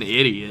was just an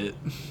idiot.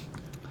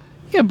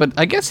 Yeah, but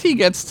I guess he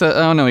gets to...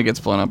 Oh, no, he gets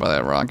blown up by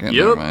that rocket.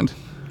 Yep. Never mind.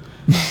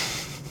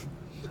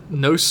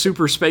 No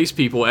super space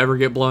people ever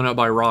get blown up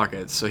by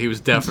rockets, so he was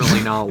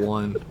definitely not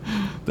one.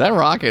 That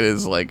rocket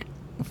is like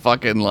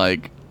fucking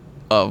like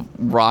a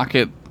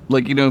rocket...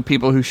 Like, you know,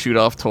 people who shoot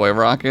off toy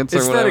rockets or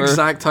It's whatever? that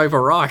exact type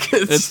of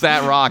rocket. It's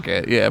that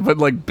rocket, yeah, but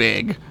like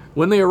big.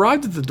 When they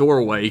arrived at the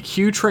doorway,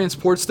 Q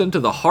transports them to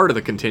the heart of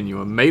the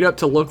continuum, made up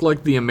to look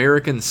like the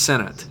American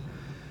Senate.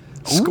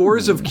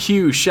 Scores of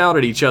Q shout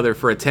at each other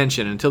for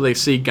attention until they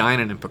see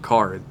Guinan and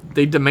Picard.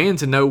 They demand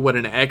to know what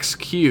an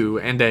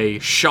XQ and a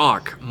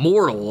Shock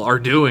mortal are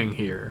doing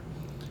here.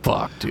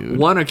 Fuck, dude.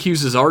 One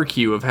accuses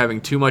RQ of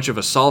having too much of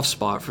a soft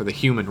spot for the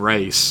human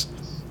race.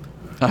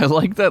 I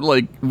like that,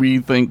 like, we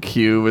think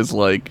Q is,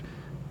 like,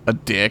 a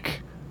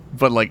dick,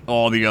 but, like,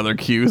 all the other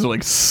Qs are,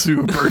 like,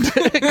 super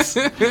dicks.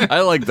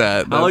 I like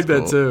that. I like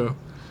cool. that, too.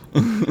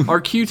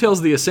 RQ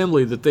tells the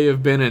Assembly that they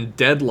have been in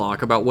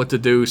deadlock about what to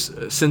do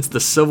since the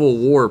Civil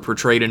War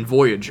portrayed in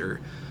Voyager.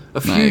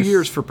 A few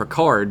years for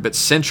Picard, but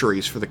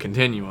centuries for the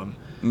Continuum.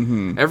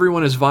 Mm-hmm.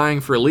 Everyone is vying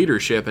for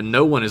leadership and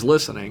no one is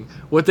listening.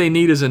 What they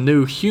need is a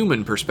new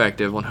human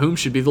perspective on whom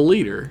should be the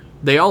leader.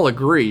 They all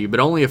agree, but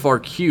only if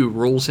RQ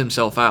rules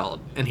himself out,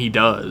 and he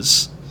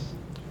does.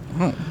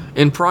 Oh.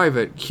 In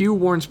private, Q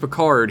warns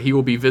Picard he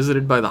will be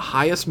visited by the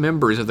highest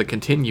members of the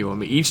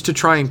Continuum, each to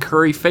try and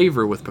curry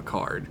favor with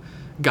Picard.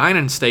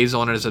 Guinan stays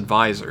on as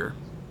advisor.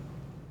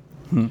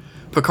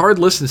 Picard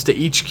listens to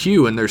each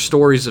Q and their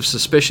stories of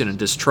suspicion and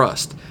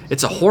distrust.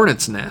 It's a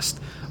hornet's nest,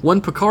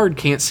 one Picard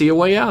can't see a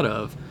way out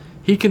of.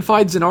 He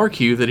confides in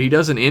RQ that he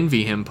doesn't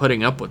envy him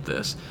putting up with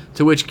this,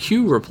 to which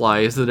Q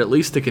replies that at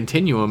least the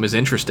Continuum is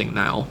interesting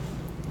now.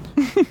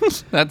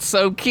 That's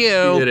so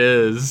cute. It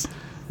is.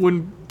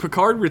 When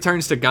Picard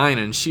returns to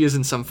Guinan, she is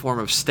in some form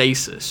of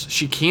stasis.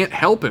 She can't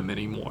help him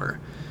anymore.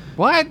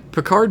 What?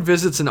 Picard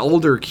visits an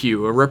older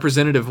Q, a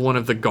representative one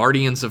of the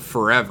Guardians of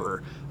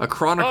Forever, a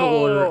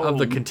chronicler of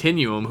the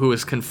Continuum who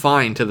is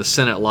confined to the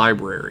Senate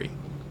library.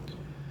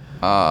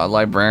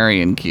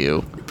 Librarian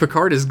Q.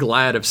 Picard is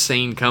glad of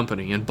sane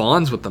company and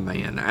bonds with the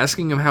man,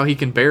 asking him how he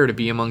can bear to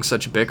be among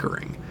such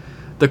bickering.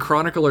 The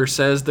chronicler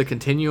says the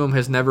Continuum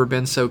has never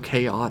been so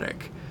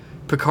chaotic.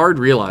 Picard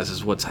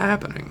realizes what's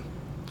happening.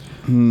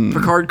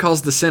 Picard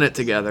calls the Senate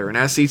together and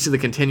asks each of the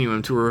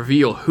Continuum to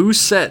reveal who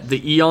set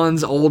the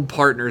eons-old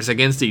partners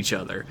against each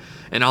other,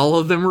 and all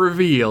of them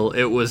reveal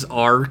it was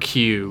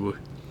RQ.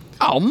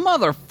 Oh,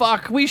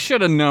 motherfuck, we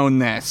should have known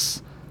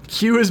this.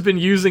 Q has been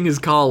using his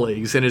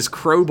colleagues and has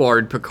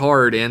crowbarred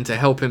Picard in to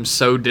help him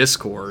sow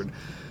discord.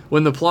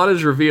 When the plot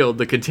is revealed,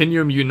 the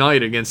Continuum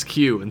unite against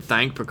Q and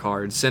thank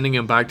Picard, sending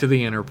him back to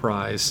the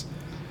Enterprise.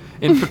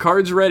 In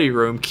Picard's ready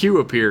room, Q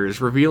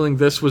appears, revealing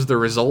this was the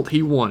result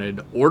he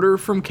wanted. Order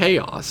from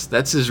chaos.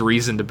 That's his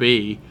reason to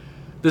be.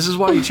 This is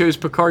why he chose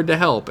Picard to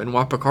help, and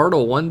why Picard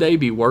will one day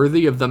be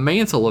worthy of the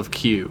mantle of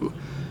Q.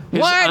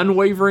 His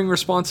unwavering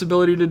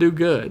responsibility to do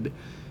good.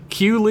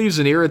 Q leaves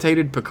an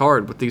irritated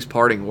Picard with these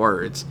parting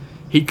words.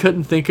 He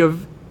couldn't think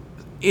of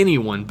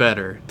anyone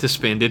better to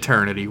spend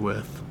eternity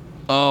with.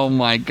 Oh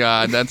my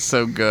god, that's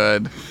so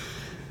good.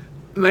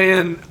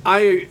 Man,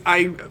 I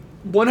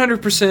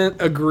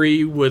 100%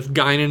 agree with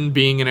Guinan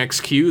being an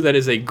XQ. That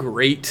is a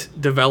great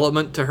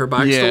development to her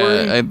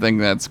backstory. Yeah, I think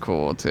that's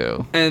cool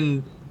too.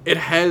 And it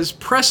has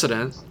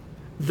precedent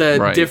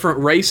that different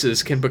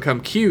races can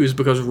become Qs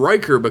because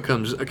Riker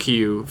becomes a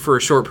Q for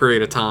a short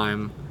period of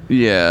time.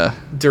 Yeah.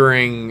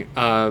 During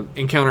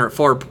Encounter at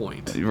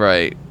Farpoint.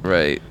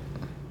 Right.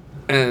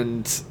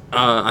 And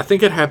I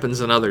think it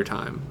happens another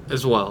time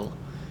as well.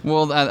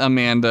 Well, that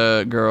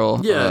Amanda girl.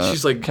 Yeah,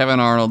 she's like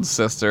Kevin Arnold's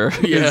sister.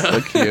 Is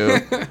the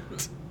Q.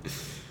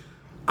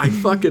 I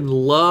fucking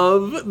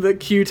love that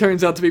Q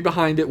turns out to be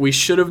behind it. We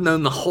should have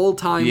known the whole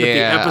time, but the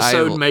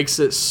episode makes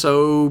it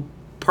so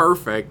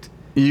perfect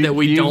that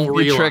we don't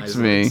realize. You tricked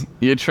me.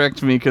 You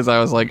tricked me because I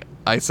was like,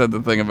 I said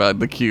the thing about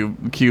the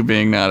Q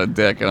being not a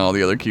dick and all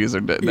the other Qs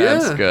are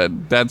That's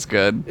good. That's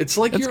good. It's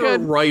like you're a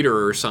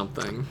writer or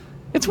something.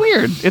 It's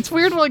weird. It's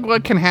weird, like,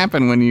 what can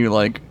happen when you,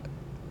 like,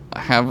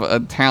 have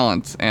a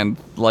talent and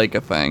like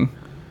a thing.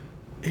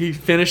 He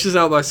finishes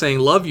out by saying,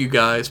 "Love you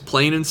guys,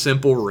 plain and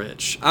simple,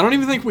 Rich." I don't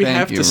even think we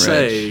have to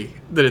say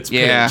that it's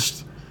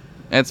pitched.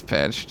 It's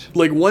pitched.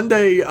 Like, one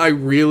day I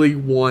really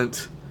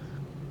want,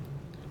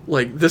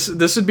 like,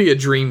 this would be a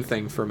dream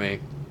thing for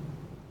me,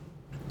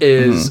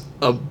 is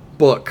a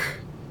book,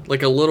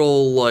 like a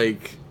little,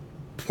 like,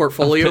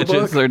 portfolio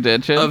book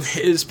of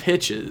his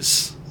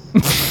pitches.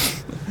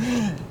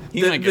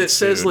 that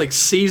says, like,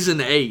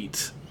 season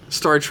 8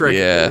 Star Trek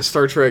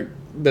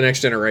The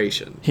Next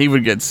Generation. He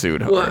would get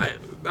sued hard. Well,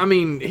 I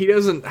mean, he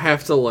doesn't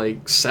have to,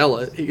 like, sell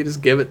it. He could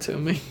just give it to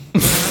me.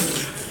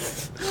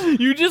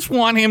 You just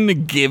want him to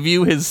give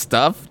you his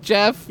stuff,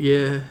 Jeff?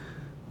 Yeah.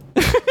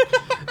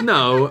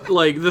 No,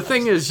 like, the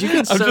thing is, you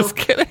can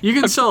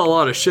sell a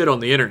lot of shit on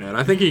the internet.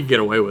 I think he can get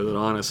away with it,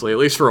 honestly, at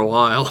least for a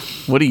while.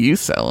 What do you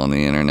sell on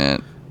the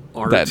internet?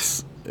 Art.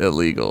 That's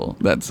illegal.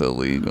 That's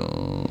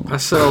illegal. I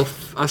sell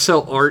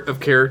art of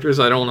characters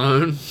I don't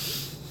own.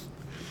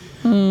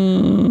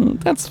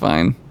 That's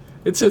fine.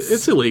 It's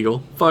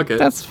illegal. Fuck it.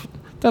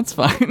 That's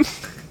fine.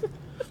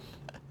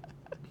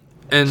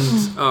 And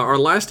our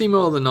last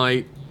email of the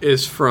night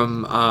is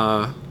from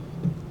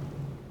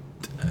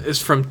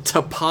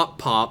Tapop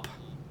Pop.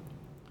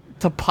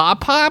 Tapop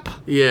Pop?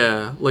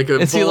 Yeah, like a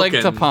Is Vulcan. he like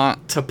Tapop?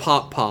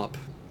 Tapop Pop.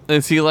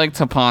 Is he like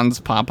Tapon's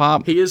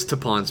Pop-Pop? He is he's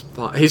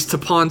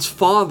Tapon's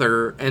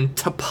father and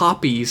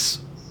Tapapi's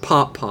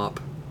Pop-Pop.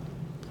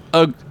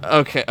 Oh,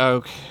 okay.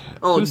 Oh,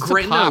 Who's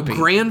Tapapi? no,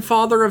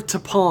 grandfather of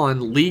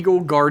Tapon,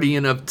 legal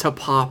guardian of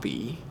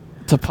Tapapi.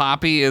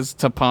 Tapapi is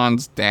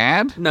Tapon's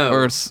dad? No.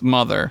 Or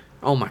mother?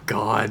 Oh my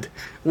god.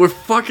 We're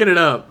fucking it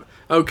up.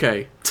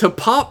 Okay.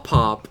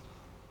 Tapop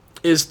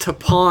is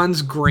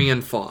Tapon's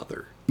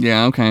grandfather.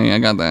 Yeah, okay, I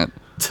got that.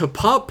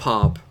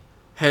 Tapop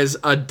has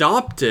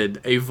adopted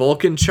a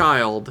Vulcan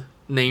child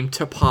named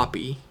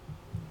Tapapi.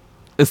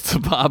 Is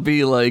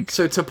Tapapi like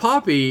So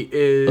Tapapi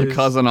is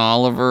cousin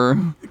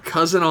Oliver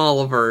cousin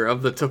Oliver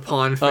of the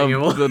Tapon family.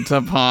 of the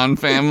Tapon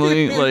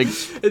family? Like,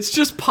 It's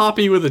just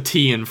Poppy with a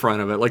T in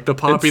front of it, like the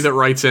Poppy It's- that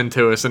writes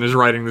into us and is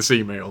writing this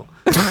email.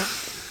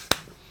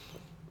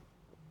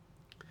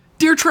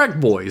 Dear Trek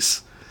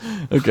Boys,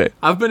 okay.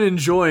 I've been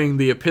enjoying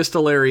the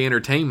epistolary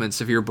entertainments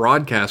of your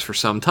broadcast for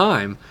some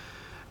time,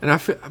 and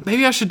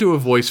maybe I should do a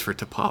voice for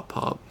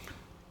Tapop.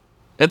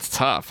 It's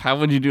tough. How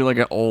would you do like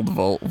an old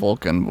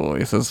Vulcan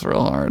voice? It's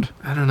real hard.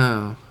 I don't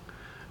know.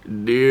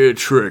 Dear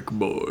Trek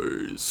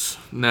Boys.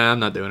 Nah, I'm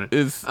not doing it.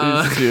 It's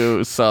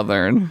too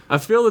southern. I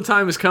feel the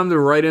time has come to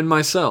write in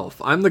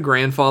myself. I'm the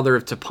grandfather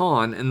of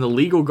Tapon and the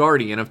legal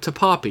guardian of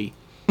Tapapi.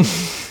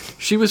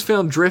 She was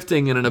found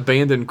drifting in an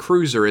abandoned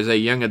cruiser as a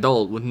young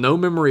adult with no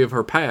memory of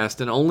her past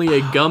and only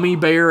a gummy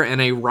bear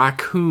and a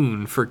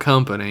raccoon for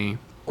company.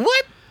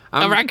 What?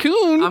 A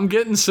raccoon? I'm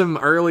getting some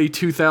early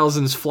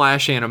 2000s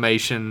Flash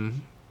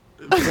animation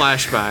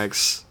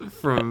flashbacks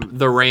from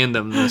the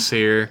randomness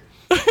here.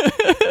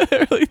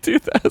 Early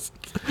 2000s.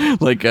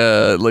 Like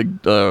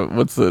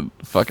what's the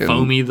fucking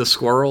Foamy the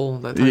Squirrel,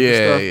 that type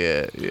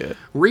of stuff. Yeah.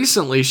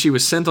 Recently, she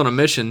was sent on a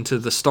mission to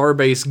the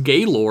starbase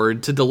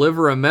Gaylord to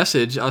deliver a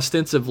message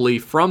ostensibly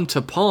from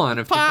Tapon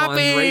of Tapon's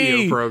Poppy!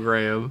 radio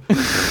program.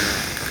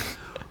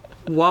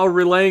 While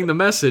relaying the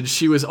message,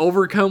 she was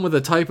overcome with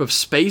a type of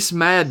space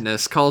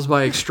madness caused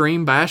by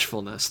extreme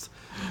bashfulness.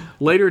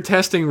 Later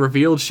testing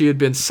revealed she had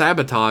been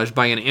sabotaged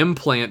by an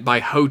implant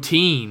by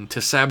Hoteen to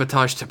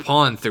sabotage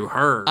Tapon through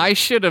her. I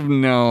should have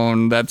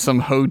known that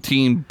some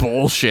Hoteen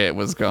bullshit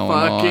was going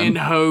Fucking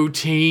on.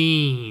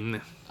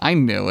 Hoteen. I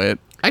knew it.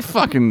 I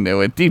fucking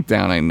knew it. Deep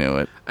down, I knew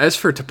it. As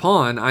for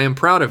Tapon, I am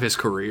proud of his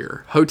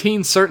career.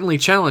 Hoteen certainly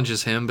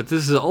challenges him, but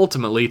this is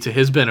ultimately to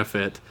his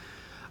benefit.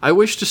 I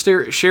wish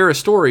to share a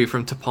story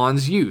from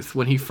Tapon's youth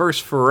when he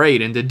first forayed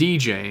into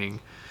DJing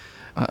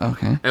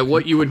Okay. at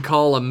what you would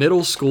call a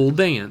middle school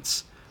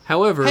dance.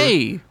 However,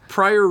 Hey,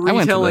 prior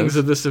went to retellings those.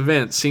 of this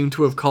event seem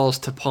to have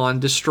caused Tapon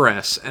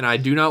distress, and I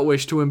do not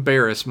wish to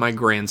embarrass my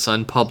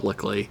grandson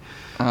publicly.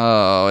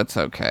 Oh, it's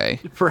okay.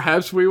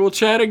 Perhaps we will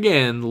chat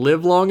again.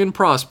 Live long and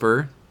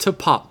prosper. To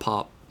Pop.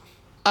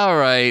 All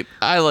right.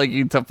 I like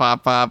you to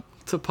Pop.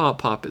 To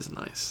Pop is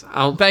nice.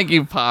 Thank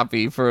you,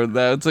 Poppy, for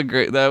that.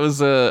 That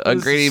was a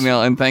great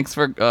email, and thanks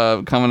for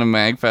coming to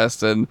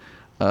MagFest and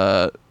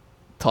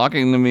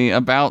talking to me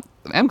about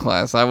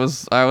M-Class. I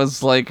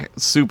was like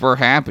super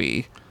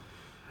happy.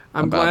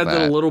 I'm about glad that a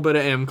that. little bit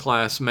of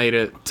M-Class made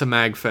it to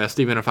MagFest,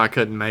 even if I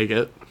couldn't make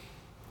it.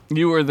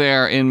 You were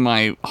there in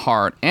my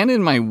heart and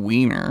in my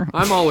wiener.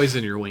 I'm always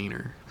in your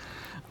wiener.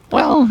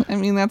 Well, I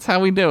mean, that's how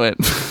we do it.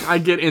 I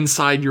get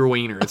inside your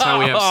wiener. It's how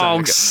we have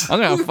sex. I'm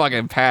gonna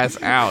fucking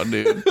pass out,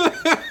 dude.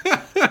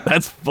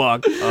 That's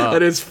fucked up.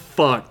 That is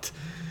fucked.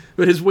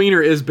 But his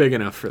wiener is big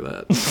enough for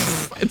that.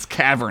 It's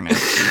cavernous.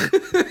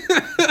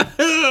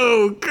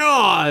 Oh,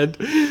 God.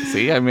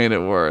 See, I made it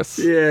worse.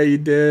 Yeah, you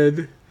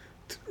did.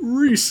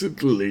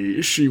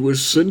 Recently, she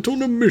was sent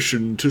on a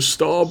mission to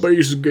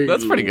Starbase Gaylord.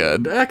 That's pretty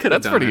good. I could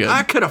have That's done pretty it. good.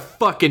 I could have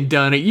fucking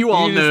done it. You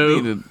all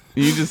knew.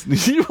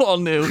 You all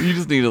knew. You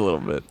just need a little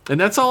bit. And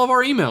that's all of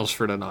our emails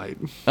for tonight.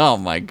 Oh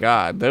my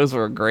god, those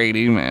were great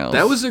emails.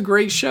 That was a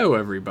great show,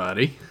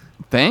 everybody.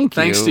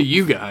 Thanks To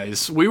you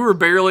guys. We were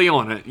barely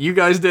on it. You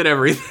guys did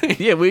everything.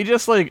 Yeah, we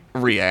just like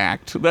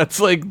react.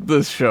 That's like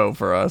the show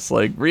for us.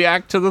 Like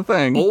react to the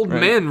thing. Old right?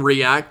 men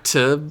react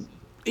to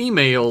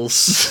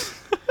emails.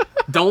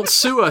 Don't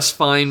sue us,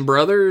 fine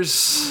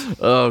brothers.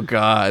 Oh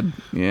god.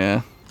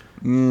 Yeah.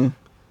 They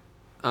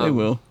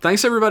will.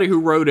 Thanks everybody who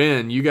wrote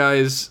in. You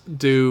guys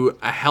do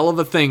a hell of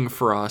a thing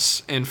for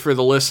us and for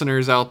the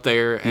listeners out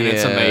there, and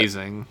it's Yeah.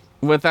 amazing.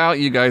 Without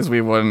you guys, we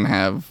wouldn't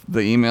have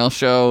the email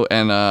show,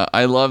 and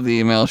I love the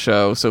email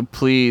show. So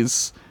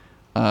please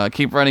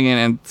keep writing in,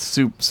 and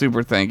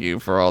super thank you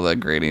for all that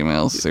great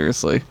emails.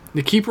 Seriously.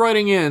 You keep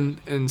writing in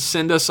and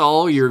send us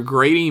all your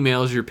great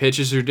emails, your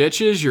pitches or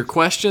ditches, your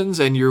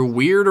questions, and your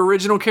weird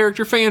original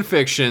character fan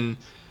fiction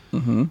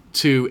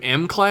to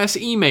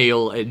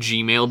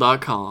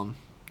mclassemail@gmail.com.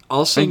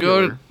 Also, And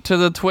go to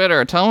the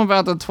Twitter. Tell them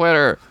about the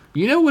Twitter.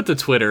 You know what the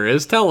Twitter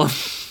is. Tell them.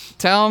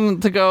 Tell them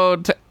to go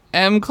to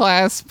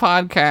M-Class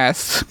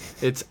Podcast.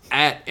 It's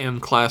at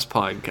mclasspodcast.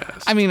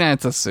 Podcast. I mean,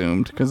 that's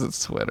assumed because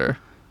it's Twitter.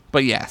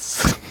 But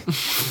yes.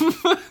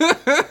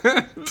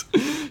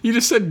 You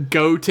just said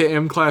go to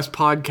mclass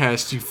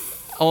podcast. You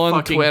On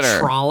fucking Twitter.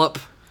 trollop.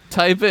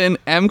 Type in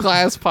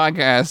M-Class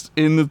Podcast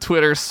in the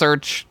Twitter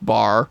search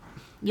bar.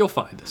 You'll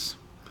find us.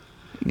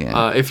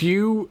 Yeah. If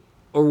you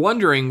are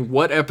wondering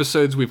what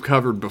episodes we've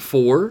covered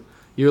before,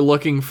 you're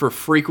looking for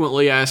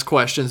frequently asked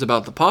questions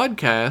about the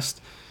podcast,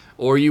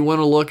 or you want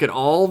to look at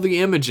all the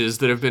images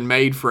that have been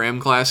made for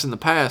M-Class in the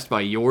past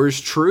by yours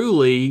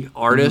truly,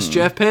 artist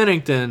Jeff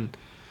Pennington,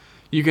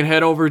 you can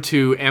head over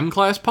to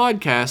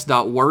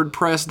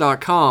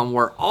mclasspodcast.wordpress.com,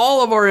 where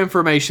all of our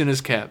information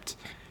is kept,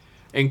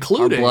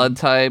 including... Our blood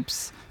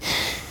types.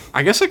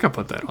 I guess I could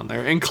put that on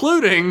there,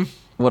 including...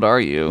 What are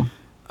you?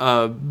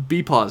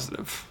 B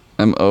positive.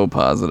 I'm O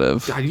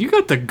positive. God, you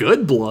got the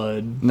good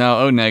blood.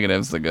 No, O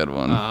negative's the good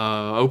one.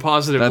 O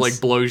positive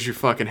like blows your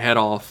fucking head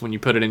off when you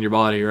put it in your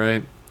body,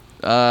 right?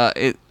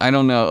 I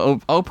don't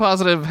know. O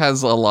positive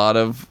has a lot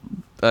of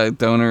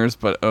donors,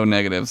 but O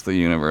negative's the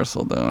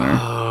universal donor.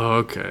 Oh,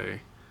 okay.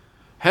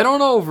 Head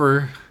on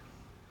over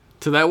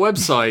to that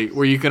website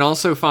where you can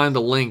also find a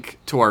link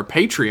to our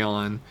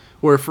Patreon,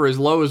 where for as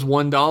low as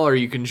 $1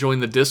 you can join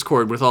the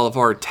Discord with all of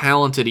our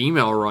talented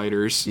email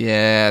writers.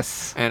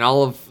 Yes. And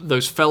all of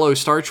those fellow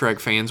Star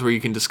Trek fans, where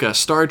you can discuss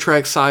Star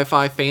Trek,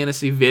 sci-fi,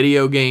 fantasy,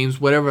 video games,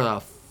 whatever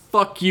the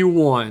fuck you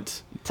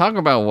want. Talk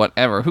about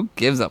whatever. Who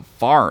gives a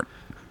fart?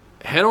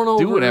 Head on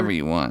over. Do whatever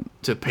you want.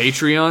 To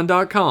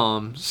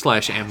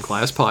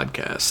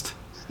patreon.com/mclasspodcast.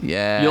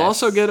 Yeah. You'll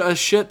also get a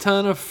shit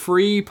ton of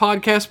free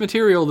podcast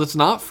material that's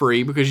not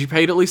free because you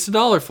paid at least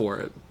 $1 for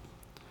it.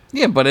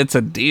 Yeah, but it's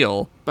a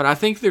deal. But I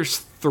think there's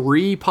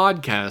 3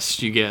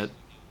 podcasts you get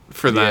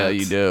for that.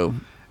 Yeah, you do.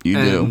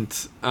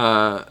 And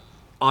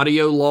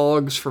audio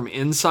logs from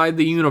inside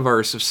the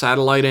universe of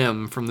Satellite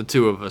M from the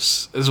two of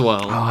us as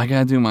well. Oh, I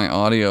gotta do my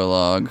audio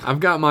log. I've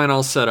got mine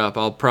all set up.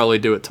 I'll probably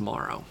do it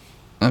tomorrow.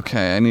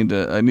 Okay, I need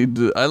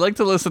to. I like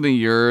to listen to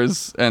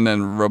yours and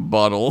then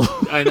rebuttal.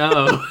 I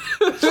know.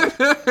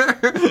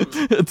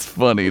 It's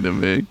funny to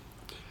me.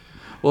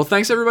 Well,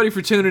 thanks everybody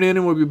for tuning in,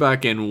 and we'll be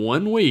back in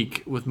 1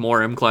 week with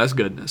more M-Class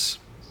goodness.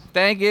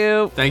 Thank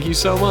you. Thank you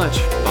so much.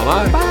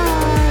 Bye-bye. Bye.